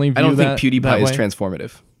personally view I don't that think PewDiePie that is way?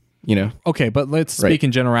 transformative, you know? Okay, but let's speak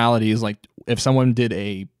in generalities. Like, if someone did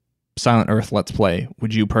a Silent Earth Let's Play,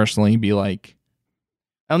 would you personally be like...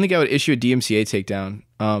 I don't think I would issue a DMCA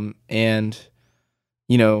takedown. And,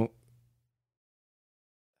 you know,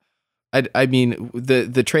 I mean,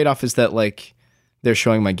 the trade-off is that, like, they're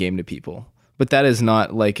showing my game to people. But that is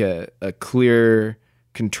not, like, a clear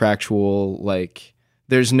contractual, like,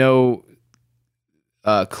 there's no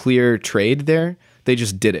clear trade there. They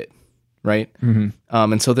just did it, right? Mm-hmm.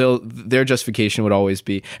 And so their justification would always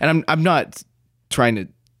be, and I'm not trying to,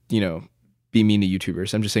 you know, be mean to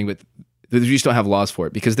YouTubers. I'm just saying, but they just don't have laws for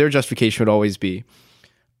it, because their justification would always be,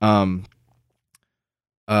 oh,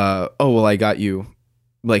 well, I got you,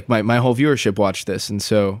 like my whole viewership watched this, and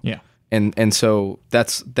so yeah, and so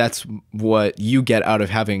that's what you get out of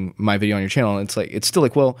having my video on your channel. And it's like, it's still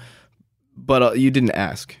like, well, but you didn't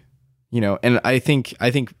ask, you know. And I think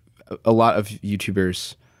a lot of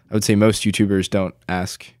YouTubers, I would say most YouTubers, don't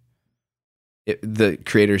ask the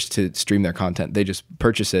creators to stream their content. They just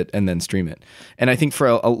purchase it and then stream it. And I think for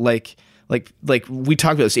a like we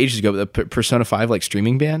talked about this ages ago, but the Persona 5 like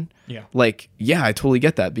streaming ban. Yeah. Like, yeah, I totally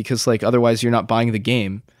get that, because like otherwise you're not buying the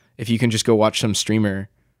game if you can just go watch some streamer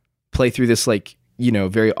play through this, like, you know,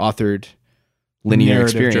 very authored linear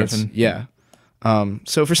Narrative experience. driven. Yeah.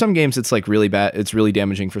 So for some games it's like really bad. It's really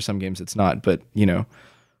damaging. For some games it's not. But, you know,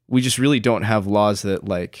 we just really don't have laws that,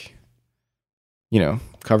 like, you know,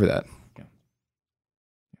 cover that.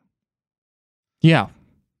 Yeah.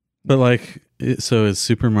 But like, so is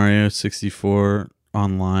Super Mario 64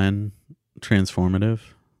 online transformative?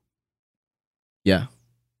 Yeah.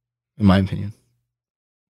 In my opinion.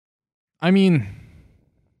 I mean,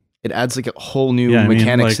 it adds like a whole new I mean,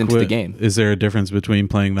 mechanics like, into the game. Is there a difference between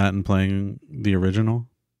playing that and playing the original?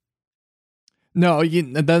 no,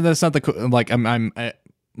 that's not the like.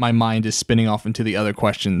 My mind is spinning off into the other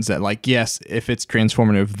questions that, like, yes, if it's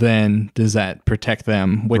transformative, then does that protect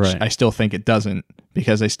them? Which Right. I still think it doesn't,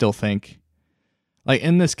 because I still think, like,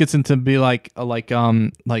 and this gets into be like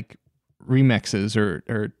remixes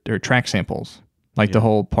or track samples, like the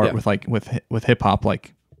whole part with like with hip hop,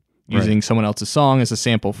 like using someone else's song as a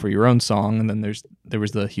sample for your own song, and then there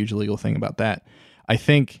was the huge legal thing about that. I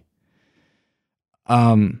think,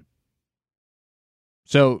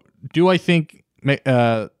 so do I think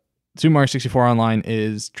Super Mario 64 Online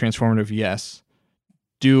is transformative? Yes.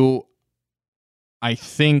 Do I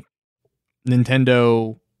think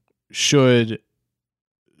Nintendo should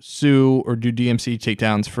sue or do DMC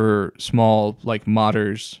takedowns for small, like,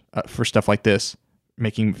 modders for stuff like this,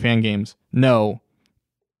 making fan games? No.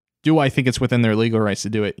 Do I think it's within their legal rights to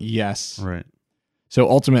do it? Yes. Right. So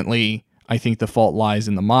ultimately, I think the fault lies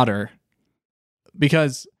in the modder,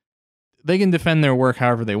 because they can defend their work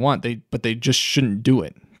however they want, but they just shouldn't do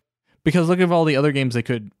it. Because look at all the other games they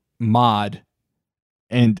could mod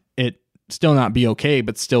and it still not be okay,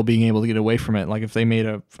 but still being able to get away from it. Like if they made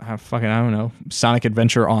a fucking, I don't know, Sonic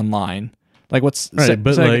Adventure Online. Like what's right,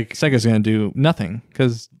 but like Sega's going to do? Nothing,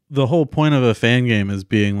 because the whole point of a fan game is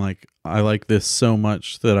being like, I like this so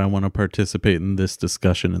much that I want to participate in this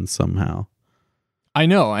discussion and somehow. I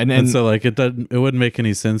know, and so like it wouldn't make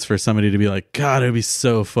any sense for somebody to be like, God, it'd be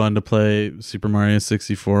so fun to play Super Mario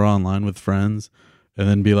 64 online with friends, and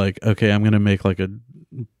then be like, okay, I'm gonna make like a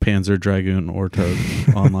Panzer Dragoon Orto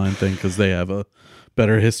online thing because they have a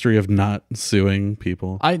better history of not suing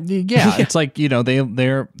people. Yeah, it's like, you know,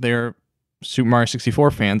 they're Super Mario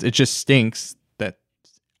 64 fans. It just stinks that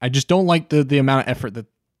I just don't like the amount of effort that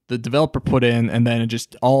the developer put in, and then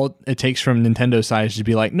all it takes from Nintendo side is to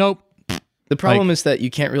be like, nope. The problem is that you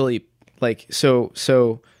can't really, like, so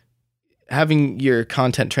having your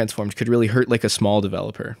content transformed could really hurt like a small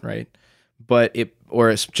developer, right? But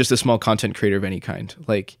just a small content creator of any kind,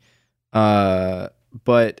 like,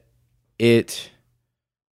 but it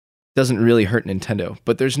doesn't really hurt Nintendo.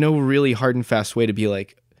 But there's no really hard and fast way to be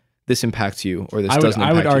like, this impacts you or this I doesn't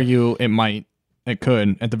impact would you. argue it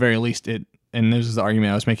could, at the very least, and this is the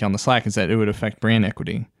argument I was making on the Slack, is that it would affect brand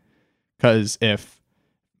equity. Because if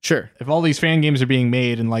all these fan games are being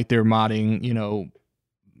made and like they're modding,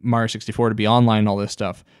 Mario 64 to be online and all this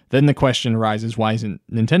stuff, then the question arises, why isn't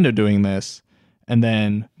Nintendo doing this? And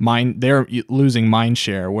then they're losing mind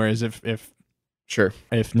share. Whereas if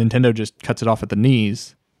Nintendo just cuts it off at the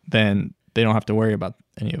knees, then they don't have to worry about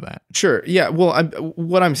any of that. Sure. Yeah. Well,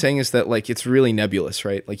 what I'm saying is that like it's really nebulous,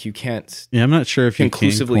 right? Like you can't. Yeah, I'm not sure if you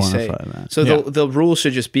conclusively can say quantify that. So the rule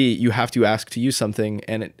should just be you have to ask to use something,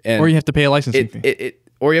 or you have to pay a licensing fee.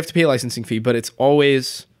 Or you have to pay a licensing fee, but it's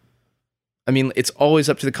always. I mean, it's always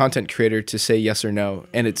up to the content creator to say yes or no,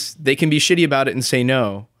 and they can be shitty about it and say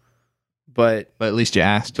no, but at least you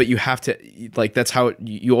asked. But you have to, like, that's how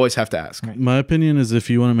you always have to ask. Right. My opinion is if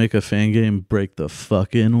you want to make a fan game, break the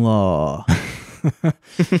fucking law.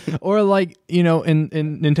 Or like, and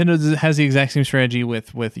Nintendo has the exact same strategy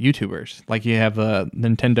with YouTubers. Like you have a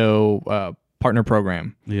Nintendo partner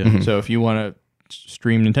program. Yeah. Mhm. So if you want to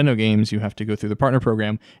stream Nintendo games, you have to go through the partner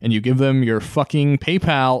program and you give them your fucking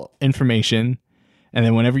PayPal information. And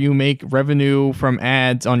then whenever you make revenue from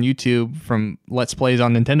ads on YouTube from Let's Plays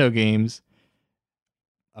on Nintendo games,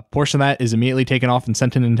 a portion of that is immediately taken off and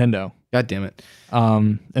sent to Nintendo. God damn it.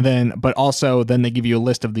 But also then they give you a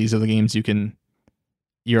list of these are the games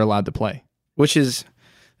you're allowed to play. This is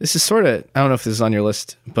sort of, I don't know if this is on your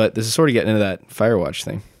list, but this is sort of getting into that Firewatch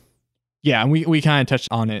thing. Yeah, and we kind of touched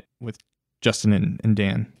on it with Justin and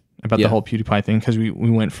Dan about the whole PewDiePie thing, because we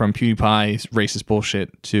went from PewDiePie's racist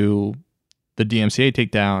bullshit to the DMCA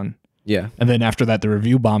takedown. Yeah. And then after that, the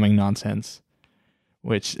review bombing nonsense,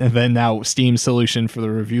 and then now Steam's solution for the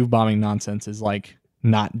review bombing nonsense is like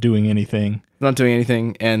not doing anything. Not doing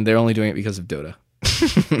anything, and they're only doing it because of Dota.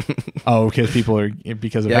 Because people are, because of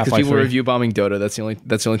because Half-Life people were 3. review bombing Dota. That's the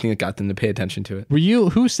only thing that got them to pay attention to it.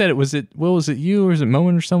 Who said it? Was it you or was it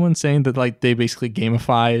Moen or someone saying that like they basically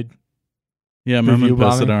gamified? Yeah, Review Moment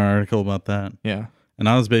posted bombing? an article about that. Yeah. And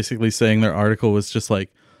I was basically saying their article was just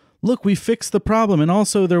like, look, we fixed the problem. And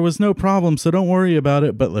also there was no problem, so don't worry about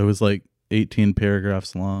it. But it was like 18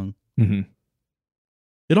 paragraphs long. Mm-hmm.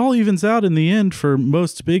 It all evens out in the end for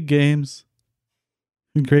most big games.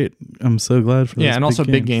 Great. I'm so glad for Yeah, those and also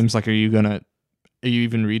big games, like are you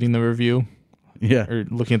even reading the review? Yeah. Or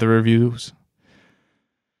looking at the reviews?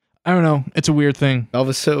 I don't know. It's a weird thing. Valve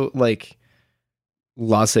is so like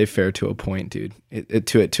laissez-faire to a point, dude.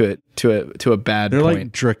 To a bad They're point.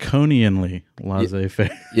 like draconianly laissez-faire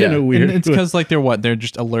Yeah. in a weird And it's way. because like they're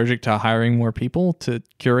just allergic to hiring more people to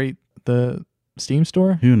curate the Steam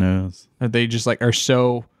store. Who knows? Or they just like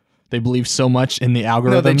they believe so much in the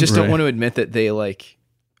algorithm. No, they just don't Right. want to admit that they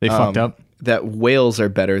fucked up. that whales are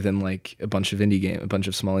better than like a bunch of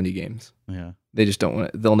small indie games. Yeah. They just don't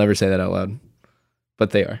want they'll never say that out loud. But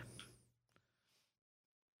they are.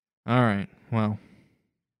 All right. Well.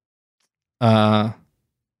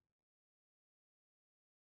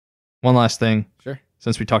 One last thing. Sure.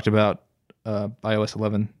 Since we talked about iOS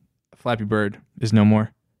 11, Flappy Bird is no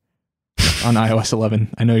more on iOS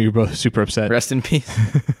 11. I know you're both super upset. Rest in peace.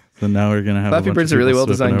 So now we're going to have Flappy a bunch Bird's of a really people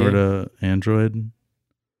well-designed swapping over to Android.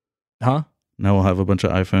 Huh? Now we'll have a bunch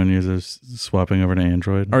of iPhone users swapping over to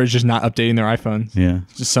Android. Or is just not updating their iPhones. Yeah.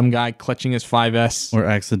 It's just some guy clutching his 5S. Or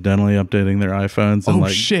accidentally updating their iPhones and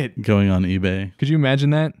like shit. going on eBay. Could you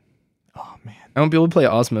imagine that? Oh, man. I won't be able to play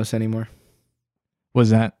Osmos anymore. What was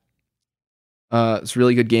that? It's a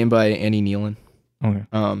really good game by Annie Nealon. Okay.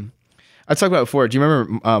 I talked about it before. Do you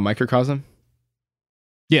remember Microcosm?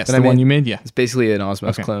 Yes, That the I one made? you made, yeah. It's basically an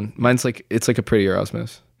Osmos Okay. clone. Mine's like it's like a prettier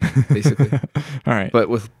Osmos, basically, All right. but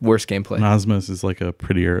with worse gameplay. And Osmos is like a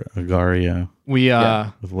prettier Agario We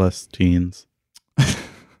Yeah. with less teens.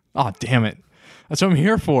 Oh, damn it. That's what I'm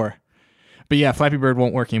here for. But yeah, Flappy Bird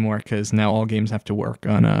won't work anymore because now all games have to work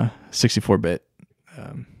on 64-bit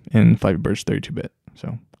and Flappy Bird's 32-bit.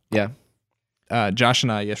 So Yeah. Josh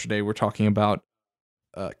and I yesterday were talking about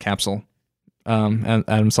Capsule, and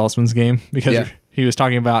Adam Saltzman's game, because Yeah. he was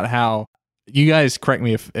talking about how, you guys correct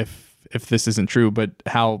me if this isn't true, but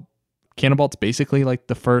how Cannabolt's basically like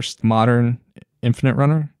the first modern Infinite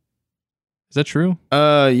Runner. Is that true?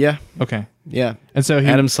 Yeah. Okay. Yeah. And so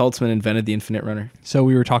Adam Saltzman invented the Infinite Runner. So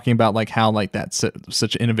we were talking about like how like that's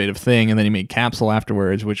such an innovative thing, and then he made Capsule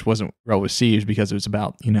afterwards, which wasn't well received because it was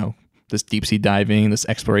about, this deep sea diving, this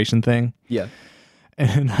exploration thing. Yeah.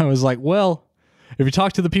 And I was like, well, if you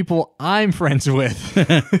talk to the people I'm friends with,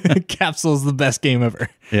 Capsule is the best game ever.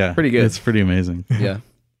 Yeah. Pretty good. It's pretty amazing. Yeah.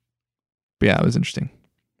 But yeah, it was interesting.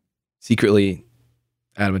 Secretly,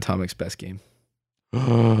 Atom Atomic's best game.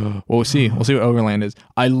 Well, we'll see. We'll see what Overland is.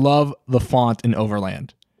 I love the font in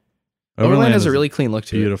Overland. Overland has a is really clean look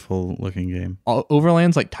to it. beautiful looking game.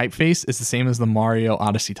 Overland's like typeface is the same as the Mario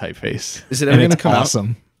Odyssey typeface. Is it And ever going to it's come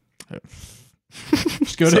awesome.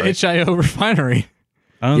 Just go to Sorry. HIO Refinery.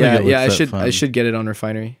 I don't Yeah, think it yeah. looks that fun. I should get it on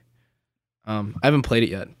Refinery. I haven't played it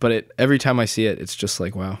yet, but every time I see it, it's just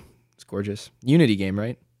like, wow, it's gorgeous. Unity game,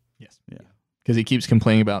 right? Yes. Yeah. Because he keeps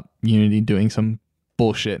complaining about Unity doing some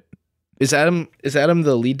bullshit. Is Adam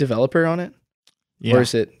the lead developer on it, Yeah. or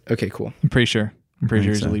is it? Okay, cool. I'm pretty sure. I'm pretty I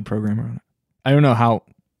sure think he's so. a lead programmer on it. I don't know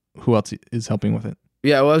who else is helping with it.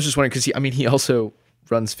 Yeah, well, I was just wondering because he also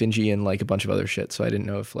runs Finji and like a bunch of other shit, so I didn't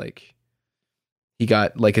know if like he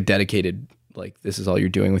got like a dedicated like this is all you're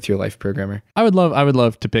doing with your life programmer. I would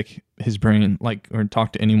love to pick his brain, like, or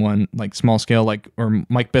talk to anyone, like small scale, like, or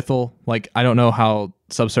Mike Bithell. Like, I don't know how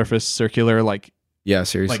Subsurface Circular, like, Yeah,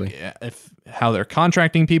 seriously. if how they're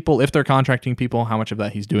contracting people, if they're contracting people, how much of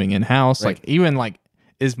that he's doing in house. Right. Like, even like,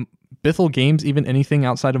 is Bithell Games even anything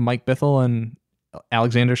outside of Mike Bithell and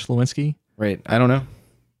Alexander Slawinski? Right. I don't know.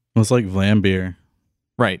 Well, it's like Vlambeer.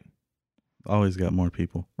 Right. Always got more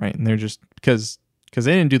people. Right. And they're just because they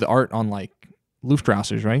didn't do the art on like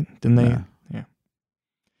Luftrausers, right? Didn't they? Yeah. Yeah.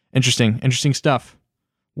 Interesting stuff.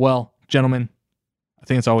 Well, gentlemen, I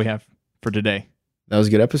think that's all we have for today. That was a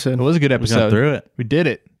good It episode. was a good We got episode. through it. We did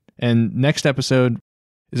it. And next episode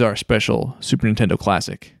is our special Super Nintendo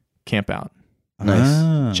Classic Camp Out. Nice.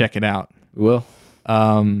 Ah. Check it out. We will.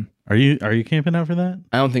 Are you camping out for that?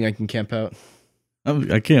 I don't think I can camp out.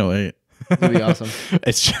 I can't wait. It'll be awesome.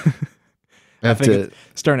 It's I have think to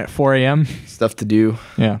starting at 4 a.m. stuff to do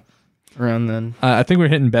Yeah. around then. I think we're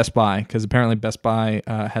hitting Best Buy because apparently Best Buy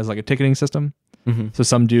has like a ticketing system. Mm-hmm. So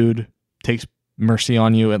some dude takes mercy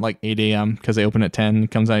on you at like 8 a.m. because they open at 10.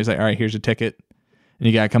 Comes out, he's like, all right, here's a ticket. And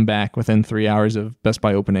you got to come back within 3 hours of Best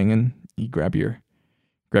Buy opening and you grab your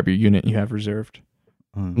unit you have reserved.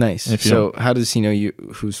 Nice. If you So how does he know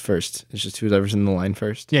who's first? It's just whoever's in the line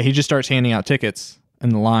first. Yeah, he just starts handing out tickets in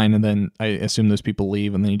the line, and then I assume those people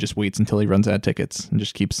leave, and then he just waits until he runs out of tickets and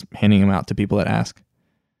just keeps handing them out to people that ask.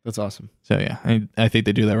 That's awesome. So yeah, I think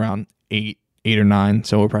they do that around 8 or 9.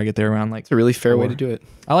 So we'll probably get there around like. It's a really fair way 4. to do it.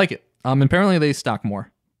 I like it. Apparently they stock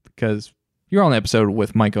more because you're on the episode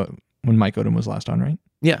with Mike when Mike Odom was last on, right?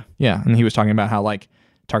 Yeah. Yeah, and he was talking about how like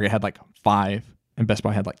Target had like 5 and Best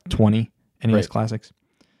Buy had like 20 NES Right. classics.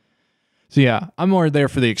 So yeah, I'm more there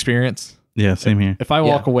for the experience. Yeah, same here. If I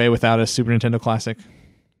walk away without a Super Nintendo Classic,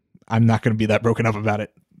 I'm not going to be that broken up about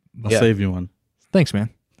it. I'll Yeah. save you one. Thanks, man.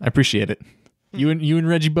 I appreciate it. You and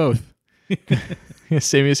Reggie both.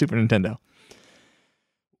 Save me a Super Nintendo.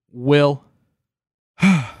 Will,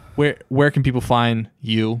 where can people find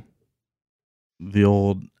you? The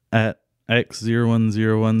old at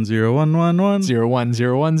X01010111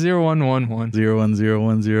 01010111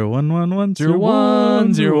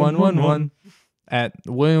 01010111 at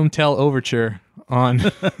William Tell Overture on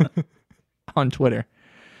on Twitter.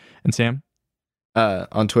 And Sam?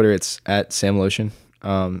 On Twitter, it's at SamLotion,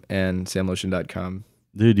 and samlotion.com.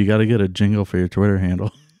 Dude, you got to get a jingle for your Twitter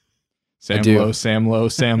handle. Sam do. Low, Sam Low,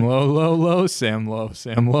 Sam Low, Low, Low, Sam Low,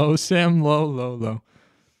 Sam Low, Sam Low, Low, Low.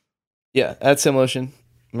 Yeah, at SamLotion.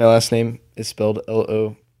 My last name is spelled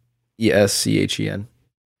Loeschen.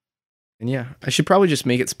 And yeah, I should probably just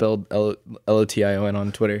make it spelled Lotion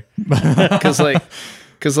on Twitter. Because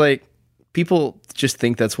people just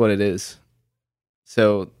think that's what it is.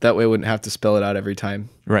 So that way I wouldn't have to spell it out every time.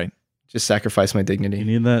 Right. Just sacrifice my You dignity.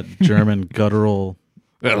 need that German guttural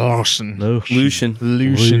Lucian.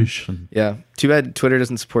 Lucian. Yeah. Too bad Twitter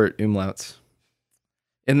doesn't support umlauts.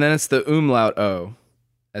 And then it's the umlaut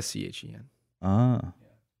O.Schen. Ah.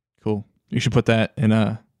 Cool. You should put that in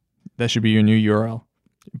that should be your new URL.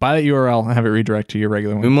 Buy that URL and have it redirect to your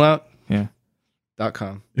regular one. Umlaut? Yeah.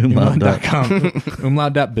 .com. Umlaut.com.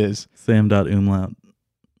 Umlaut.biz. Sam.umlaut.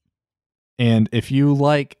 And if you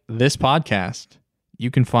like this podcast, you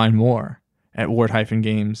can find more at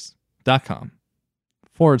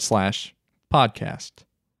ward-games.com/podcast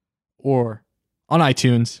or on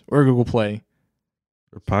iTunes or Google Play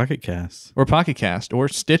Or Pocket Cast. or Pocket Cast or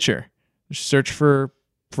Stitcher. Just search for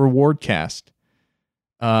Wardcast.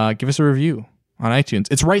 Give us a review on iTunes.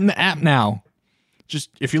 It's right in the app now. Just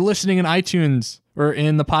if you're listening in iTunes or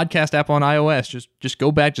in the podcast app on iOS, just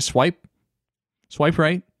go back, just swipe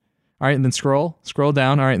right. All right, and then scroll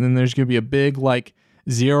down. All right, and then there's going to be a big like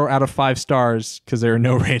 0 out of 5 stars because there are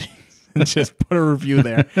no ratings. And just put a review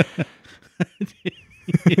there. It's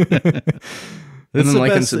then the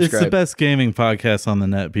like and best, it's the subscribe. best gaming podcast on the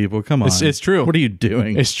net, people. Come on. It's true. What are you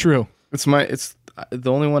doing? It's true. It's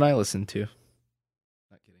the only one I listen to.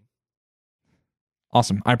 Not kidding.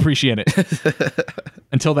 Awesome. I appreciate it.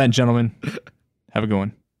 Until then, gentlemen, have a good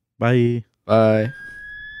one. Bye. Bye.